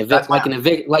exactly.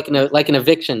 like an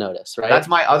eviction notice, right? That's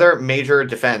my other major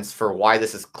defense for why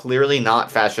this is clearly not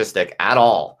fascistic at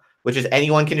all, which is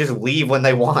anyone can just leave when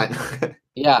they want.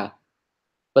 Yeah.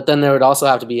 But then there would also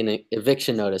have to be an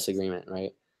eviction notice agreement,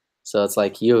 right? So it's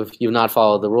like you've not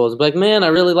followed the rules. But like, man, I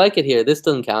really like it here. This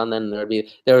doesn't count. And then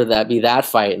there would be that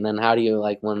fight. And then how do you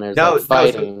like when there's like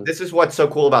fighting? So this is what's so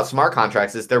cool about smart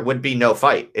contracts is there would be no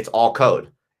fight. It's all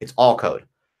code. It's all code.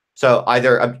 So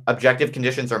either objective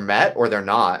conditions are met or they're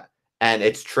not, and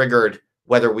it's triggered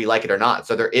whether we like it or not.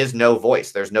 So there is no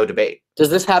voice. There's no debate. Does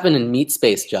this happen in meat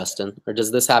space, Justin, or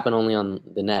does this happen only on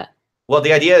the net? Well,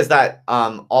 the idea is that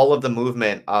all of the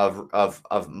movement of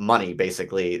money,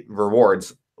 basically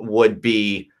rewards, would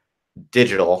be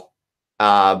digital,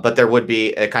 but there would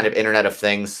be a kind of Internet of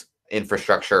Things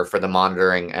infrastructure for the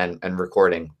monitoring and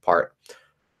recording part.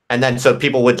 And then so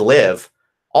people would live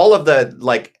all of the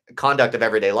like conduct of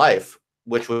everyday life,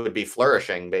 which would be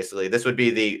flourishing. Basically, this would be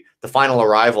the final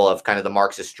arrival of kind of the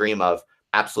Marxist dream of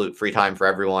absolute free time for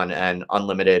everyone and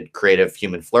unlimited creative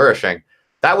human flourishing.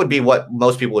 That would be what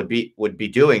most people would be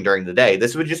doing during the day.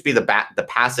 This would just be the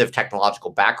passive technological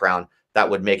background that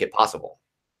would make it possible.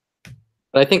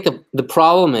 But I think the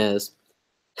problem is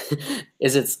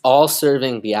it's all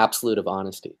serving the absolute of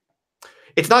honesty.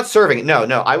 It's not serving. No.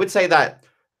 I would say that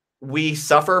we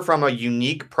suffer from a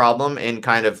unique problem in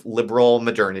kind of liberal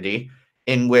modernity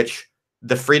in which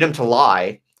the freedom to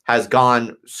lie has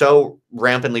gone so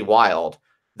rampantly wild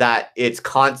that it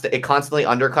constantly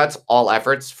undercuts all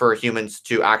efforts for humans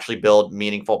to actually build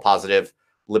meaningful, positive,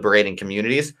 liberating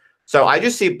communities. So I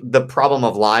just see the problem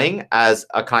of lying as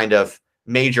a kind of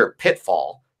major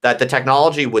pitfall that the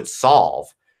technology would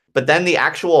solve. But then the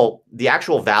actual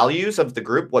values of the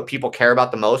group, what people care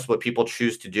about the most, what people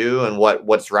choose to do, and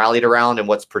what's rallied around and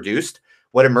what's produced,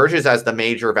 what emerges as the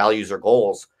major values or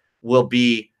goals will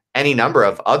be any number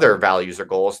of other values or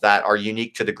goals that are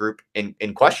unique to the group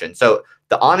in question. So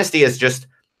the honesty is just,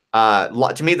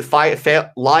 to me,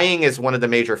 lying is one of the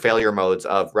major failure modes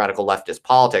of radical leftist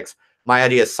politics. My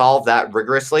idea is solve that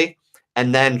rigorously,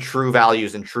 and then true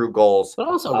values and true goals. But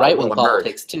also right-wing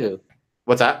politics too.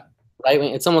 What's that?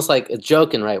 Right-wing. It's almost like a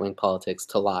joke in right-wing politics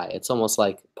to lie. It's almost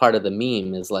like part of the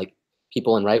meme is like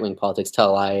people in right-wing politics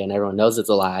tell a lie and everyone knows it's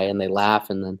a lie and they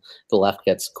laugh, and then the left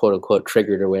gets quote unquote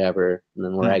triggered or whatever, and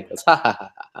then the right goes ha ha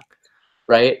ha ha.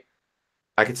 Right?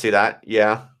 I could see that.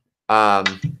 Yeah. I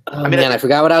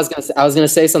forgot what I was gonna say. I was gonna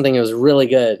say something that was really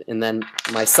good, and then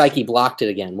my psyche blocked it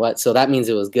again. What? So that means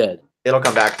it was good. It'll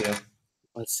come back to you.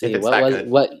 Let's see.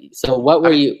 What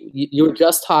were you? You were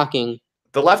just talking.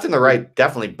 The left and the right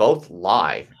definitely both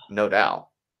lie, no doubt.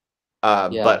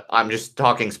 But I'm just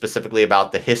talking specifically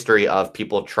about the history of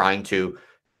people trying to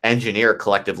engineer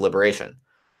collective liberation.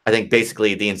 I think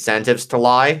basically the incentives to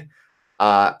lie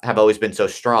have always been so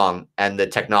strong, and the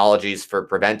technologies for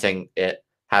preventing it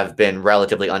have been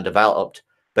relatively undeveloped.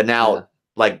 But now,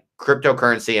 like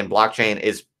cryptocurrency and blockchain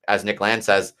is, as Nick Land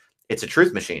says, it's a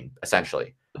truth machine,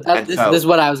 essentially. This is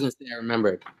what I was going to say. I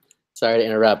remembered. Sorry to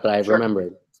interrupt, but I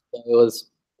remembered. It was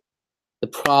the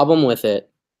problem with it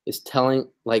is telling,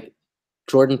 like,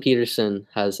 Jordan Peterson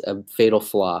has a fatal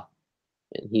flaw,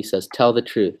 and he says, tell the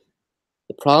truth.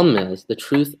 The problem is the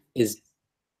truth is,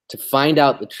 to find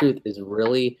out the truth is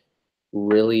really,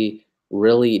 really,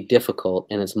 really difficult,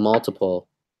 and it's multiple,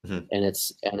 and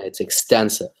it's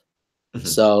extensive.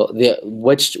 So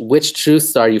which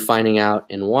truths are you finding out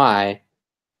and why?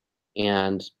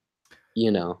 And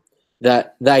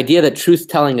that the idea that truth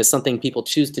telling is something people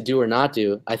choose to do or not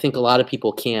do, I think a lot of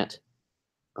people can't.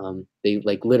 They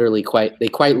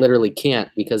quite literally can't,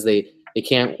 because they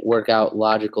can't work out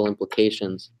logical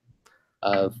implications.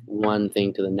 of one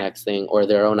thing to the next thing, or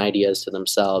their own ideas to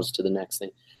themselves to the next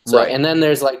thing. So, Right. and then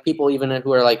there's like people even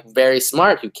who are like very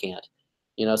smart who can't,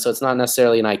 so it's not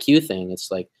necessarily an IQ thing.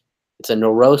 It's like, it's a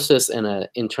neurosis and a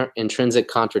intrinsic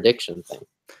contradiction thing.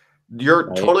 You're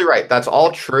right? Totally right. That's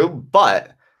all true,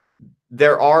 but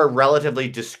there are relatively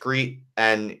discrete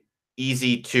and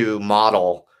easy to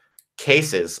model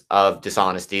cases of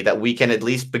dishonesty that we can at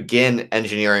least begin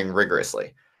engineering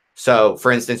rigorously. So,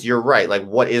 for instance, you're right. Like,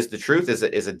 what is the truth is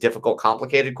a difficult,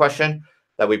 complicated question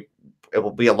that it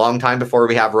will be a long time before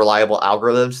we have reliable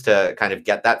algorithms to kind of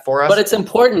get that for us. But it's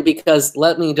important because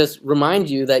let me just remind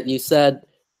you that you said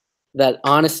that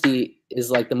honesty is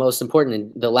like the most important,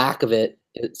 and the lack of it.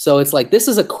 So it's like, this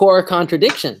is a core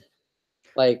contradiction.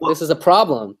 Like, this is a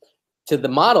problem to the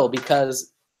model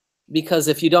because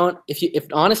if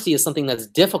honesty is something that's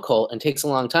difficult and takes a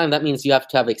long time, that means you have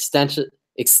to have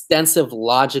extensive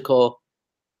logical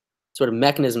sort of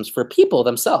mechanisms for people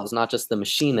themselves, not just the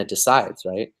machine that decides,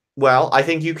 right? Well, I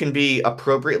think you can be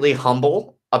appropriately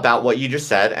humble about what you just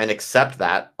said and accept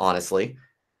that honestly,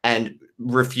 and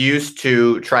refuse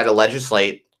to try to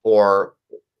legislate or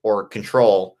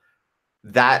control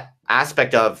that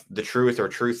aspect of the truth or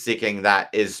truth seeking that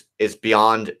is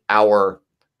beyond our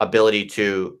ability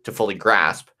to fully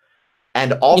grasp.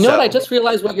 And also, you know what? I just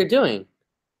realized what you're doing.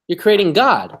 You're creating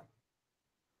God.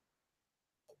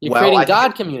 You're creating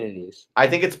God communities. I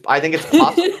think it's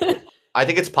possible. I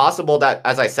think it's possible that,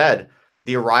 as I said,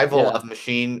 the arrival of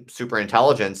machine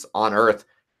superintelligence on Earth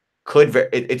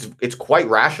it's quite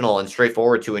rational and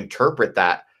straightforward to interpret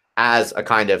that as a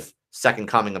kind of second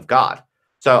coming of God.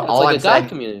 So it's like a God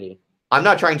community. I'm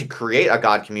not trying to create a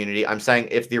God community. I'm saying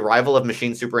if the arrival of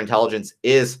machine superintelligence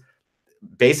is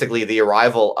basically the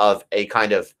arrival of a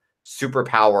kind of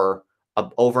superpower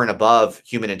over and above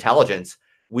human intelligence,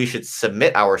 we should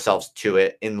submit ourselves to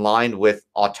it in line with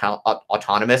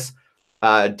autonomous,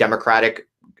 democratic,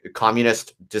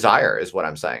 communist desire, is what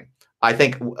I'm saying. I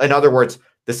think, in other words,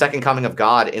 the second coming of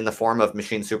God in the form of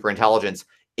machine superintelligence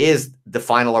is the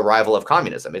final arrival of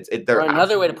communism. Or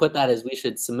another way to put that is we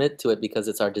should submit to it because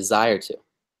it's our desire to.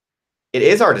 It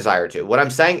is our desire to. What I'm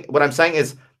saying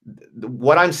is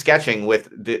what I'm sketching with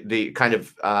the kind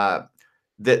of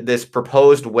this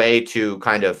proposed way to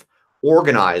kind of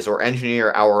organize or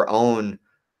engineer our own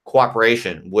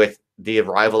cooperation with the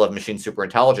arrival of machine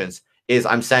superintelligence is,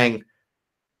 I'm saying,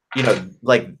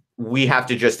 like, we have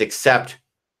to just accept.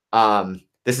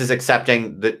 This is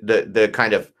accepting the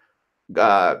kind of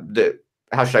the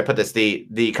how should I put this,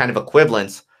 the kind of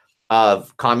equivalence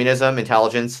of communism,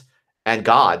 intelligence, and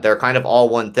God. They're kind of all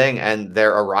one thing, and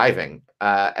they're arriving.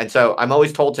 And so I'm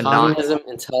always told to communism,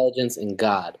 intelligence, and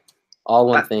God, all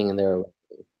one thing, and they're.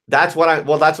 That's what I'm.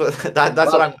 Well, that's what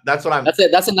I'm. That's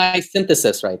it. That's a nice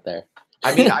synthesis right there.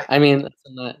 I mean, I mean,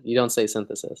 you don't say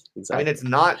synthesis. Exactly. I mean,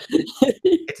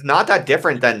 it's not that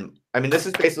different than. I mean, this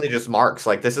is basically just Marx.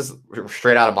 Like, this is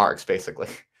straight out of Marx, basically.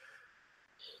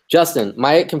 Justin,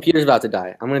 my computer's about to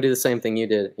die. I'm gonna do the same thing you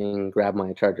did and grab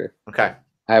my charger. Okay.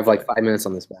 I have like 5 minutes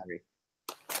on this battery.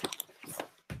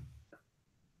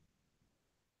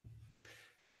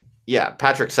 Yeah,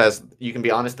 Patrick says you can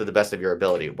be honest to the best of your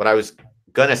ability. What I was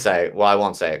gonna say, well, I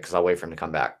won't say it because I'll wait for him to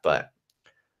come back. But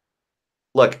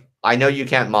look, I know you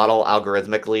can't model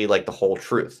algorithmically like the whole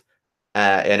truth,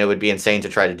 and it would be insane to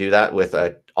try to do that with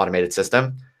an automated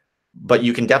system. But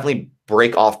you can definitely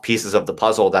break off pieces of the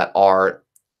puzzle that are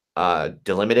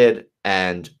delimited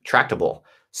and tractable,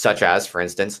 such as, for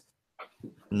instance,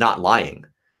 not lying.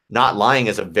 Not lying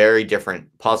is a very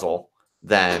different puzzle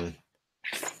than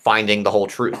finding the whole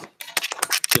truth.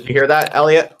 Did you hear that,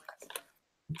 Eliot?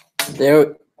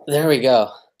 There we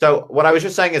go. So what I was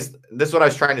just saying is, this is what I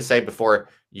was trying to say before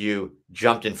you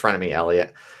jumped in front of me,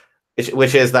 Eliot,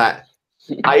 which is that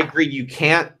I agree you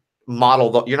can't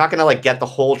model you're not going to like get the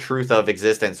whole truth of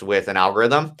existence with an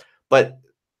algorithm, but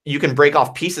you can break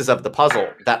off pieces of the puzzle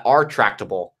that are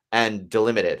tractable and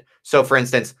delimited. So, for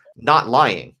instance, not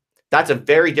lying. That's a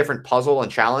very different puzzle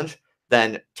and challenge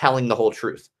than telling the whole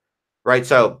truth, right?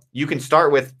 So you can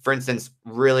start with, for instance,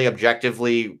 really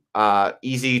objectively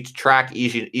easy to track,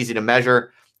 easy to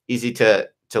measure, easy to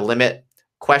limit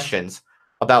questions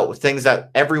about things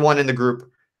that everyone in the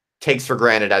group takes for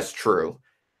granted as true,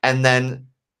 and then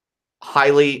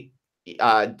highly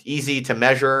easy to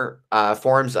measure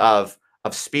forms of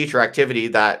speech or activity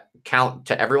that count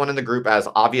to everyone in the group as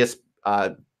obvious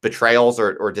betrayals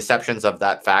or deceptions of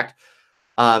that fact,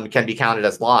 can be counted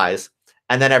as lies,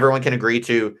 and then everyone can agree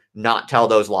to not tell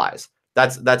those lies.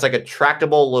 That's like a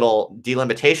tractable little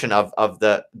delimitation of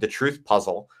the truth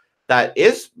puzzle that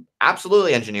is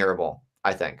absolutely engineerable,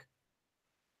 I think.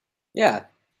 Yeah.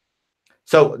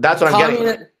 So that's what I'm getting.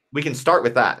 Communi- We can start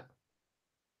with that.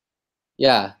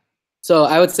 Yeah. So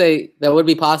I would say that would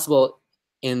be possible,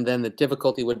 and then the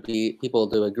difficulty would be people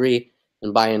to agree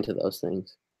and buy into those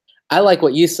things. I like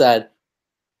what you said.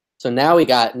 So now we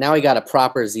got a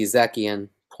proper Zizekian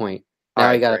point. All Now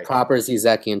right, we got great. a proper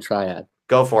Zizekian triad.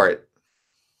 Go for it.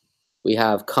 We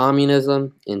have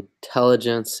communism,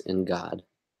 intelligence, and God.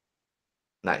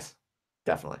 Nice.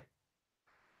 Definitely.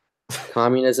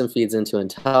 Communism feeds into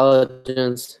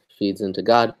intelligence, feeds into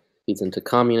God, feeds into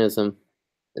communism,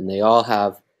 and they all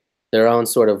have their own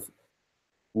sort of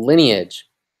lineage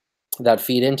that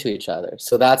feed into each other.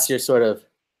 So that's your sort of,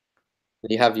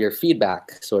 you have your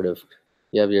feedback sort of,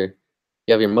 you have your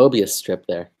Mobius strip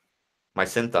there. My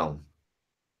synthome.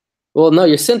 Well, no,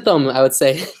 your synthome, I would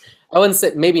say, I wouldn't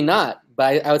say, maybe not,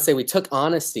 but I would say we took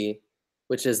honesty,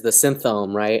 which is the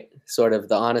synthome, right? Sort of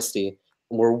the honesty,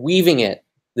 and we're weaving it.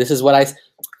 This is what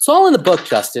it's all in the book,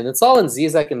 Justin. It's all in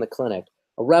Zizek in the Clinic.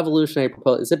 A revolutionary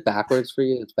proposal. Is it backwards for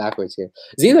you? It's backwards here.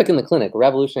 Zizek in the Clinic, a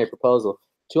revolutionary proposal.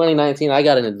 2019, I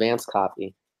got an advanced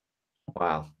copy.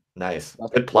 Wow. Nice.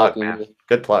 Nothing Good plug, lucky man. me.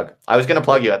 Good plug. I was going to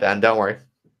plug you at the end. Don't worry.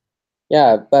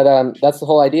 Yeah, but that's the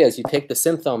whole idea is you take the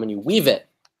synthome and you weave it.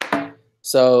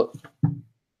 So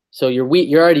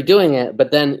you're already doing it,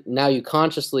 but then now you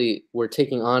consciously, we're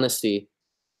taking honesty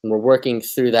and we're working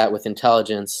through that with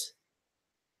intelligence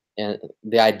and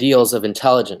the ideals of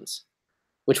intelligence,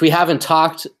 which we haven't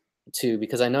talked to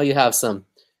because I know you have some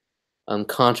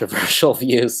controversial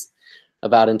views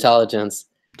about intelligence.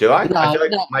 Do I? No, I feel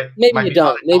like no, my maybe you views on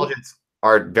don't. Maybe, intelligence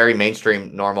are very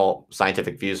mainstream, normal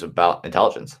scientific views about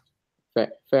intelligence.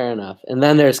 fair enough. And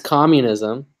then there's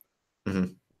communism,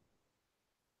 Mm-hmm.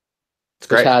 It's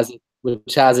great.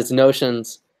 which has its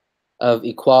notions of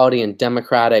equality and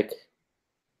democratic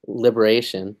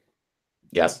liberation.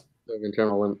 Yes. Of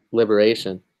internal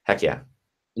liberation. Heck yeah.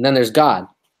 And then there's God.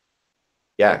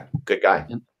 Yeah. Good guy.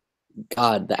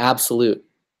 God, the absolute.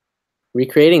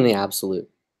 Recreating the absolute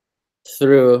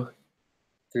through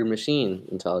machine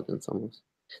intelligence almost.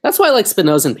 That's why I like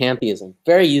Spinozan pantheism.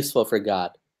 Very useful for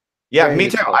God. Yeah, Very me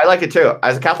too. useful. I like it too.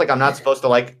 As a Catholic, I'm not supposed to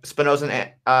like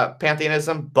Spinozan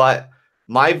pantheism, but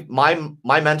my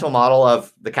mental model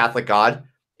of the Catholic God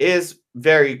is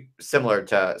very similar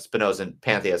to Spinozan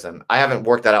pantheism. I haven't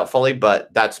worked that out fully,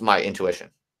 but that's my intuition.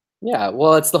 Yeah,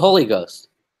 well, it's the Holy Ghost.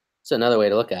 It's another way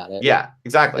to look at it. Yeah,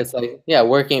 exactly. It's like, yeah,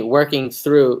 working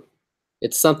through.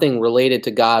 It's something related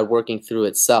to God working through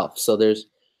itself. So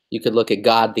you could look at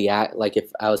God the act. Like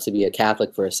if I was to be a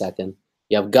Catholic for a second,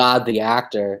 you have God the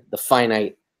actor, the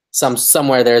finite.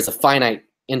 Somewhere there's a finite,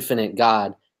 infinite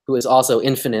God who is also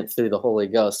infinite through the Holy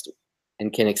Ghost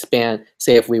and can expand.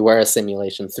 Say if we were a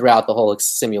simulation throughout the whole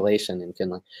simulation, and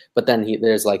can. But then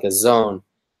there's like a zone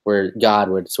where God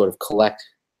would sort of collect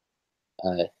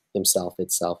himself,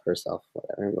 itself, herself,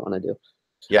 whatever you want to do.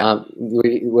 Yeah.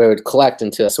 We would collect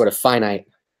into a sort of finite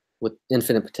with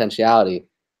infinite potentiality,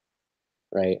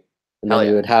 right? And then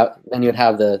you would have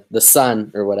the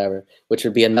sun or whatever, which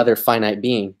would be another finite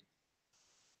being,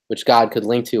 which God could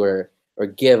link to or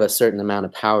give a certain amount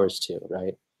of powers to,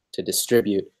 right? To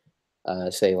distribute,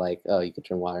 say like, oh, you could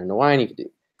turn water into wine, you could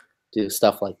do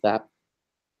stuff like that.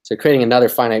 So creating another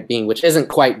finite being, which isn't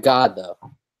quite God though.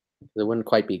 It wouldn't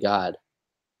quite be God,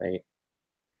 right?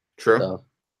 True.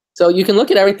 So you can look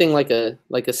at everything like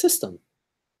a system.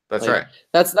 That's right.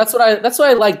 That's what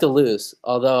I like Deleuze.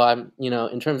 Although I'm,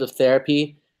 in terms of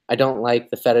therapy, I don't like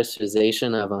the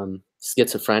fetishization of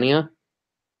schizophrenia,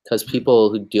 because people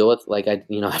who deal with I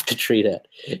have to treat it,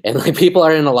 and like people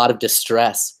are in a lot of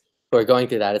distress who are going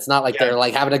through that. It's not like they're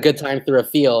like having a good time through a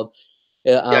field.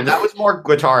 Yeah, that was more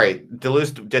Guattari.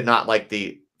 Deleuze did not like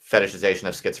the fetishization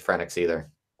of schizophrenics either.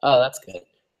 Oh, that's good.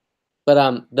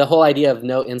 But the whole idea of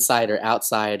no inside or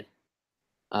outside,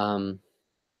 and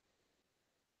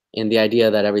the idea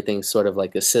that everything's sort of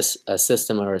like a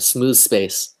system or a smooth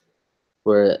space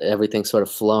where everything's sort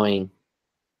of flowing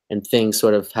and things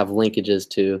sort of have linkages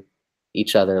to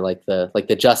each other, like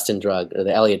the Justin drug or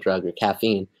the Eliot drug or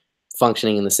caffeine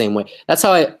functioning in the same way. That's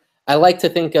how I like to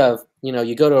think of,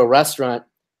 you go to a restaurant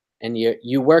and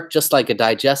you work just like a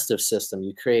digestive system.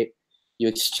 You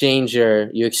exchange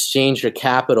your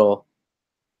capital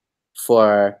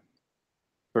for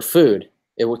food.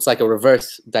 It's like a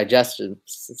reverse digestion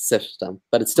system,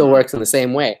 but it still works in the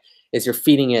same way. Is you're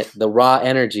feeding it the raw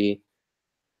energy,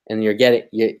 and you're getting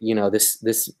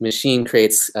this machine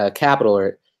creates capital,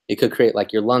 or it could create,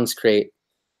 like your lungs create.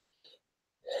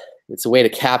 It's a way to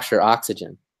capture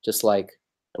oxygen, just like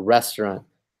a restaurant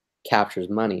captures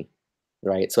money,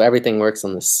 right? So everything works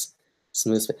on this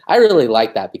smooth. I really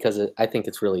like that because I think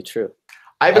it's really true.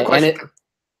 I have a question.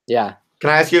 Yeah. Can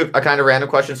I ask you a kind of random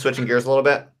question, switching gears a little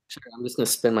bit? Sure, I'm just gonna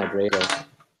spin my dreidel.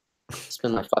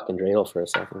 Spin my fucking dreidel for a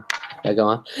second. Yeah, go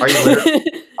on.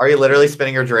 Are you literally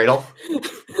spinning your dreidel?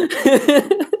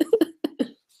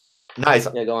 Nice.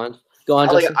 Yeah, go on. Go on,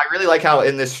 Elliot, Justin. I really like how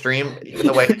in this stream, even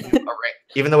the way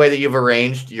that you've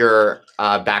arranged your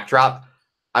backdrop,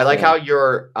 I like how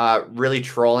you're really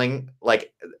trolling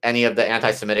like any of the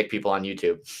anti-Semitic people on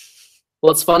YouTube.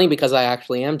 Well, it's funny because I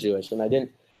actually am Jewish, and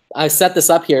I set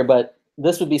this up here, but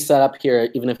this would be set up here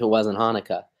even if it wasn't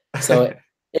Hanukkah. So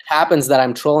it happens that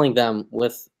I'm trolling them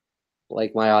with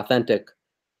like my authentic,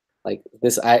 like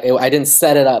this. I didn't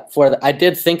set it up for I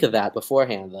did think of that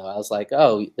beforehand though. I was like,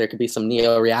 oh, there could be some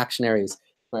neo-reactionaries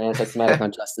or anti-Semitic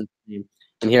on Justin's team,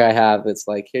 and here I have. It's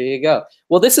like, here you go.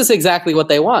 Well, this is exactly what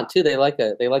they want too. They like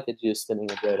a Jew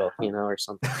spinning a dreidel, you know, or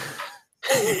something.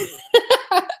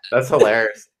 That's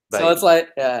hilarious. So it's like,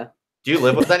 yeah. Do you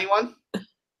live with anyone?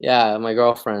 Yeah, my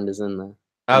girlfriend is in the.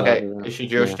 Okay, is she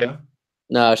Jewish too?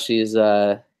 No, she's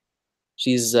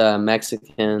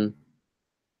Mexican,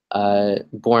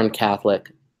 born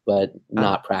Catholic, but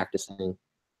not practicing.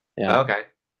 Yeah. Okay.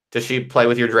 Does she play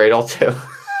with your dreidel too?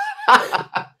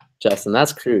 Justin,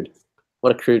 that's crude.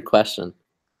 What a crude question.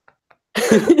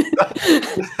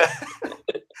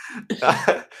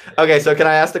 Okay, so can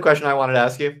I ask the question I wanted to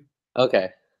ask you? Okay.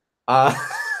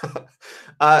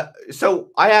 So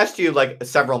I asked you like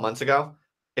several months ago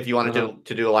if you wanted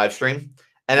to do a live stream,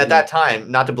 and at that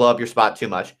time, not to blow up your spot too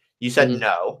much, you said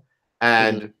no,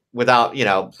 and without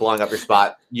blowing up your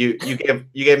spot, you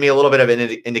gave me a little bit of an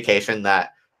indication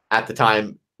that at the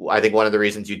time, I think one of the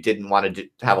reasons you didn't want to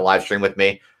have a live stream with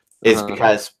me is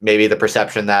because maybe the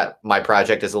perception that my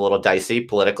project is a little dicey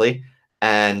politically,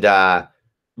 and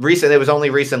it was only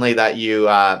recently that you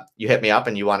hit me up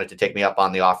and you wanted to take me up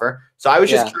on the offer. So I was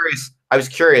just curious. I was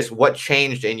curious what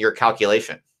changed in your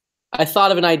calculation. I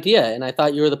thought of an idea, and I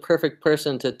thought you were the perfect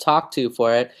person to talk to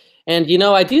for it. And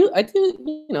I do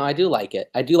like it.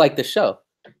 I do like the show.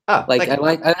 Oh, like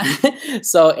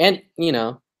so, and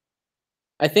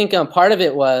I think part of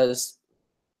it was,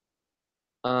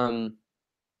 I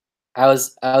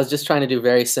was just trying to do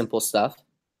very simple stuff.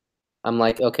 I'm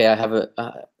like, okay, I have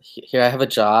a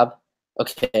job.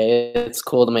 Okay, it's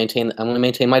cool to maintain. I'm going to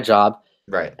maintain my job.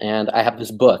 Right. And I have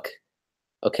this book.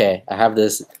 Okay, I have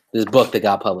this book that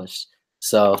got published.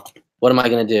 So what am I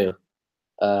going to do?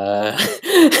 I'm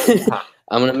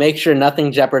going to make sure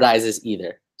nothing jeopardizes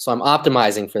either. So I'm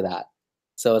optimizing for that.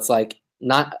 So it's like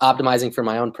not optimizing for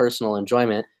my own personal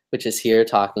enjoyment, which is here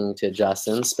talking to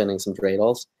Justin, spinning some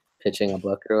dreidels, pitching a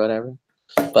book or whatever.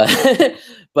 But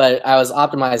I was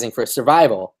optimizing for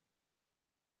survival.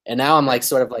 And now I'm like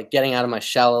sort of like getting out of my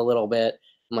shell a little bit.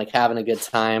 I'm like having a good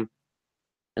time.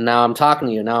 And now I'm talking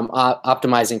to you. Now I'm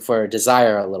optimizing for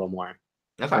desire a little more.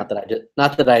 Okay.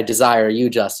 Not that I desire you,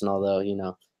 Justin, although,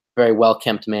 very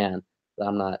well-kempt man. But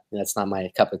I'm not, that's not my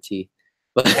cup of tea.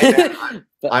 But,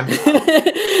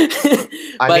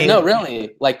 no,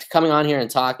 really, like coming on here and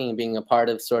talking and being a part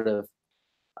of sort of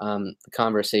the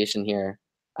conversation here.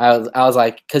 I was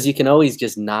like, because you can always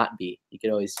just not be. You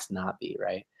could always just not be,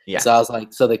 right? Yeah. So I was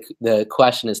like, so the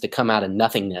question is to come out of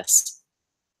nothingness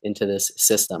into this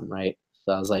system, right?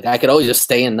 So I was like, I could always just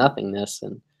stay in nothingness,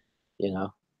 and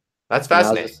That's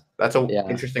fascinating. That's an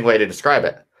interesting way to describe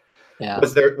it. Yeah.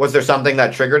 Was there something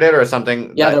that triggered it, or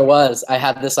something? Yeah, there was. I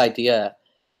had this idea.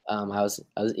 I was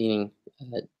eating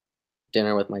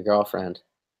dinner with my girlfriend,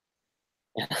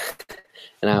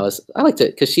 and I like to,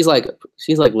 because she's like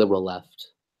liberal left,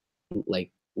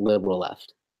 like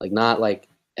not like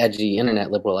edgy internet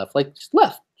liberal left, like just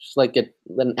left, just like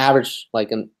an average,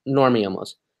 like a normie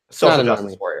almost. Social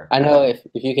justice warrior. I know if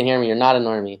you can hear me, you're not a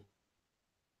normie.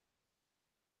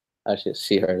 Oh,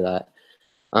 she heard that.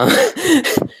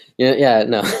 Yeah,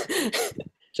 no.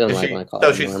 She doesn't like when I call her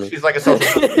normie. She's like a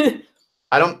social.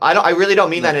 I really don't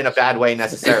mean that in a bad way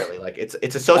necessarily. Like it's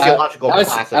a sociological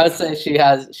class. I would say she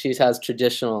has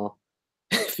traditional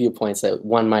viewpoints that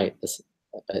one might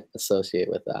associate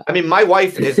with that. I mean, my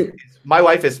wife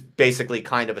is basically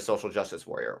kind of a social justice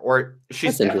warrior, or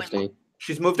she's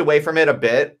moved away from it a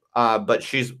bit, but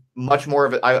she's much more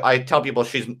of I tell people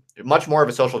she's much more of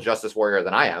a social justice warrior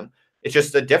than I am. It's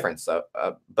just a difference. So,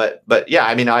 but yeah,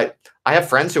 I mean, I have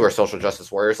friends who are social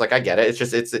justice warriors. Like I get it. It's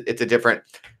just it's a different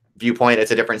viewpoint.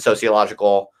 It's a different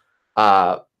sociological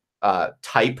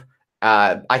type.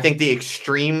 I think the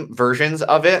extreme versions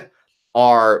of it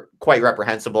are quite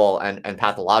reprehensible and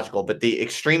pathological, but the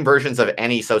extreme versions of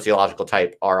any sociological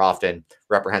type are often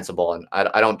reprehensible. And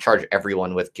I don't charge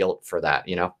everyone with guilt for that,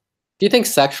 Do you think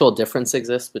sexual difference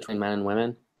exists between men and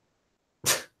women?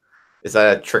 Is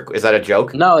that a trick? Is that a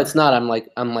joke? No, it's not. I'm like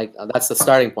that's the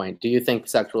starting point. Do you think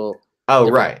sexual? Oh,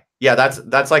 Different? right. Yeah,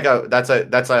 that's like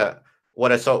a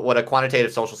what a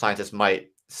quantitative social scientist might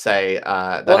say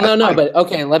that Well, has no, probably but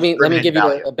okay. Let me discriminant give you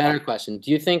value. a better question.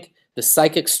 Do you think the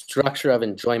psychic structure of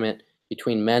enjoyment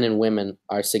between men and women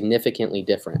are significantly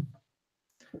different?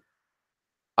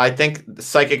 I think the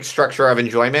psychic structure of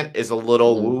enjoyment is a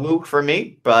little Mhm. woo-woo for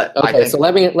me, but I Okay, so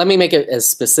think let me make it as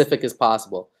specific as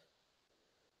possible.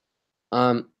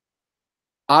 Um,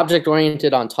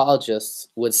 Object-oriented ontologists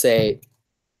would say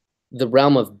the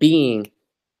realm of being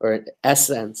or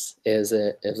essence is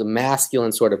a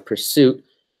masculine sort of pursuit.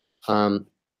 Um,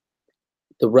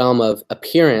 the realm of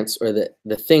appearance, or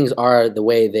the things are the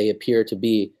way they appear to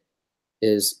be,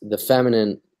 is the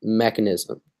feminine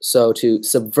mechanism. So to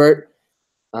subvert,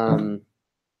 um,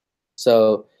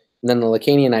 so then the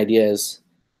Lacanian idea is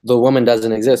the woman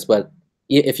doesn't exist. But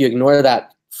if you ignore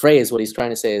that phrase, what he's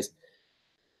trying to say is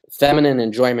feminine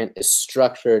enjoyment is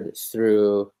structured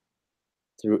through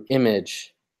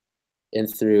image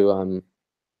and through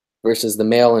versus the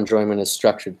male enjoyment is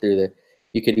structured through the.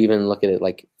 You could even look at it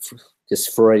like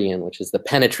just Freudian, which is the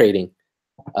penetrating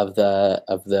of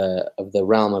the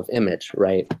realm of image,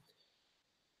 right?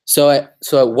 So at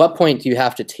what point do you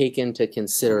have to take into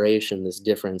consideration this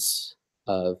difference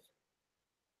of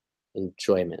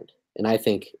enjoyment? And I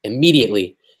think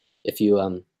immediately, if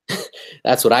you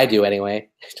that's what I do anyway,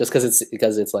 just because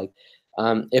it's like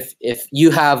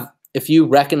if you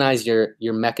recognize your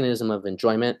mechanism of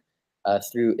enjoyment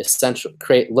through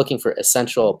looking for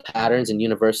essential patterns and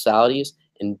universalities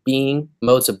in being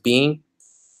modes of being,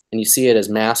 and you see it as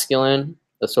masculine,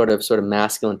 a sort of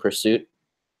masculine pursuit,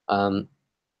 um,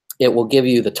 it will give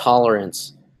you the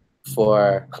tolerance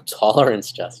for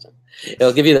tolerance, Justin.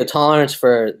 It'll give you the tolerance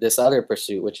for this other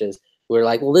pursuit, which is we're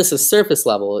like, well, this is surface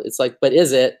level. It's like, but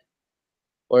is it,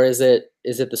 or is it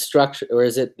the structure, or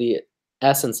is it the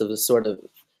essence of the sort of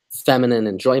feminine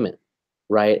enjoyment,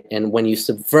 right? And when you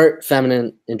subvert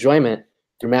feminine enjoyment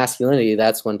through masculinity,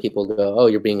 that's when people go, oh,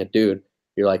 you're being a dude.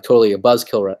 You're like totally a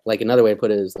buzzkill. Like another way to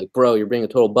put it is like, bro, you're being a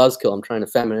total buzzkill. I'm trying to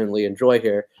femininely enjoy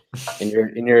here, and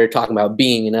you're talking about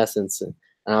being in essence, and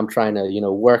I'm trying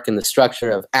to work in the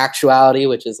structure of actuality,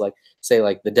 which is like say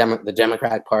like the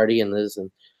Democratic Party and this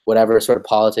and whatever sort of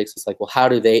politics. It's like, well, how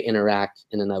do they interact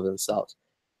in and of themselves?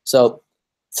 So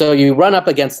you run up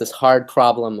against this hard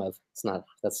problem of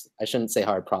I shouldn't say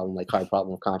hard problem like hard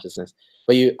problem of consciousness,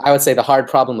 but I would say the hard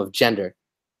problem of gender.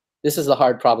 This is the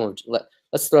hard problem of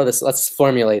let's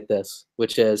formulate this,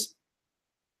 which is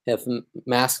if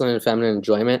masculine and feminine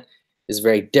enjoyment is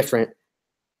very different,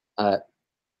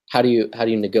 how do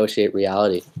you negotiate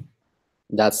reality?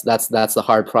 That's the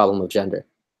hard problem of gender.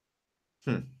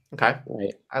 Okay.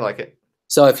 Right. I like it.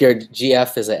 So if your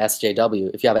GF is a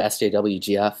SJW, if you have a SJW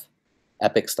GF,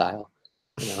 epic style,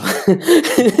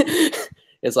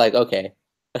 it's like, okay,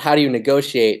 but how do you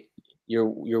negotiate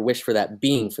your wish for that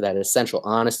being, for that essential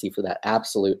honesty, for that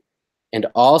absolute, and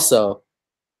also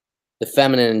the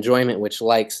feminine enjoyment, which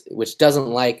doesn't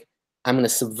like, I'm going to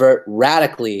subvert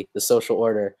radically the social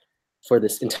order for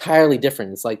this entirely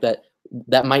different. It's like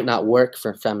that might not work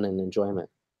for feminine enjoyment,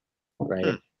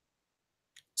 right?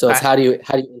 So it's how do you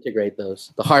integrate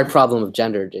those? The hard problem of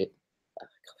gender, dude.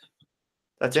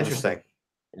 That's interesting.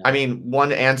 Yeah. I mean,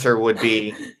 one answer would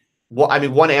be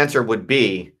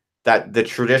that the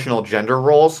traditional gender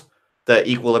roles, the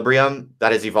equilibrium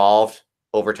that has evolved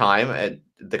over time, and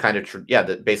the kind of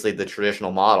basically the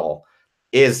traditional model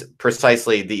is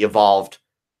precisely the evolved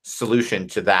solution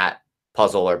to that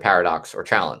puzzle or paradox or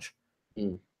challenge.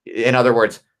 In other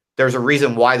words, there's a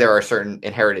reason why there are certain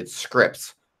inherited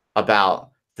scripts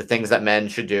about the things that men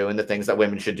should do and the things that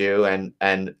women should do, and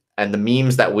the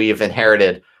memes that we've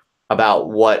inherited about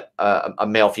what a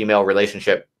male-female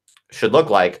relationship should look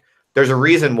like. There's a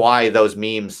reason why those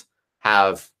memes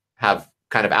have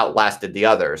kind of outlasted the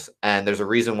others, and there's a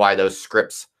reason why those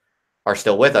scripts are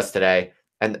still with us today.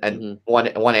 And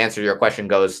one answer to your question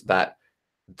goes that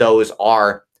those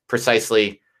are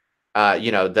precisely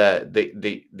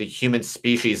the human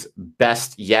species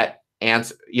best yet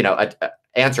answer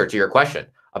to your question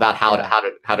about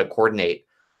how to coordinate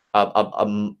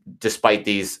despite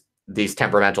these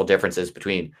temperamental differences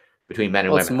between men and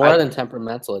women. It's more than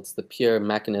temperamental. It's the pure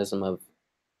mechanism of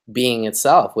being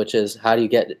itself, which is how do you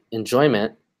get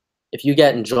enjoyment? If you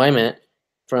get enjoyment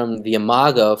from the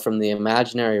imago, from the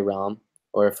imaginary realm,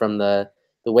 or from the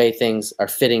way things are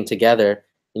fitting together,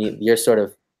 and your sort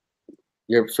of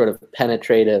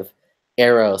penetrative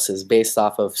eros is based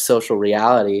off of social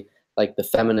reality, like the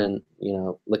feminine, in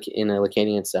a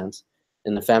Lacanian sense,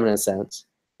 in the feminine sense,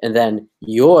 and then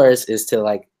yours is to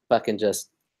like fucking just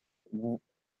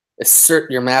assert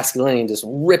your masculinity and just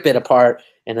rip it apart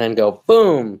and then go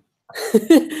boom.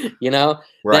 You know,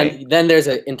 Right. then there's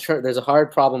a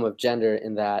hard problem of gender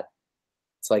in that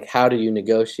it's like, how do you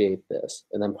negotiate this?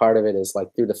 And then part of it is like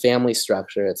through the family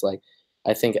structure. It's like,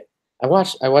 I think I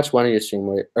watched one of your stream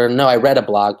or no, I read a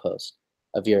blog post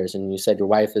of yours and you said your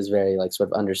wife is very like sort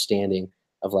of understanding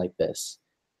of like this,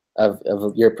 of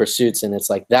your pursuits. And it's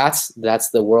like, that's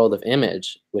the world of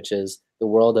image, which is the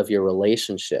world of your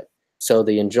relationship. So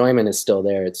the enjoyment is still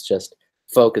there. It's just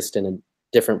focused in a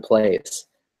different place.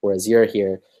 Whereas you're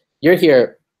here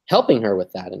helping her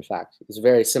with that. In fact, it's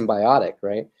very symbiotic,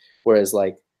 right? Whereas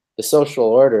like the social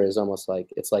order is almost like,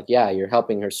 it's like, yeah, you're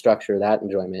helping her structure that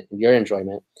enjoyment. And your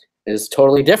enjoyment is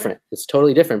totally different. It's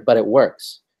totally different, but it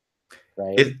works,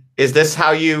 right? Is this how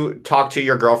you talk to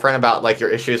your girlfriend about like your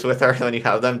issues with her when you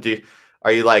have them?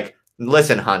 Are you like,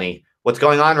 listen, honey, what's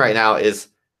going on right now is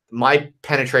my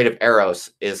penetrative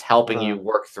eros is helping you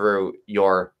work through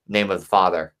your name of the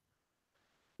father?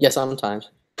 Yeah, sometimes.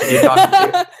 Do you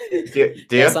talk? Do you?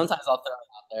 Yeah, sometimes I'll throw it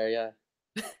out there. Yeah.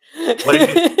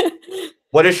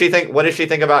 What does she think? What does she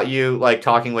think about you like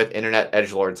talking with internet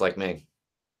edgelords like me?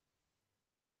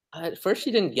 At first,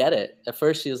 she didn't get it. At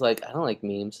first, she was like, "I don't like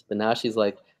memes," but now she's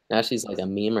like a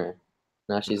memer.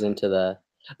 Now she's into the.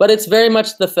 But it's very much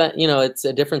it's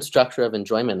a different structure of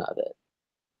enjoyment of it.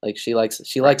 Like she likes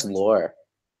lore.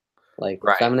 Like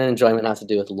feminine enjoyment has to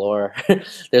do with lore.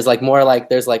 There's like more like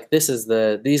these are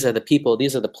the people,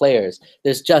 these are the players.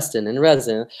 There's Justin and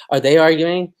Resin. Are they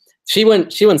arguing? She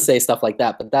wouldn't say stuff like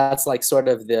that, but that's like sort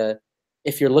of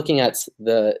if you're looking at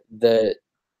the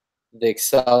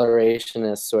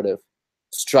accelerationist sort of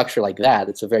structure like that,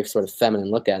 it's a very sort of feminine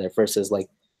look at it versus like,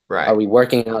 are we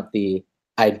working out the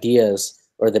ideas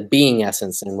or the being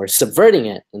essence and we're subverting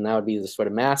it, and that would be the sort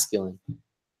of masculine.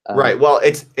 Right. Well,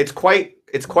 it's quite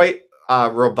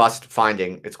robust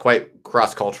finding. It's quite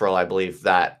cross-cultural, I believe,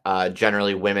 that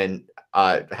generally women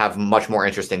have much more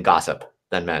interest in gossip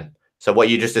than men. So what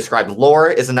you just described, lore,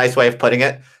 is a nice way of putting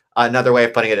it. Another way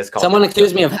of putting it is called. Someone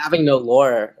accused me of having no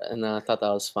lore, and I thought that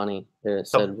was funny. It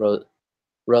said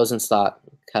Rosenstock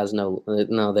has no.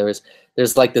 No, there's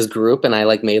like this group, and I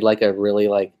like made like a really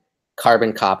like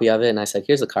carbon copy of it, and I said,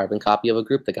 here's a carbon copy of a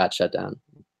group that got shut down.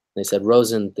 And they said,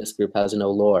 this group has no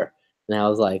lore. And I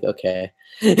was like, okay.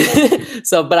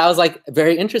 But I was like,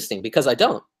 very interesting, because I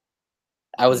don't.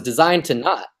 I was designed to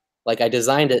not. Like, I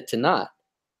designed it to not.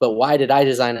 But why did I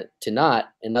design it to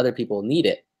not, and other people need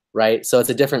it, right? So it's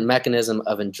a different mechanism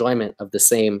of enjoyment of the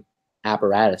same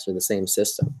apparatus or the same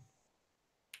system.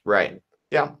 Right.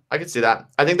 Yeah, I can see that.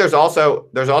 I think there's also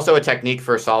a technique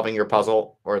for solving your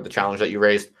puzzle or the challenge that you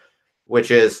raised, which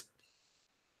is,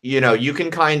 you can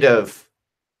kind of,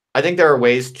 I think there are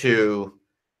ways to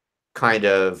kind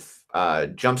of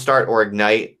jumpstart or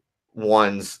ignite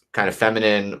one's kind of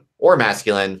feminine or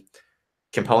masculine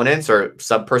components or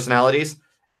subpersonalities,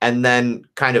 and then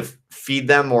kind of feed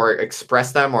them or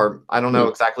express them, or I don't know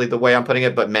exactly the way I'm putting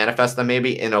it, but manifest them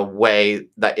maybe in a way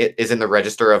that it is in the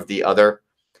register of the other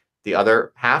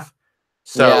half.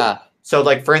 So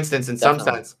like, for instance, in some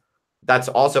sense, that's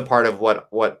also part of what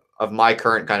of my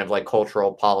current kind of like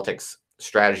cultural politics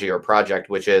strategy or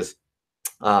project, which is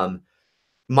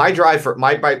my drive for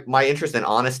my interest in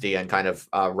honesty and kind of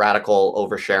radical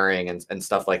oversharing and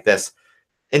stuff like this.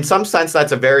 In some sense,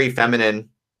 that's a very feminine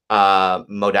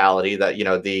modality, that,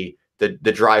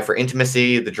 the drive for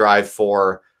intimacy, the drive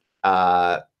for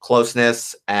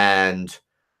closeness and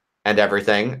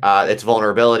everything. It's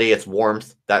vulnerability, it's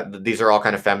warmth. That these are all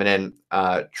kind of feminine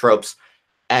tropes.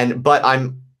 But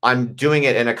I'm doing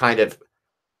it in a kind of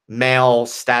male,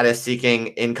 status seeking,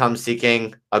 income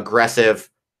seeking, aggressive,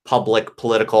 public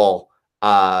political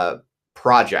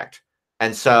project.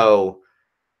 And so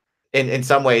in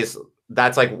some ways,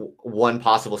 that's like one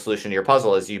possible solution to your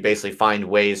puzzle, is you basically find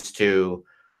ways to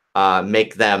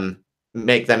make them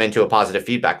into a positive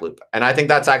feedback loop. And I think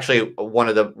that's actually one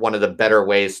of the better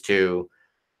ways to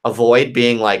avoid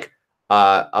being like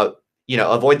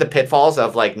avoid the pitfalls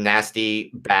of like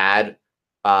nasty, bad,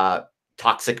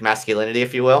 toxic masculinity,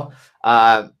 if you will,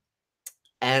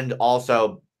 and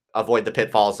also would the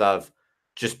pitfalls of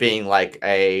just being like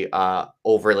a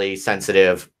overly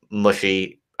sensitive,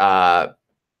 mushy woman.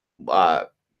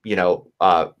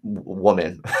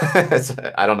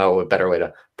 I don't know a better way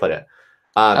to put it.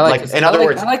 I like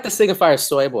the signifier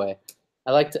soy boy.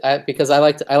 Because I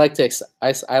like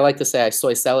to say I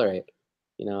soy celebrate.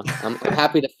 I'm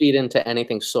happy to feed into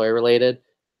anything soy related.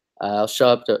 I'll show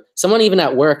up to someone even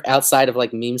at work outside of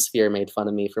like meme sphere made fun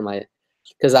of me for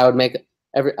because I would make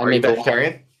Are you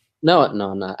vegetarian? No,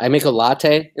 no, I'm not. I make a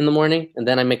latte in the morning, and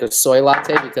then I make a soy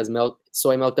latte because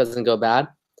soy milk doesn't go bad.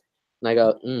 And I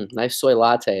go, nice soy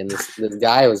latte. And this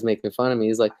guy was making fun of me.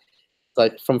 He's like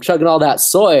from chugging all that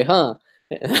soy, huh?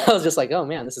 And I was just like, oh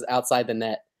man, this is outside the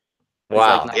net. He's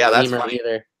like Wow. not Yeah, a that's gamer funny.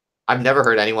 either. I've never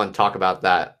heard anyone talk about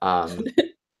that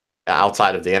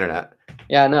outside of the internet.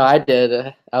 Yeah, no, I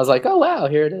did. I was like, oh wow,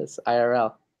 here it is,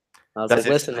 IRL. I was That's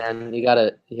like, listen, man, you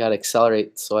gotta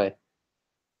accelerate soy.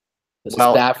 This is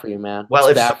well, bad for you, man. well,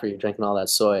 It's if bad for you drinking all that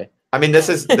soy. I mean, this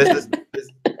is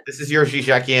your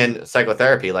Zizekian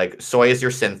psychotherapy. Like, soy is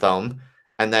your synthome,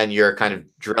 and then you're kind of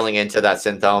drilling into that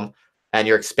synthome, and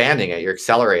you're expanding it, you're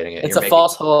accelerating it. It's You're a making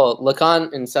false hole.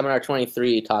 Lacan in Seminar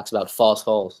 23 talks about false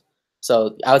holes.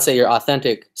 So I would say your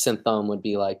authentic synthome would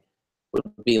be like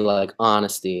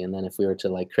honesty, and then if we were to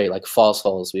like create like false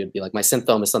holes, we would be like my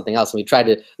synthome is something else, and we try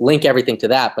to link everything to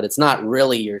that, but it's not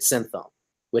really your synthome,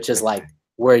 which is like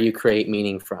where you create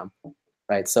meaning from,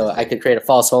 right? So I could create a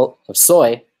false hole of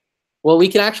soy. Well, we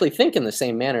can actually think in the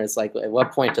same manner. It's like, at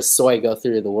what point does soy go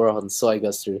through the world? And soy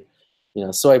goes through,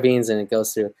 soybeans, and it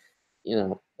goes through,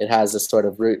 it has this sort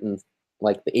of root in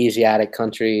like the Asiatic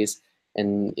countries,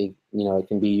 and it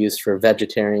can be used for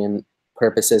vegetarian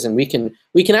purposes. And we can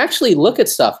actually look at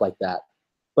stuff like that.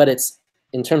 But it's,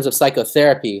 in terms of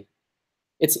psychotherapy,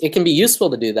 it can be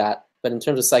useful to do that. But in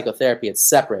terms of psychotherapy, it's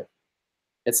separate.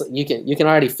 It's you can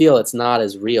already feel it's not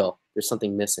as real. There's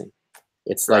something missing.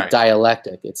 It's like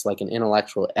dialectic. It's like an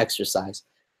intellectual exercise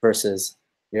versus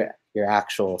your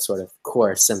actual sort of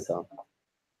core symptom.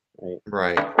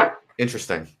 Right.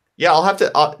 Interesting. Yeah, I'll have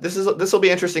to. This will be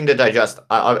interesting to digest.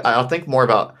 I'll think more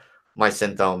about my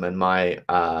synthome and my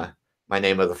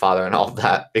name of the Father and all of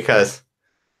that, because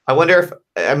I wonder if,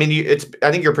 I mean,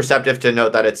 I think you're perceptive to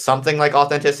note that it's something like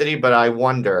authenticity, but I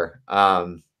wonder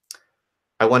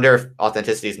if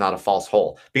authenticity is not a false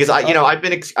hole, because I've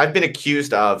been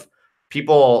accused of,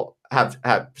 people have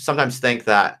sometimes think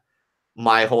that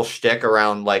my whole shtick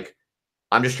around, like,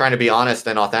 I'm just trying to be honest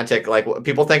and authentic. Like,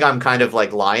 people think I'm kind of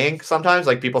like lying sometimes.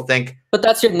 Like, people think. But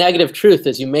that's your negative truth,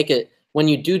 is you make it, when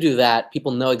you do that,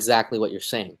 people know exactly what you're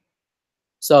saying.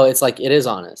 So it's like, it is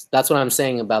honest. That's what I'm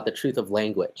saying about the truth of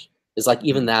language. Is like,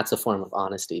 even that's a form of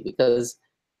honesty, because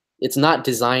it's not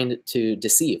designed to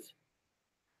deceive.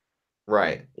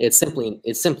 Right. It's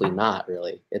simply not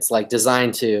really. It's like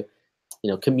designed to,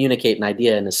 communicate an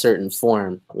idea in a certain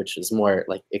form, which is more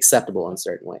like acceptable in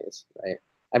certain ways, right?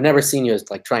 I've never seen you as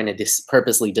like trying to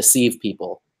purposely deceive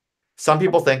people. Some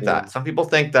people think that. Some people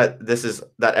think that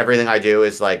that everything I do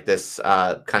is like this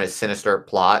kind of sinister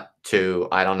plot to,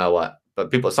 I don't know what.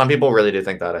 But some people really do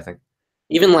think that, I think.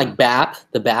 Even like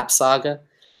the BAP saga.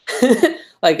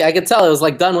 Like, I could tell it was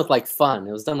like done with like fun.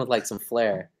 It was done with like some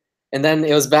flair. And then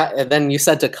it was and then you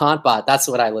said to Kantbot, that's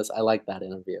what I like that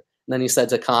interview. And then you said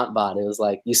to Kantbot, it was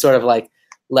like, you sort of like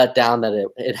let down that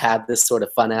it had this sort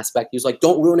of fun aspect. He was like,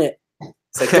 don't ruin it.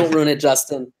 It's like, don't ruin it,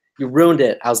 Justin. You ruined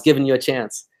it. I was giving you a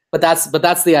chance. But that's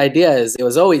the idea, is it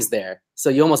was always there. So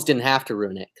you almost didn't have to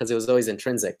ruin it, because it was always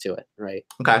intrinsic to it, right?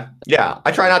 Okay. Yeah.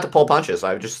 I try not to pull punches.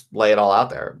 I just lay it all out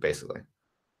there, basically.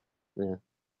 Yeah.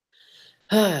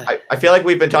 I feel like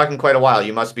we've been talking quite a while.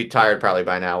 You must be tired probably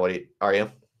by now. Are you?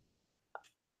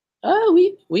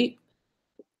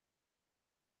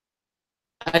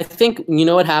 I think,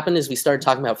 what happened is we started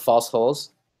talking about false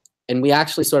holes, and we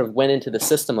actually sort of went into the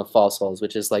system of false holes,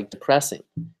 which is like depressing,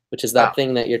 which is that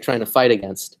thing that you're trying to fight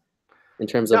against, in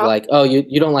terms of like, oh,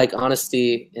 you don't like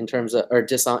honesty in terms of, or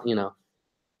just,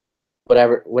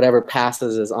 whatever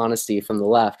passes as honesty from the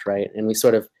left, right? And we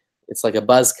sort of, it's like a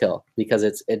buzzkill, because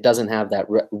it doesn't have that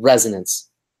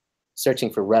resonance,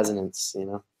 searching for resonance,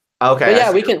 Okay. But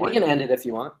yeah, we can end it if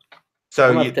you want.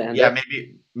 So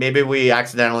maybe we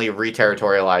accidentally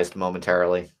re-territorialized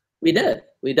momentarily. We did.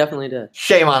 We definitely did.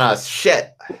 Shame on us.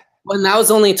 Shit. Well, I was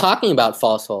only talking about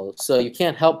false holes, so you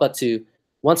can't help but to,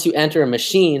 once you enter a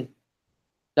machine,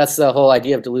 that's the whole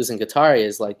idea of Deleuze and Guattari,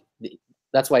 is like,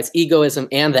 that's why it's egoism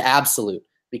and the absolute,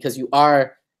 because you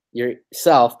are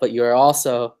yourself, but you're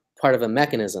also part of a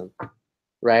mechanism,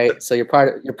 right? So you're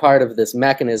part of this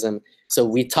mechanism. So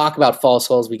we talk about false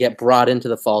holes, we get brought into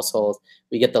the false holes,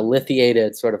 we get the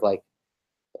lithiated sort of like.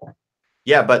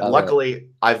 Yeah, but luckily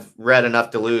I've read enough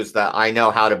Deleuze that I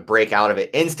know how to break out of it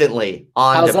instantly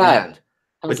on demand.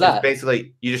 Which is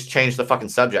basically, you just change the fucking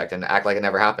subject and act like it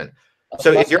never happened.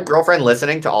 So is your girlfriend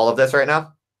listening to all of this right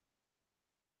now?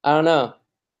 I don't know.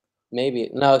 Maybe.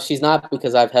 No, she's not,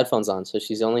 because I have headphones on, so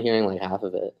she's only hearing like half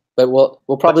of it. But we'll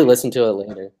probably listen to it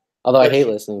later. Although I hate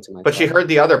listening to myself. But she heard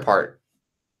the other part.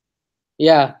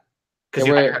 Yeah. Because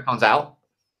you had your headphones out?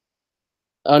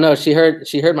 Oh no, she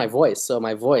heard my voice. So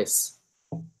my voice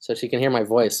so she can hear my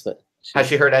voice. But Has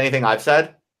she heard anything I've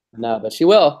said? No, but she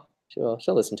will. She'll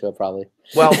listen to it probably.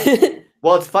 Well,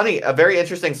 well, it's funny. A very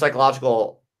interesting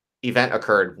psychological event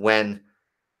occurred when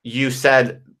you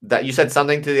said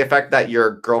something to the effect that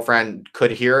your girlfriend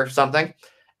could hear something,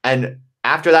 and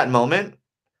after that moment,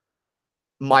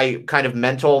 my kind of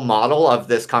mental model of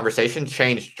this conversation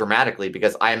changed dramatically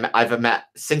because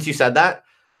since you said that,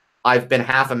 I've been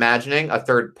half imagining a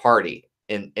third party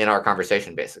in our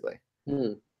conversation. Basically,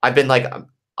 I've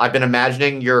been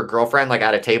imagining your girlfriend like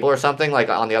at a table or something, like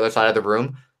on the other side of the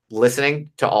room, listening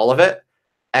to all of it.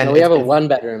 And no, we have a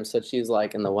 1-bedroom, so she's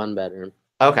like in the 1-bedroom.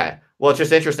 Okay. Well, it's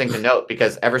just interesting to note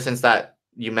because ever since that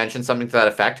you mentioned something to that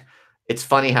effect, it's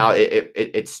funny how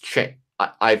it's changed.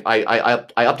 I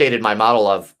updated my model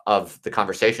of the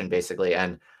conversation basically,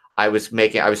 and I was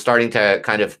starting to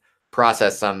kind of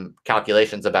process some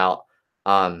calculations about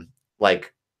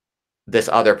like this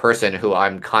other person who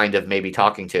I'm kind of maybe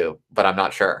talking to, but I'm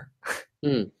not sure.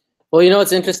 Well, you know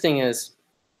what's interesting is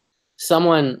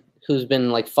someone who's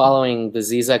been like following the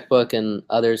Zizek book and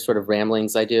other sort of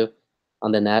ramblings I do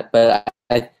on the net, but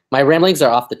my ramblings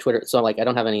are off the Twitter, so like I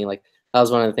don't have any like, that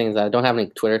was one of the things, I don't have any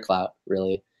Twitter clout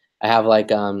really. I have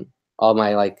like all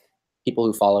my like people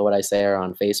who follow what I say are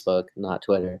on Facebook, not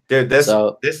Twitter. Dude,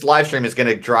 this live stream is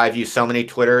gonna drive you so many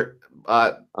Twitter we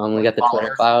got the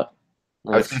Twitter clout.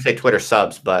 Nice. I was gonna say Twitter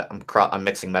subs, but I'm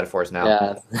mixing metaphors now.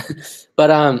 Yeah.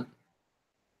 But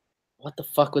what the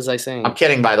fuck was I saying? I'm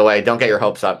kidding, by the way. Don't get your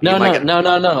hopes up. No.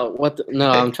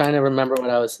 No, I'm trying to remember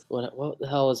what the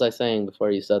hell was I saying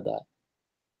before you said that?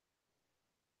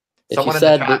 Someone in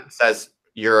the chat says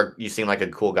you seem like a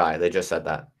cool guy. They just said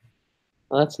that.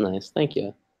 Oh, that's nice. Thank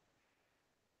you.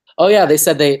 Oh yeah, they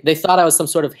said they thought I was some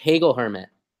sort of Hegel hermit.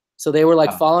 So they were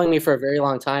like following me for a very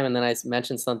long time, and then I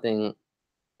mentioned something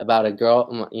about a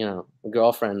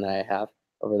girlfriend that I have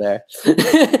over there.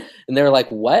 And they were like,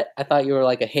 "What? I thought you were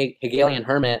like a Hegelian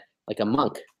hermit, like a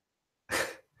monk."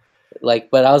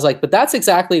 But I was like, but that's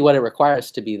exactly what it requires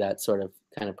to be that sort of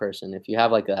kind of person. If you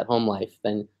have like that home life,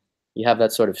 then you have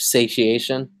that sort of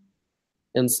satiation,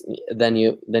 and then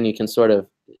you can sort of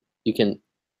you can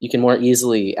more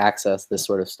easily access this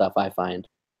sort of stuff. I find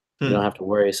you don't have to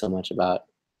worry so much about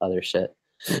other shit.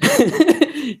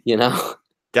 You know.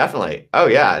 Definitely. Oh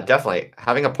yeah, definitely.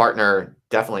 Having a partner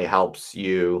definitely helps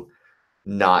you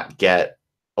not get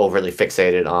overly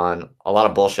fixated on a lot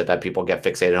of bullshit that people get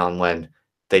fixated on when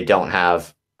they don't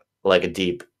have like a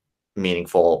deep,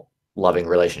 meaningful, loving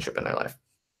relationship in their life.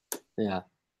 Yeah.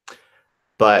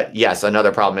 But yes,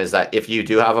 another problem is that if you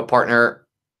do have a partner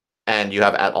and you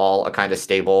have at all a kind of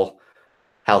stable,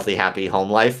 healthy, happy home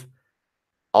life,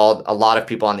 a lot of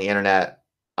people on the internet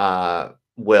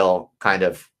will kind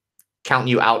of count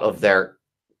you out of their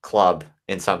club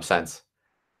in some sense.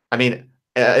 I mean,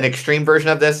 an extreme version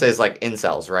of this is like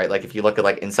incels, right? Like if you look at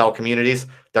like incel communities,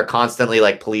 they're constantly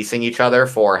like policing each other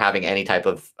for having any type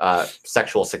of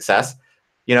sexual success,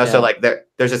 you know? Yeah. So like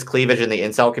there's this cleavage in the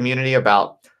incel community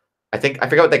about, I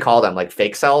forget what they call them, like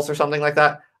fake cells or something like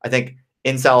that. I think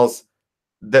incels,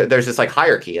 there's this like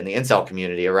hierarchy in the incel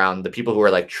community around the people who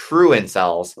are like true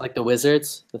incels. Like the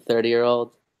wizards, the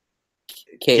 30-year-old.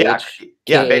 Yeah,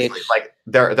 basically like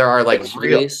there are like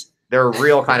there are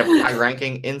real kind of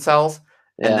high-ranking incels,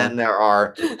 and then there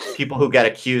are people who get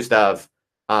accused of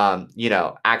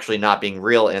actually not being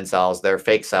real incels. They're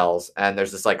fake cells, and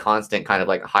there's this like constant kind of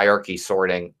like hierarchy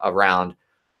sorting around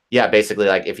basically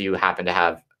like if you happen to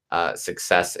have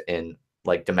success in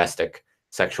like domestic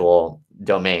sexual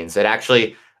domains, it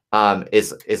actually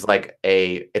is like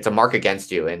it's a mark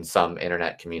against you in some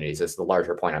internet communities. Is the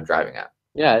larger point I'm driving at.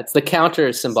 Yeah, it's the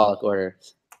counter symbolic order.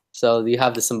 So you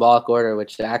have the symbolic order,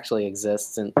 which actually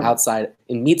exists outside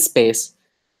in meat space,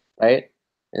 right?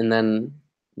 And then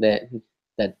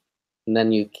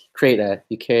you create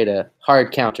a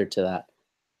hard counter to that.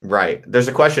 Right. There's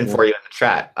a question for you in the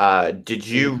chat. Did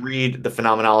you read The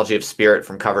Phenomenology of Spirit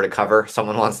from cover to cover?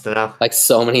 Someone wants to know. Like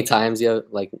so many times, you have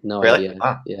like no idea.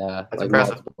 Huh. Yeah, that's like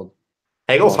impressive.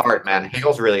 Hegel's hard, man.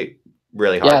 Hegel's really,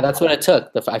 really hard. Yeah, that's what it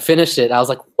took. I finished it. I was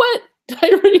like, what did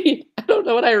I read? I don't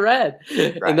know what I read.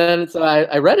 Right. And then so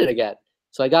I read it again.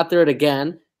 So I got through it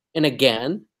again and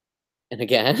again and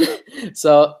again.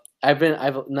 So I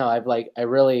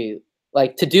really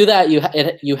like to do that.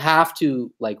 You have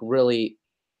to like really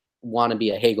want to be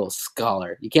a Hegel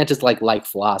scholar. You can't just like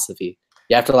philosophy.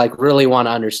 You have to like really want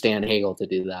to understand Hegel to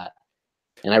do that.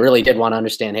 And I really did want to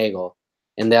understand Hegel,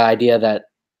 and the idea that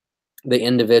the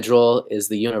individual is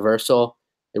the universal,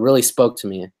 it really spoke to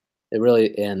me. It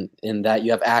really, and that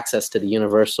you have access to the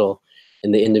universal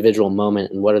in the individual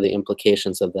moment, and what are the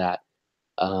implications of that.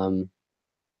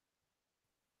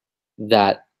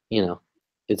 that, you know,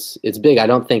 it's big. I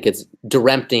don't think it's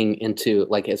dirempting into,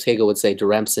 like as Hegel would say,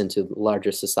 dirempts into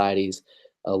larger societies'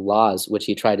 laws, which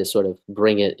he tried to sort of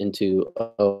bring it into,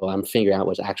 oh, I'm figuring out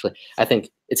what's actually, I think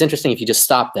it's interesting if you just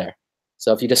stop there.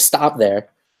 So if you just stop there,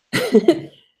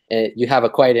 you have a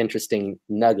quite interesting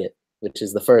nugget, which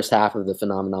is the first half of the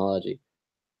phenomenology.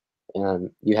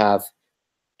 You have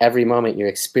every moment you're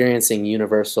experiencing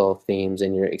universal themes,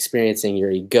 and you're experiencing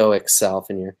your egoic self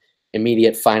and your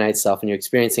immediate finite self, and you're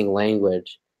experiencing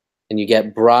language, and you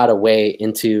get brought away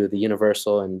into the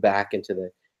universal and back into the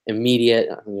immediate.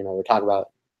 You know, we're talking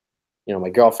about, you know, my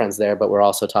girlfriend's there, but we're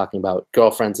also talking about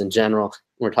girlfriends in general.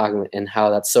 We're talking about, and how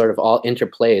that sort of all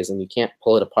interplays, and you can't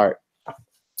pull it apart.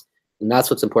 And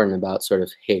that's what's important about sort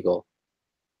of Hegel,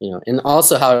 you know, and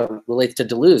also how it relates to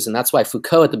Deleuze. And that's why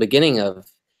Foucault at the beginning of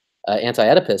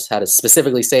Anti-Oedipus had to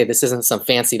specifically say this isn't some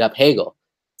fancied up Hegel.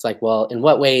 It's like, well, in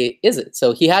what way is it?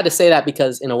 So he had to say that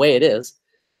because in a way it is,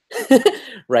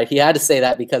 right? He had to say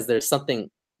that because there's something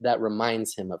that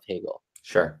reminds him of Hegel.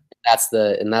 Sure. That's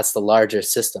the larger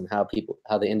system, how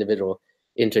the individual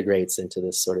integrates into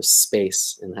this sort of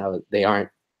space, and how they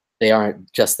aren't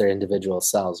just their individual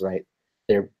selves, right?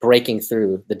 They're breaking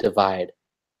through the divide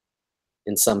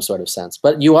in some sort of sense.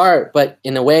 But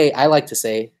in a way, I like to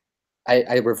say,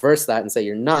 I reverse that and say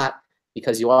you're not,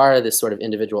 because you are this sort of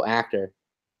individual actor,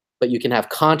 but you can have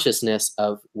consciousness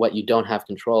of what you don't have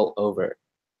control over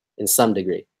in some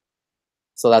degree.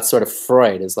 So that's sort of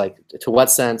Freud, is like, to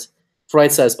what sense?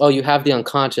 Freud says, oh, you have the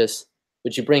unconscious,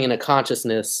 but you bring in a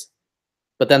consciousness,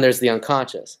 but then there's the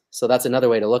unconscious. So that's another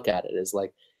way to look at it, is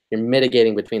like you're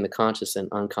mitigating between the conscious and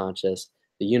unconscious,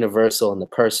 the universal and the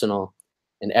personal,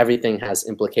 and everything has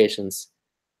implications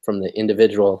from the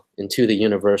individual into the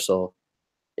universal,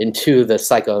 into the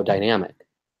psychodynamic.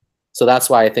 So that's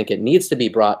why I think it needs to be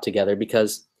brought together,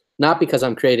 because not because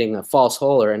I'm creating a false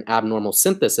whole or an abnormal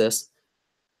synthesis.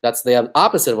 That's the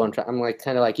opposite of what I'm like,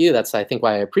 kind of like you. That's, I think,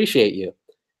 why I appreciate you,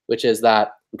 which is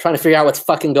that I'm trying to figure out what's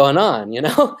fucking going on, you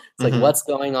know? It's like, what's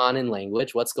going on in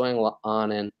language? What's going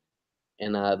on in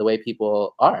the way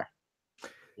people are?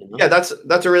 You know? Yeah, that's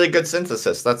a really good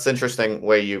synthesis. That's an interesting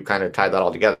way you kind of tied that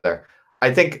all together.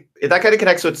 I think that kind of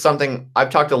connects with something I've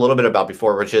talked a little bit about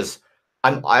before, which is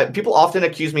people often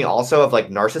accuse me also of like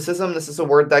narcissism. This is a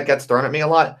word that gets thrown at me a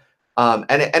lot.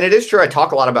 And it is true. I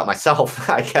talk a lot about myself.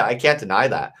 I can't deny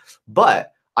that.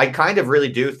 But I kind of really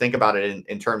do think about it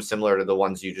in terms similar to the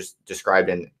ones you just described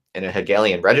in a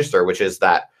Hegelian register, which is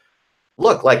that,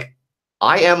 look, like,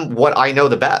 I am what I know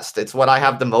the best. It's what I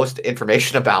have the most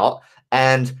information about.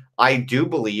 And I do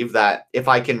believe that if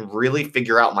I can really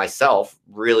figure out myself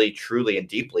really, truly, and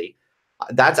deeply,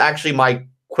 that's actually my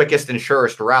quickest and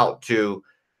surest route to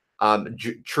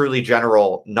truly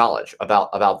general knowledge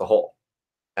about the whole.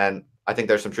 And I think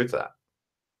there's some truth to that.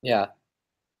 Yeah,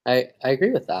 I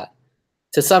agree with that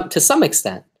to some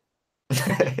extent.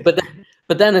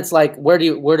 But then it's like, where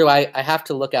do I have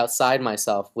to look outside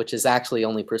myself, which is actually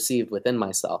only perceived within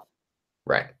myself.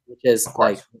 Right. Which is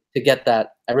like, to get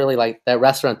that, I really like that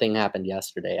restaurant thing happened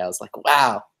yesterday. I was like,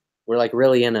 wow, we're like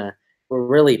really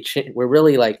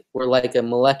we're like a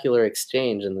molecular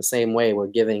exchange in the same way.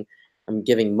 I'm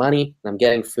giving money and I'm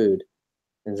getting food,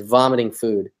 and it's vomiting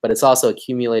food, but it's also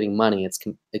accumulating money. It's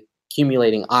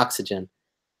accumulating oxygen.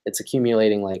 It's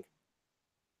accumulating like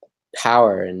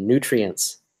power and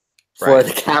nutrients for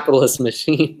the capitalist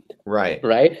machine. Right.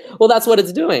 Right. Well, that's what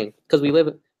it's doing, because we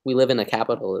live in a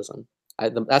capitalism.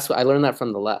 That's what I learned that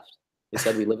from the left. They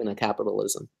said we live in a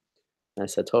capitalism. And I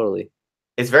said, totally.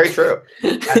 It's very true.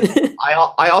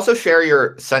 I also share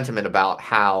your sentiment about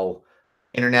how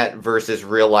internet versus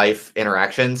real life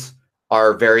interactions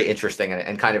are very interesting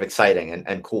and kind of exciting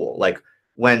and cool. Like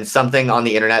when something on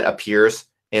the internet appears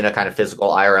in a kind of physical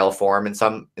IRL form in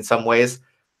some ways,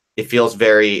 it feels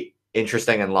very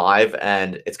interesting and live,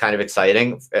 and it's kind of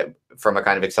exciting from a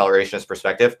kind of accelerationist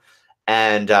perspective.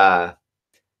 And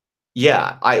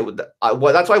yeah,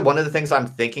 well, that's why one of the things I'm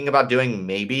thinking about doing,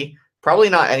 maybe, probably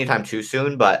not anytime too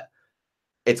soon, but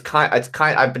it's kind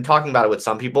I've been talking about it with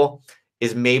some people,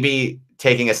 is maybe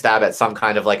taking a stab at some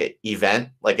kind of like event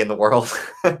like in the world.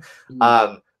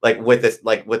 Like with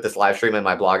this live stream and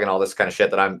my blog and all this kind of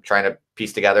shit that I'm trying to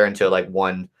piece together into like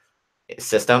one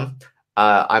system.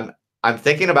 I'm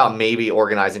thinking about maybe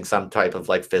organizing some type of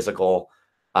like physical,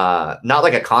 not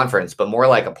like a conference, but more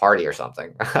like a party or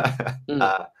something.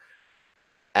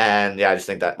 And yeah, I just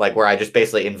think that, like, where I just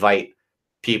basically invite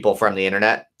people from the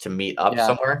internet to meet up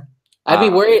somewhere. I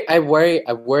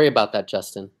worry about that,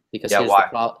 Justin, because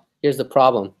here's the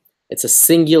problem. It's a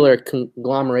singular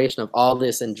conglomeration of all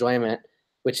this enjoyment,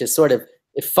 which is sort of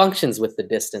it functions with the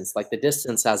distance. Like the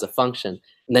distance has a function,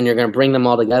 and then you're going to bring them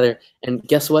all together. And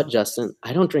guess what, Justin?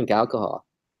 I don't drink alcohol.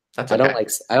 That's okay.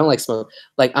 I don't like smoke.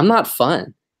 Like, I'm not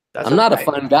fun. That's I'm not a okay.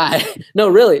 fun guy. No,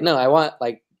 really. No, I want,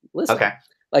 like, listen. Okay.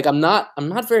 Like, I'm not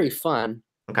very fun.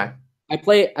 Okay. I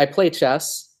play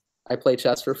chess. I play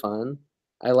chess for fun.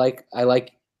 I like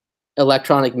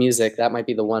electronic music. That might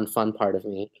be the one fun part of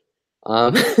me.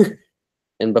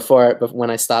 And but when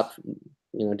I stopped,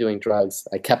 doing drugs,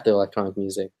 I kept the electronic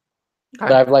music. Okay.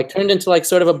 But I've like turned into like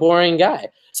sort of a boring guy.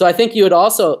 So I think you would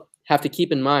also have to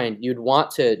keep in mind, you'd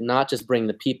want to not just bring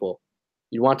the people.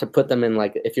 You'd want to put them in,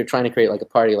 like, if you're trying to create like a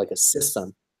party, like a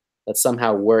system that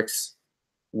somehow works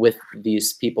with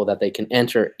these people, that they can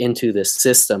enter into this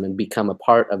system and become a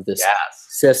part of this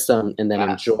system, and then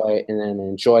enjoy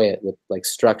it with like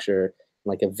structure,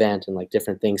 like event, and like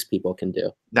different things people can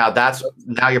do.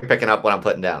 Now you're picking up what I'm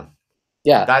putting down.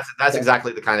 Yeah, that's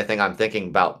exactly the kind of thing I'm thinking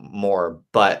about more.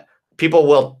 But people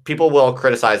will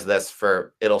criticize this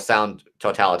for, it'll sound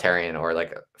totalitarian or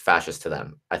like fascist to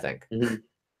them, I think. Mm-hmm.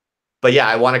 But yeah,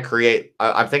 I want to create.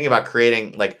 I'm thinking about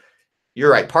creating, like, you're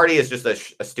right. Party is just a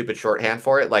stupid shorthand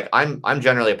for it. Like, I'm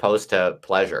generally opposed to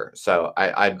pleasure, so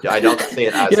I don't see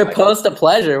it as. You're like, opposed to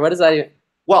pleasure. What does that even?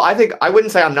 Well, I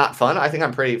wouldn't say I'm not fun. I think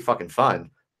I'm pretty fucking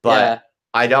fun, but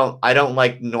I don't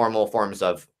like normal forms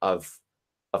of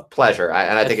pleasure.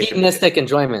 I think hedonistic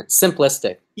enjoyment,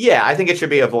 simplistic. Yeah, I think it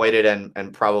should be avoided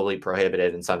and probably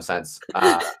prohibited in some sense.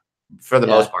 For the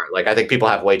most part, like, I think people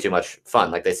have way too much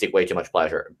fun. Like, they seek way too much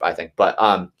pleasure, I think. But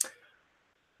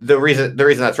the reason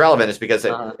that's relevant is because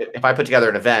if I put together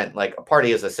an event, like a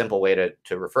party is a simple way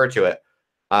to refer to it.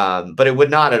 But it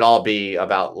would not at all be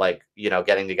about, like,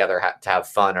 getting together to have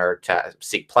fun or to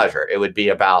seek pleasure. It would be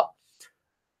about,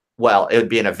 well, it would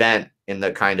be an event in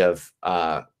the kind of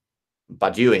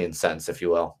Badiouian sense, if you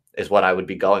will, is what I would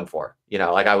be going for.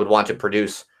 Like, I would want to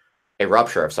produce a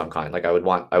rupture of some kind. Like, I would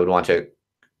want to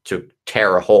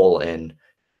tear a hole in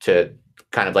to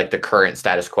kind of like the current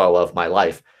status quo of my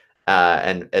life.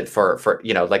 And for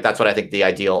like, that's what I think the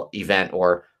ideal event,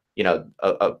 or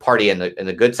a party in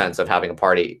the good sense of having a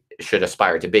party, should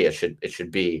aspire to be. It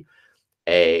should be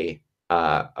a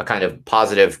kind of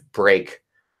positive break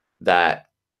that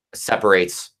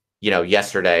separates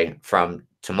yesterday from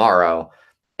tomorrow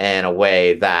in a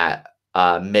way that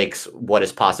makes what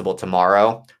is possible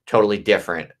tomorrow totally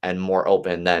different and more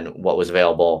open than what was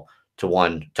available to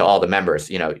all the members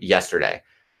yesterday.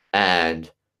 And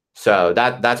so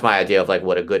that's my idea of, like,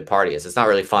 what a good party is. It's not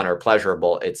really fun or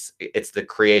pleasurable. It's the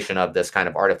creation of this kind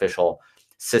of artificial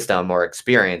system or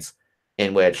experience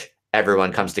in which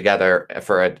everyone comes together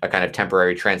for a kind of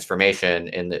temporary transformation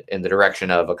in the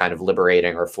direction of a kind of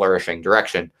liberating or flourishing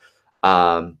direction,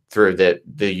 through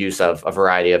the use of a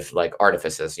variety of, like,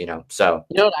 artifices. So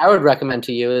what I would recommend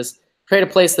to you is create a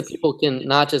place that people can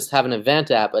not just have an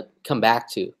event at, but come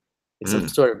back to. It's some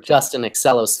sort of just an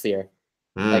excelosphere.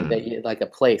 Like a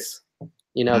place,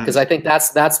 because I think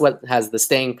that's what has the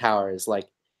staying power, is like,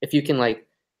 if you can, like,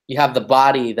 you have the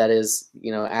body that is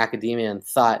academia and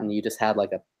thought, and you just had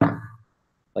like a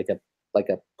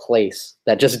place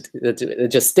that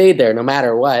just stayed there no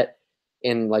matter what,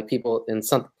 and like people in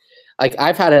some, like,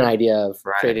 I've had an idea of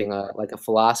creating a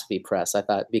philosophy press. I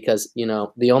thought, because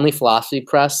the only philosophy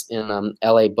press in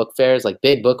LA book fairs, like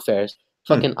big book fairs,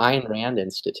 fucking Ayn Rand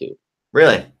Institute.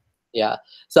 Really? Yeah.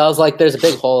 So I was like, there's a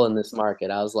big hole in this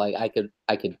market. I was like, I could.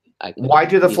 Why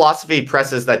do the philosophy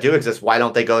presses that do exist, why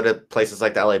don't they go to places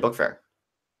like the LA Book Fair?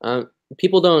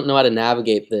 People don't know how to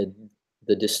navigate the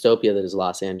dystopia that is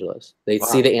Los Angeles. They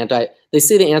see the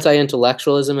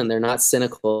anti-intellectualism, and they're not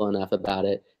cynical enough about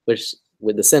it, which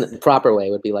with the proper way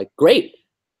would be like, great.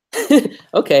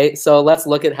 Okay, so let's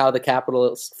look at how the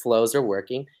capitalist flows are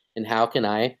working, and how can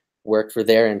I work for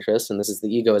their interests, and this is the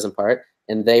egoism part,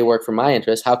 and they work for my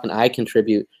interests. How can I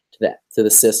contribute to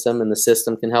the system, and the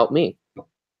system can help me,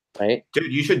 right?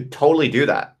 Dude, you should totally do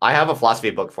that. I have a philosophy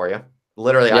book for you.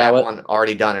 Literally, I have one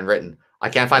already done and written. I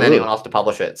can't find anyone else to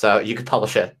publish it, so you could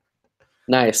publish it.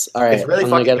 Nice. All right. It's really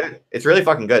fucking good. It's really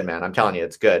fucking good, man. I'm telling you,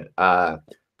 it's good. But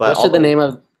what's the name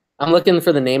of? I'm looking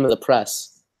for the name of the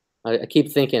press. I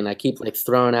keep thinking. I keep like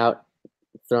throwing out.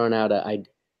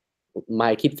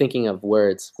 I keep thinking of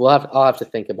words. I'll have to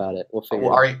think about it. We'll figure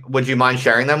it out. Would you mind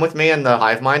sharing them with me in the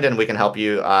Hive Mind, and we can help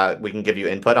you? We can give you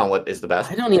input on what is the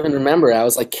best. I don't even remember. I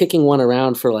was like kicking one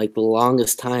around for like the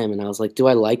longest time, and I was like, "Do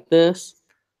I like this?"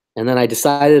 And then I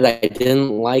decided I didn't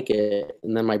like it,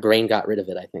 and then my brain got rid of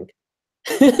it, I think.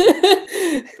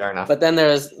 Fair enough. But then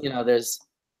there's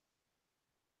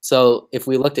so if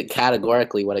we looked at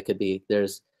categorically what it could be,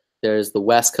 there's the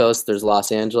West Coast, there's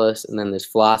Los Angeles, and then there's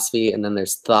philosophy, and then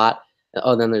there's thought.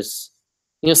 Oh, then there's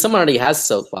Someone already has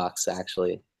soapbox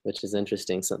actually, which is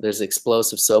interesting. So there's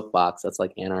explosive soapbox that's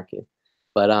like anarchy,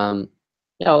 but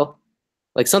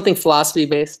like something philosophy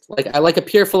based. Like I like a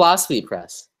pure philosophy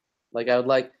press. Like I would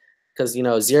like, because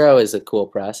Zero is a cool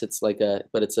press. It's like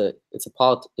but it's a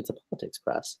politics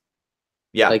press.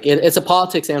 Yeah. Like it's a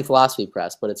politics and philosophy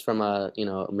press, but it's from a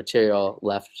material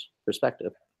left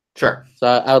perspective. Sure. So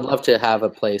I would love to have a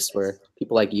place where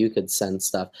people like you could send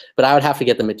stuff, but I would have to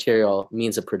get the material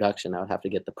means of production. I would have to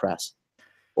get the press,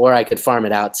 or I could farm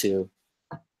it out to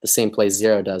the same place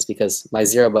Zero does, because my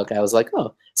Zero book, I was like,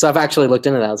 oh, so I've actually looked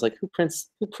into that. I was like, who prints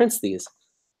these?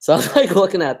 So I was like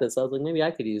looking at this. I was like, maybe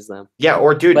I could use them. Yeah,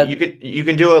 or dude, you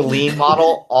can do a lean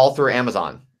model all through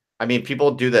Amazon. I mean,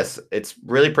 people do this. It's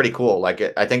really pretty cool. Like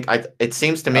it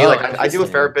seems to me like I do a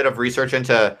fair bit of research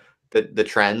into the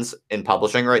trends in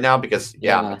publishing right now, because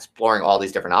I'm exploring all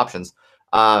these different options.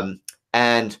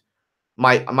 And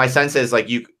my sense is like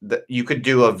you could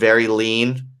do a very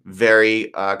lean,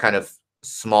 very kind of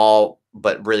small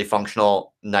but really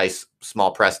functional, nice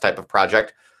small press type of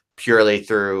project purely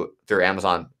through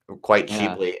Amazon quite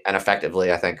cheaply and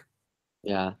effectively, I think.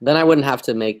 Yeah, then I wouldn't have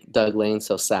to make Doug Lane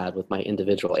so sad with my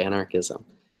individual anarchism,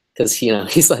 because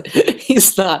he's like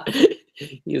he's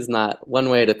not, one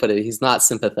way to put it, he's not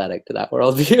sympathetic to that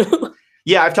worldview.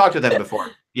 Yeah, I've talked with him before.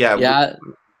 Yeah,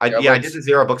 I did the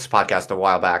Zero Books podcast a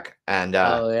while back, and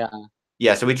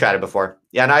yeah, so we chatted before.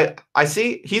 Yeah, and I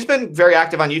see he's been very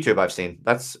active on YouTube. I've seen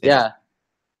that's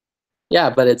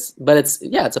but it's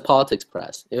a politics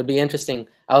press. It would be interesting.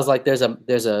 I was like, there's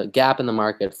a gap in the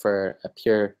market for a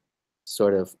pure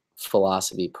sort of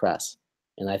philosophy press,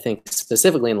 and I think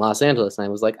specifically in Los Angeles, and I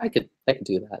was like, I could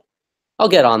do that. I'll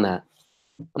get on that.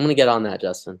 I'm gonna get on that,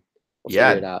 Justin. We'll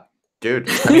figure it out, dude.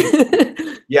 I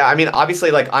mean, yeah, I mean,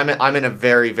 obviously, like I'm in a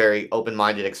very, very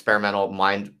open-minded, experimental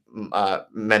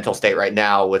mental state right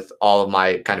now with all of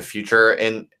my kind of future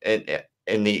in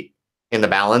the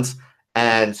balance.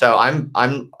 And so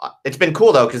it's been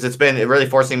cool though, because it's been really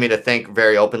forcing me to think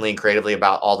very openly and creatively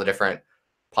about all the different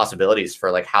possibilities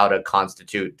for like how to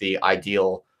constitute the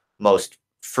ideal, most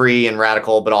free and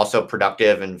radical, but also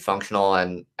productive and functional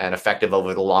and effective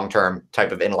over the long term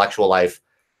type of intellectual life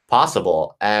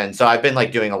possible. And so I've been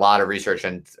like doing a lot of research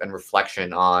and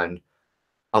reflection on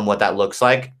what that looks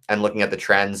like, and looking at the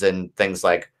trends and things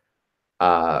like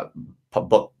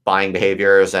book buying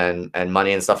behaviors and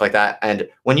money and stuff like that. And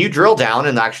when you drill down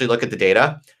and actually look at the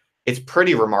data, it's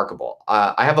pretty remarkable.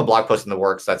 I have a blog post in the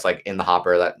works that's like in the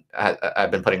hopper that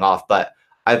I've been putting off, but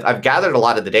I've gathered a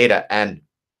lot of the data, and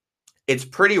it's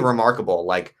pretty remarkable,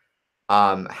 like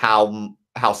how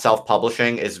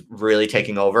self-publishing is really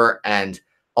taking over. And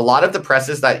a lot of the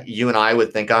presses that you and I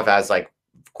would think of as like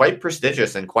quite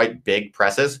prestigious and quite big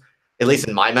presses, at least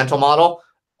in my mental model,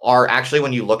 are actually,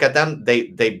 when you look at them,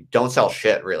 they don't sell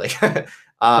shit really.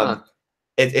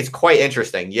 It's quite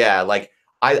interesting. Yeah, like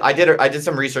I did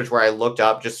some research where I looked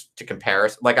up just to compare,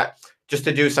 like just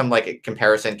to do some like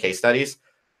comparison case studies.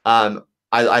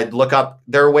 I'd look up,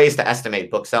 there are ways to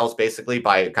estimate book sales basically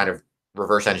by kind of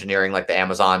reverse engineering like the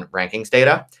Amazon rankings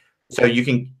data. So you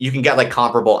can get like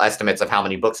comparable estimates of how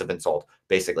many books have been sold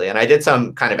basically. And I did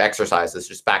some kind of exercises,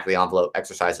 just back of the envelope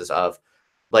exercises of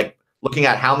like looking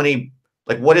at how many,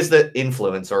 like what is the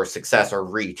influence or success or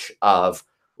reach of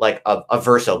like a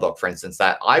Verso book, for instance,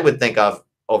 that I would think of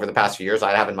over the past few years,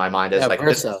 I have in my mind as like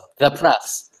Verso, the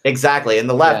press. Exactly. In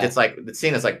the left, it's like it's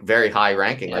seen as like very high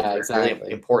ranking, like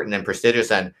really important and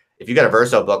prestigious. And if you get a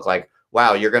Verso book, like,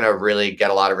 wow, you're going to really get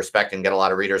a lot of respect and get a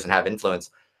lot of readers and have influence.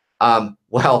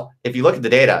 Well, if you look at the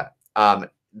data,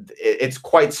 it's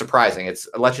quite surprising. It's,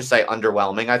 let's just say,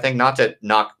 underwhelming. I think, not to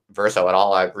knock Verso at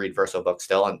all. I read Verso books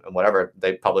still, and whatever,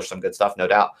 they publish some good stuff, no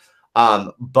doubt.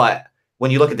 But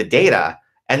when you look at the data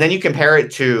and then you compare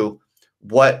it to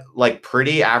what like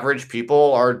pretty average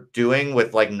people are doing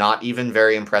with like not even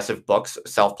very impressive books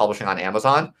self-publishing on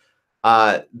Amazon,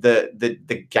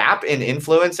 the gap in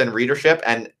influence and readership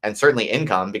and certainly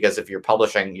income, because if you're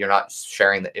publishing, you're not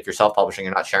sharing, if you're self-publishing,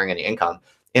 you're not sharing any income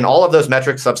in all of those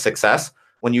metrics of success.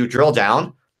 When you drill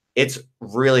down, it's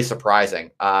really surprising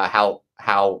how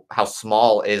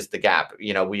small is the gap.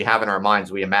 You know, we have in our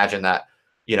minds, we imagine that,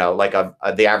 you know, like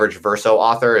the average Verso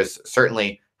author is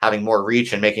certainly having more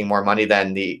reach and making more money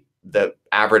than the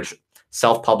average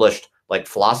self-published like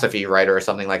philosophy writer or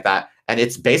something like that. And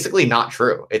it's basically not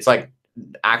true. It's like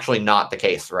actually not the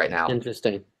case right now.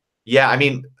 Interesting. Yeah. I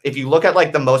mean, if you look at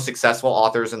like the most successful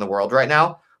authors in the world right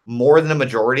now, more than a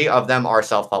majority of them are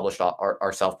self-published.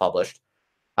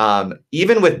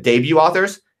 Even with debut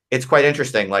authors, it's quite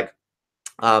interesting. Like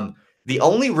the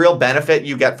only real benefit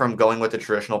you get from going with the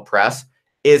traditional press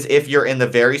is if you're in the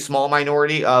very small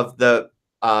minority of the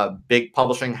big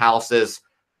publishing houses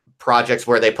projects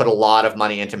where they put a lot of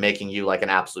money into making you like an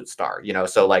absolute star, you know?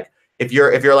 So like if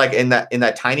you're like in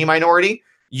that tiny minority,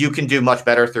 you can do much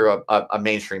better through a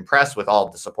mainstream press with all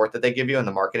of the support that they give you and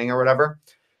the marketing or whatever.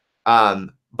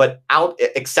 But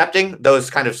accepting those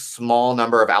kind of small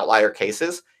number of outlier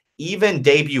cases, even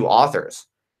debut authors,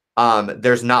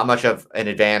 there's not much of an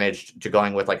advantage to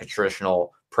going with like a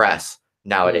traditional press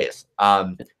nowadays.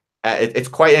 It's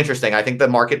quite interesting. I think the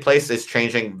marketplace is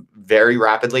changing very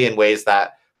rapidly in ways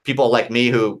that people like me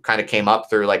who kind of came up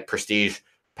through like prestige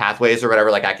pathways or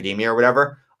whatever, like academia or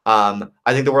whatever. I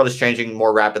think the world is changing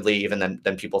more rapidly even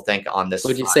than people think on this.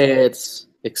 Would you say it's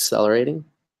accelerating?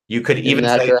 You could even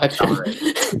that say direction.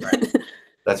 Right.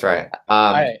 That's right.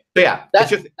 Right. But yeah,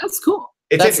 that's cool.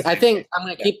 I think I'm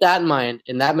going to keep that in mind.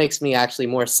 And that makes me actually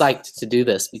more psyched to do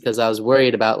this because I was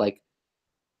worried about like,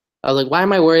 why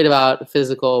am I worried about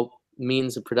physical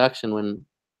means of production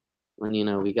when you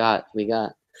know, we got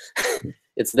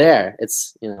it's there.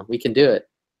 It's, you know, we can do it.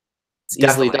 It's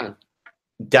easily done.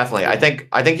 Definitely. Yeah.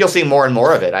 I think you'll see more and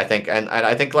more of it. I think, and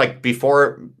I think like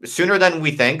sooner than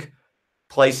we think,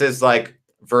 places like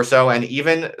Verso and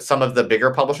even some of the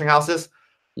bigger publishing houses,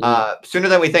 sooner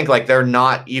than we think, like they're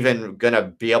not even going to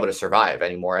be able to survive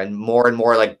anymore. And more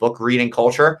like book reading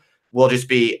culture will just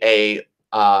be a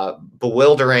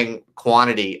bewildering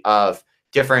quantity of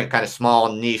different kind of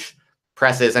small niche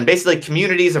presses and basically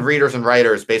communities of readers and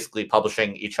writers basically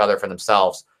publishing each other for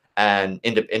themselves and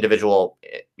individual,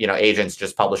 you know, agents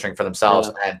just publishing for themselves.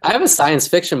 Yeah. And I have a science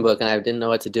fiction book and I didn't know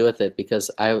what to do with it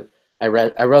because I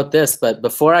wrote this, but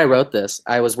before I wrote this,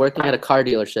 I was working at a car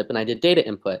dealership and I did data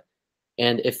input.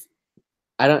 And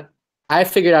I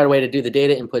figured out a way to do the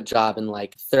data input job in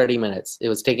like 30 minutes. It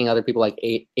was taking other people like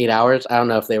eight hours. I don't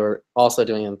know if they were also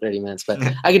doing it in 30 minutes, but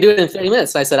I could do it in 30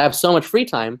 minutes. So I said, I have so much free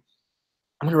time.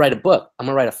 I'm going to write a book. I'm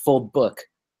going to write a full book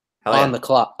on the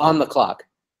clock. I'm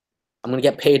going to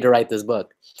get paid to write this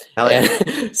book.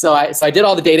 So I did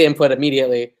all the data input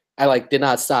immediately. I like did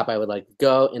not stop. I would like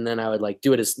go and then I would like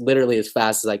do it literally as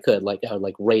fast as I could. Like I would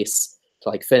like race to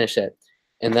like finish it.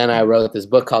 And then I wrote this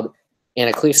book called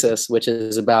Anaclesis, which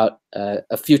is about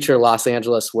a future Los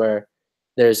Angeles where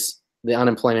there's the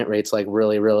unemployment rate's like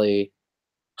really, really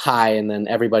high. And then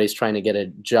everybody's trying to get a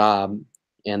job.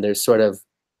 And there's sort of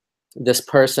this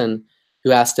person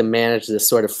who has to manage this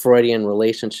sort of Freudian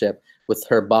relationship with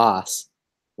her boss,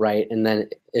 right? And then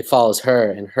it follows her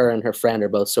and her friend are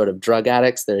both sort of drug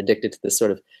addicts. They're addicted to this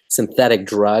sort of synthetic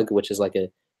drug, which is like a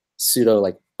pseudo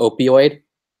like opioid.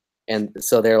 And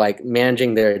so they're like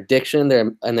managing their addiction.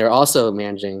 They're also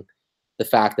managing the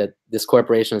fact that this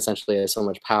corporation essentially has so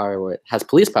much power where it has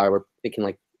police power where it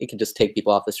can just take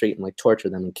people off the street and like torture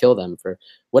them and kill them for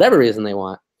whatever reason they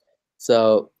want.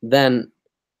 So then,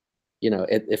 you know,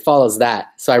 it follows that.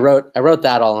 So I wrote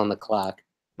that all on the clock.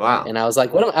 Wow. And I was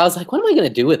like, what am I going to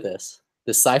do with this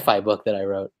sci-fi book that I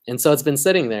wrote? And so it's been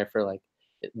sitting there for like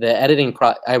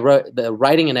the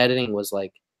writing and editing was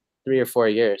like 3 or 4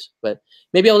 years, but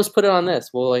maybe I'll just put it on this.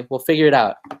 We'll figure it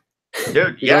out.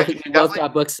 Dude, yeah. We both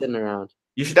got books sitting around.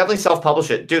 You should definitely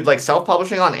self-publish it. Dude, like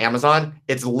self-publishing on Amazon,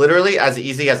 it's literally as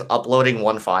easy as uploading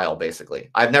one file, basically.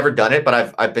 I've never done it,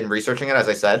 but I've been researching it, as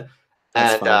I said.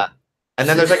 And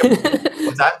then there's like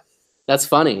what's that? That's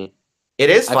funny. It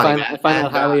is funny. I find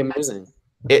that highly amusing.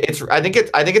 I think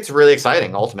it's really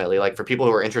exciting ultimately, like for people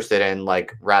who are interested in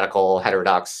like radical,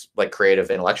 heterodox, like creative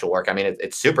intellectual work. I mean,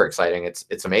 it's super exciting.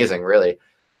 It's amazing, really.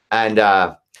 And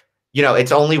you know,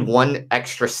 it's only one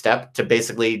extra step to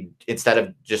basically, instead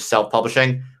of just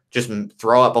self-publishing, just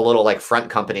throw up a little like front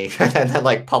company and then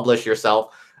like publish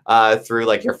yourself through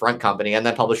like your front company and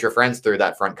then publish your friends through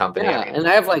that front company. Yeah, and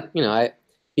I have like, you know,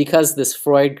 because this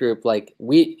Freud group, like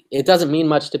it doesn't mean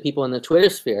much to people in the Twitter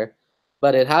sphere,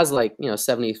 but it has like, you know,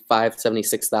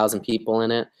 76,000 people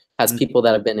in it, has people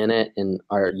that have been in it and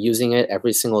are using it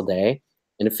every single day.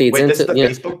 And it feeds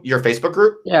into your Facebook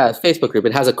group? Yeah, it's Facebook group.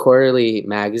 It has a quarterly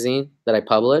magazine that I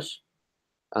publish.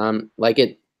 Like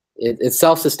it's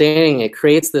self-sustaining. It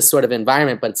creates this sort of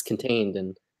environment, but it's contained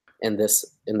in this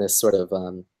sort of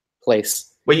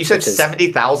place. Wait, you said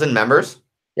 70,000 members?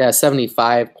 Yeah,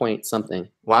 75 point something.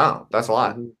 Wow, that's a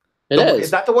lot. It is.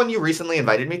 Is that the one you recently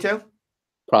invited me to?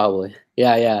 Probably.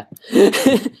 Yeah.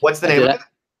 What's the name of it?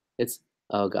 It's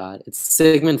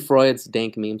Sigmund Freud's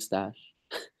Dank Meme Stash.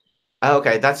 Oh,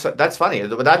 okay, that's funny.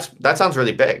 That sounds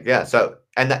really big. Yeah. So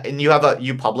and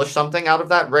you publish something out of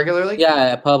that regularly?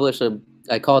 Yeah,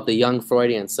 I call it the Young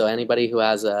Freudian. So anybody who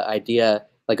has an idea,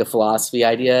 like a philosophy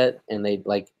idea, and they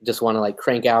like just want to like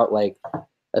crank out like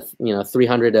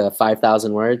 300 to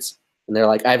 5,000 words, and they're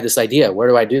like, I have this idea. Where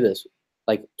do I do this?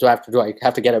 like, do I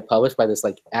have to get it published by this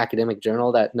like academic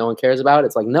journal that no one cares about?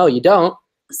 It's like, no, you don't.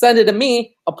 Send it to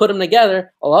me. I'll put them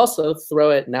together. I'll also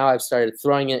throw it. Now I've started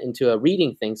throwing it into a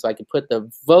reading thing, so I can put the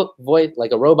voice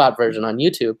like a robot version on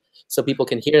YouTube, so people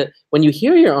can hear it. When you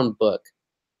hear your own book,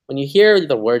 when you hear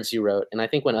the words you wrote, and I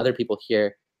think when other people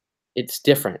hear, it's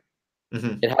different.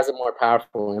 It has a more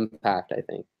powerful impact, I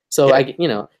think. So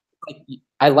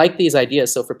I like these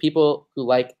ideas. So for people who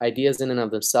like ideas in and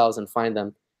of themselves and find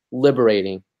them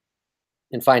liberating,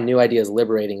 and find new ideas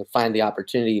liberating, and find the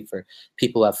opportunity for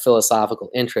people who have philosophical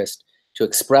interest to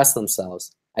express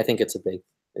themselves, I think it's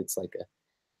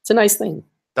a nice thing.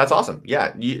 That's awesome.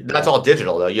 Yeah, that's all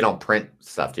digital though. You don't print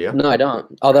stuff, do you? No, I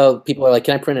don't. Although people are like,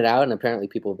 "Can I print it out?" And apparently,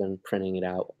 people have been printing it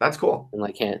out. That's cool. And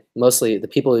like, can't mostly the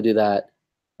people who do that.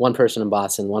 One person in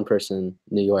Boston, one person in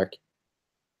New York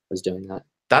was doing that.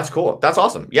 That's cool. That's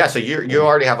awesome. Yeah. So you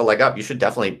already have a leg up. You should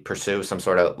definitely pursue some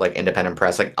sort of like independent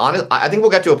press. Like I think we'll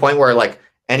get to a point where like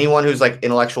anyone who's like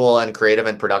intellectual and creative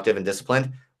and productive and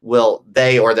disciplined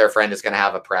they or their friend is going to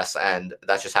have a press, and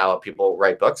that's just how people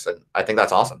write books. And I think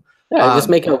that's awesome. Yeah. Just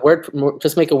make a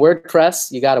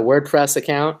WordPress. You got a WordPress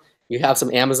account. You have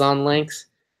some Amazon links.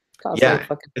 Yeah.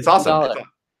 It's awesome.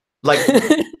 Like,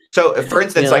 so for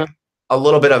instance, like a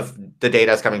little bit of the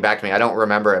data is coming back to me. I don't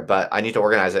remember it, but I need to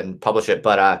organize it and publish it.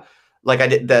 But like I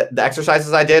did the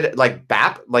exercises I did, like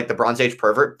BAP, like the Bronze Age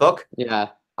Pervert book. Yeah.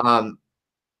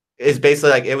 Is basically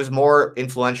like it was more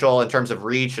influential in terms of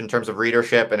reach, in terms of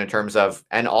readership, and in terms of,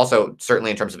 and also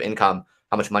certainly in terms of income,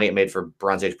 how much money it made for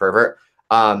Bronze Age Pervert.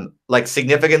 Like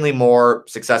significantly more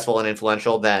successful and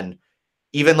influential than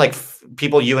even like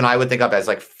people you and I would think of as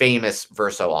like famous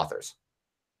verso authors.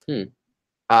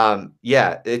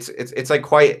 Yeah, it's like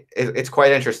quite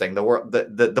interesting.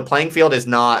 The playing field is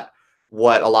not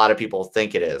what a lot of people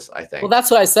think it is, I think. Well,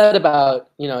 that's what I said about,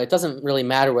 it doesn't really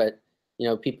matter what,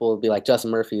 people will be like,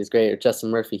 Justin Murphy is great, or Justin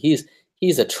Murphy,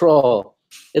 he's a troll.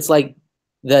 It's like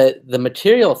the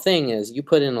material thing is you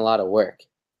put in a lot of work,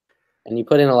 and you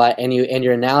put in a lot, and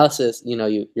your analysis,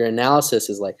 your analysis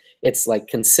is like, it's like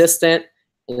consistent,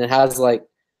 and it has like,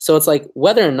 so it's like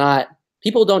whether or not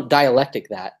people don't dialectic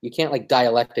that. You can't like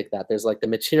dialectic that. There's like the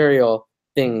material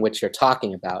thing which you're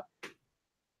talking about,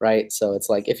 right? So it's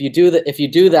like if you do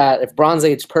that, if Bronze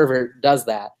Age Pervert does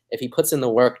that, if he puts in the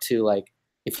work to like,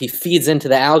 if he feeds into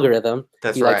the algorithm,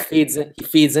 he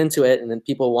feeds into it, and then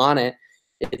people want it.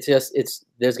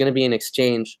 There's going to be an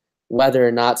exchange whether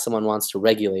or not someone wants to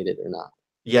regulate it or not.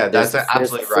 Yeah, that's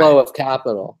absolutely right. Flow of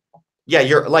capital. Yeah,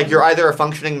 you're either a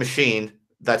functioning machine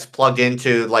that's plugged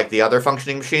into like the other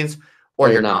functioning machines,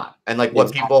 or you're not. And like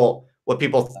what people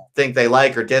think they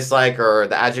like or dislike, or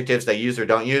the adjectives they use or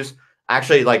don't use,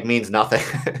 actually like means nothing.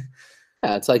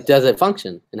 Yeah, it's like, does it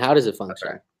function, and how does it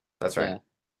function? That's right. Yeah.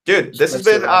 Dude, this has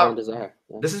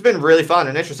been really fun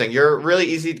and interesting. You're a really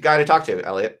easy guy to talk to,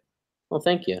 Eliot. Well,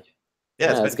 thank you.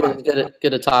 Yeah, it's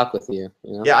good to talk with you.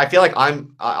 Yeah, I feel like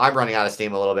I'm running out of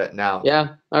steam a little bit now.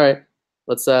 Yeah. All right.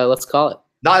 Let's call it.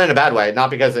 Not in a bad way,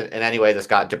 not because in any way this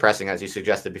got depressing as you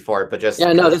suggested before, but just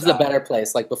no, this is a better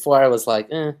place. Like before, I was like,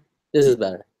 this is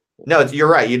better. No, you're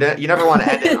right. You never want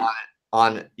to end it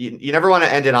on you never want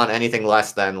to end it on anything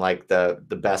less than like the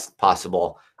best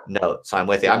possible note. So I'm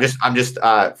with you. I'm just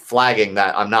flagging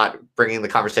that I'm not bringing the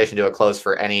conversation to a close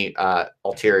for any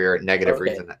ulterior negative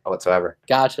reason whatsoever.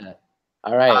 Gotcha.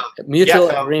 All right. Mutual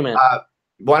agreement.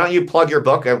 Why don't you plug your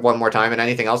book one more time, and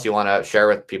anything else you want to share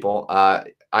with people?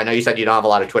 I know you said you don't have a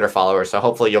lot of Twitter followers, so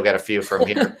hopefully you'll get a few from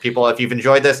here. People, if you've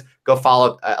enjoyed this, go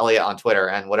follow Eliot on Twitter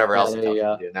and whatever else you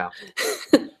do now.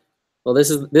 Well, this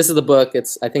is the book.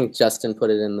 I think Justin put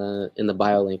it in the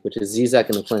bio link, which is Zizek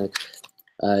in the Clinic.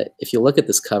 If you look at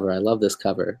this cover, I love this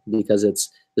cover because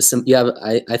it's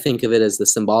I think of it as the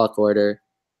symbolic order.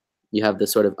 You have the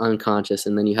sort of unconscious,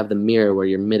 and then you have the mirror where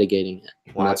you're mitigating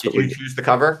it. Wow, did you choose the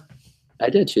cover? I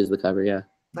did choose the cover, yeah.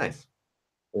 Nice.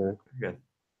 Yeah. Good.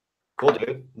 Cool,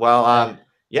 dude. Well,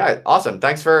 yeah, awesome.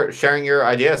 Thanks for sharing your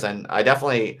ideas. And I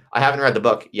haven't read the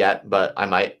book yet, but I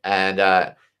might. And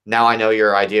now I know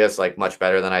your ideas like much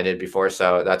better than I did before,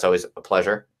 so that's always a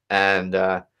pleasure. And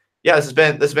yeah, this has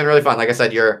been really fun. Like I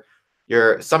said,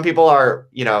 some people are,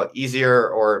 easier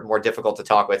or more difficult to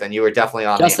talk with, and you were definitely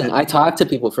on. Justin, I talk to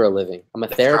people for a living. I'm a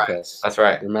therapist. That's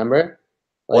right. Remember?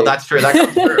 Well, that's true. That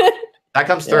comes through. That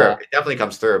comes through. Yeah. It definitely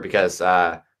comes through because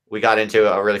we got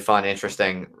into a really fun,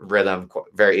 interesting rhythm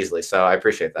very easily. So I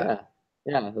appreciate that.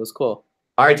 Yeah, it was cool.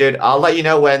 All right, dude. I'll let you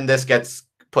know when this gets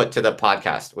put to the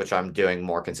podcast, which I'm doing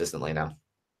more consistently now.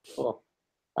 Cool.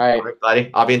 All right,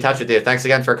 buddy. I'll be in touch with you. Thanks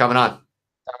again for coming on.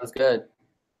 Sounds good.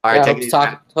 All right,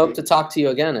 hope to talk to you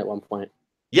again at one point.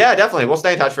 Yeah, definitely. We'll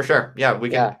stay in touch for sure. Yeah, we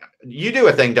can. You do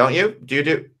a thing, don't you? Do you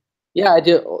do? Yeah, I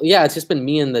do. Yeah, it's just been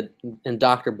me and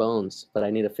Dr. Bones, but I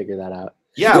need to figure that out.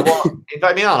 Yeah, well,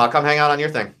 invite me on. I'll come hang out on your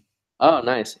thing. Oh,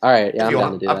 nice. All right. Yeah, If I'm you down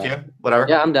want. to do Up that. to you. Whatever.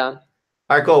 Yeah, I'm down.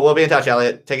 All right, cool. We'll be in touch,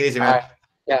 Elliot. Take it easy, All man. right.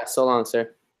 Yeah, so long,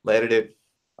 sir. Later, dude.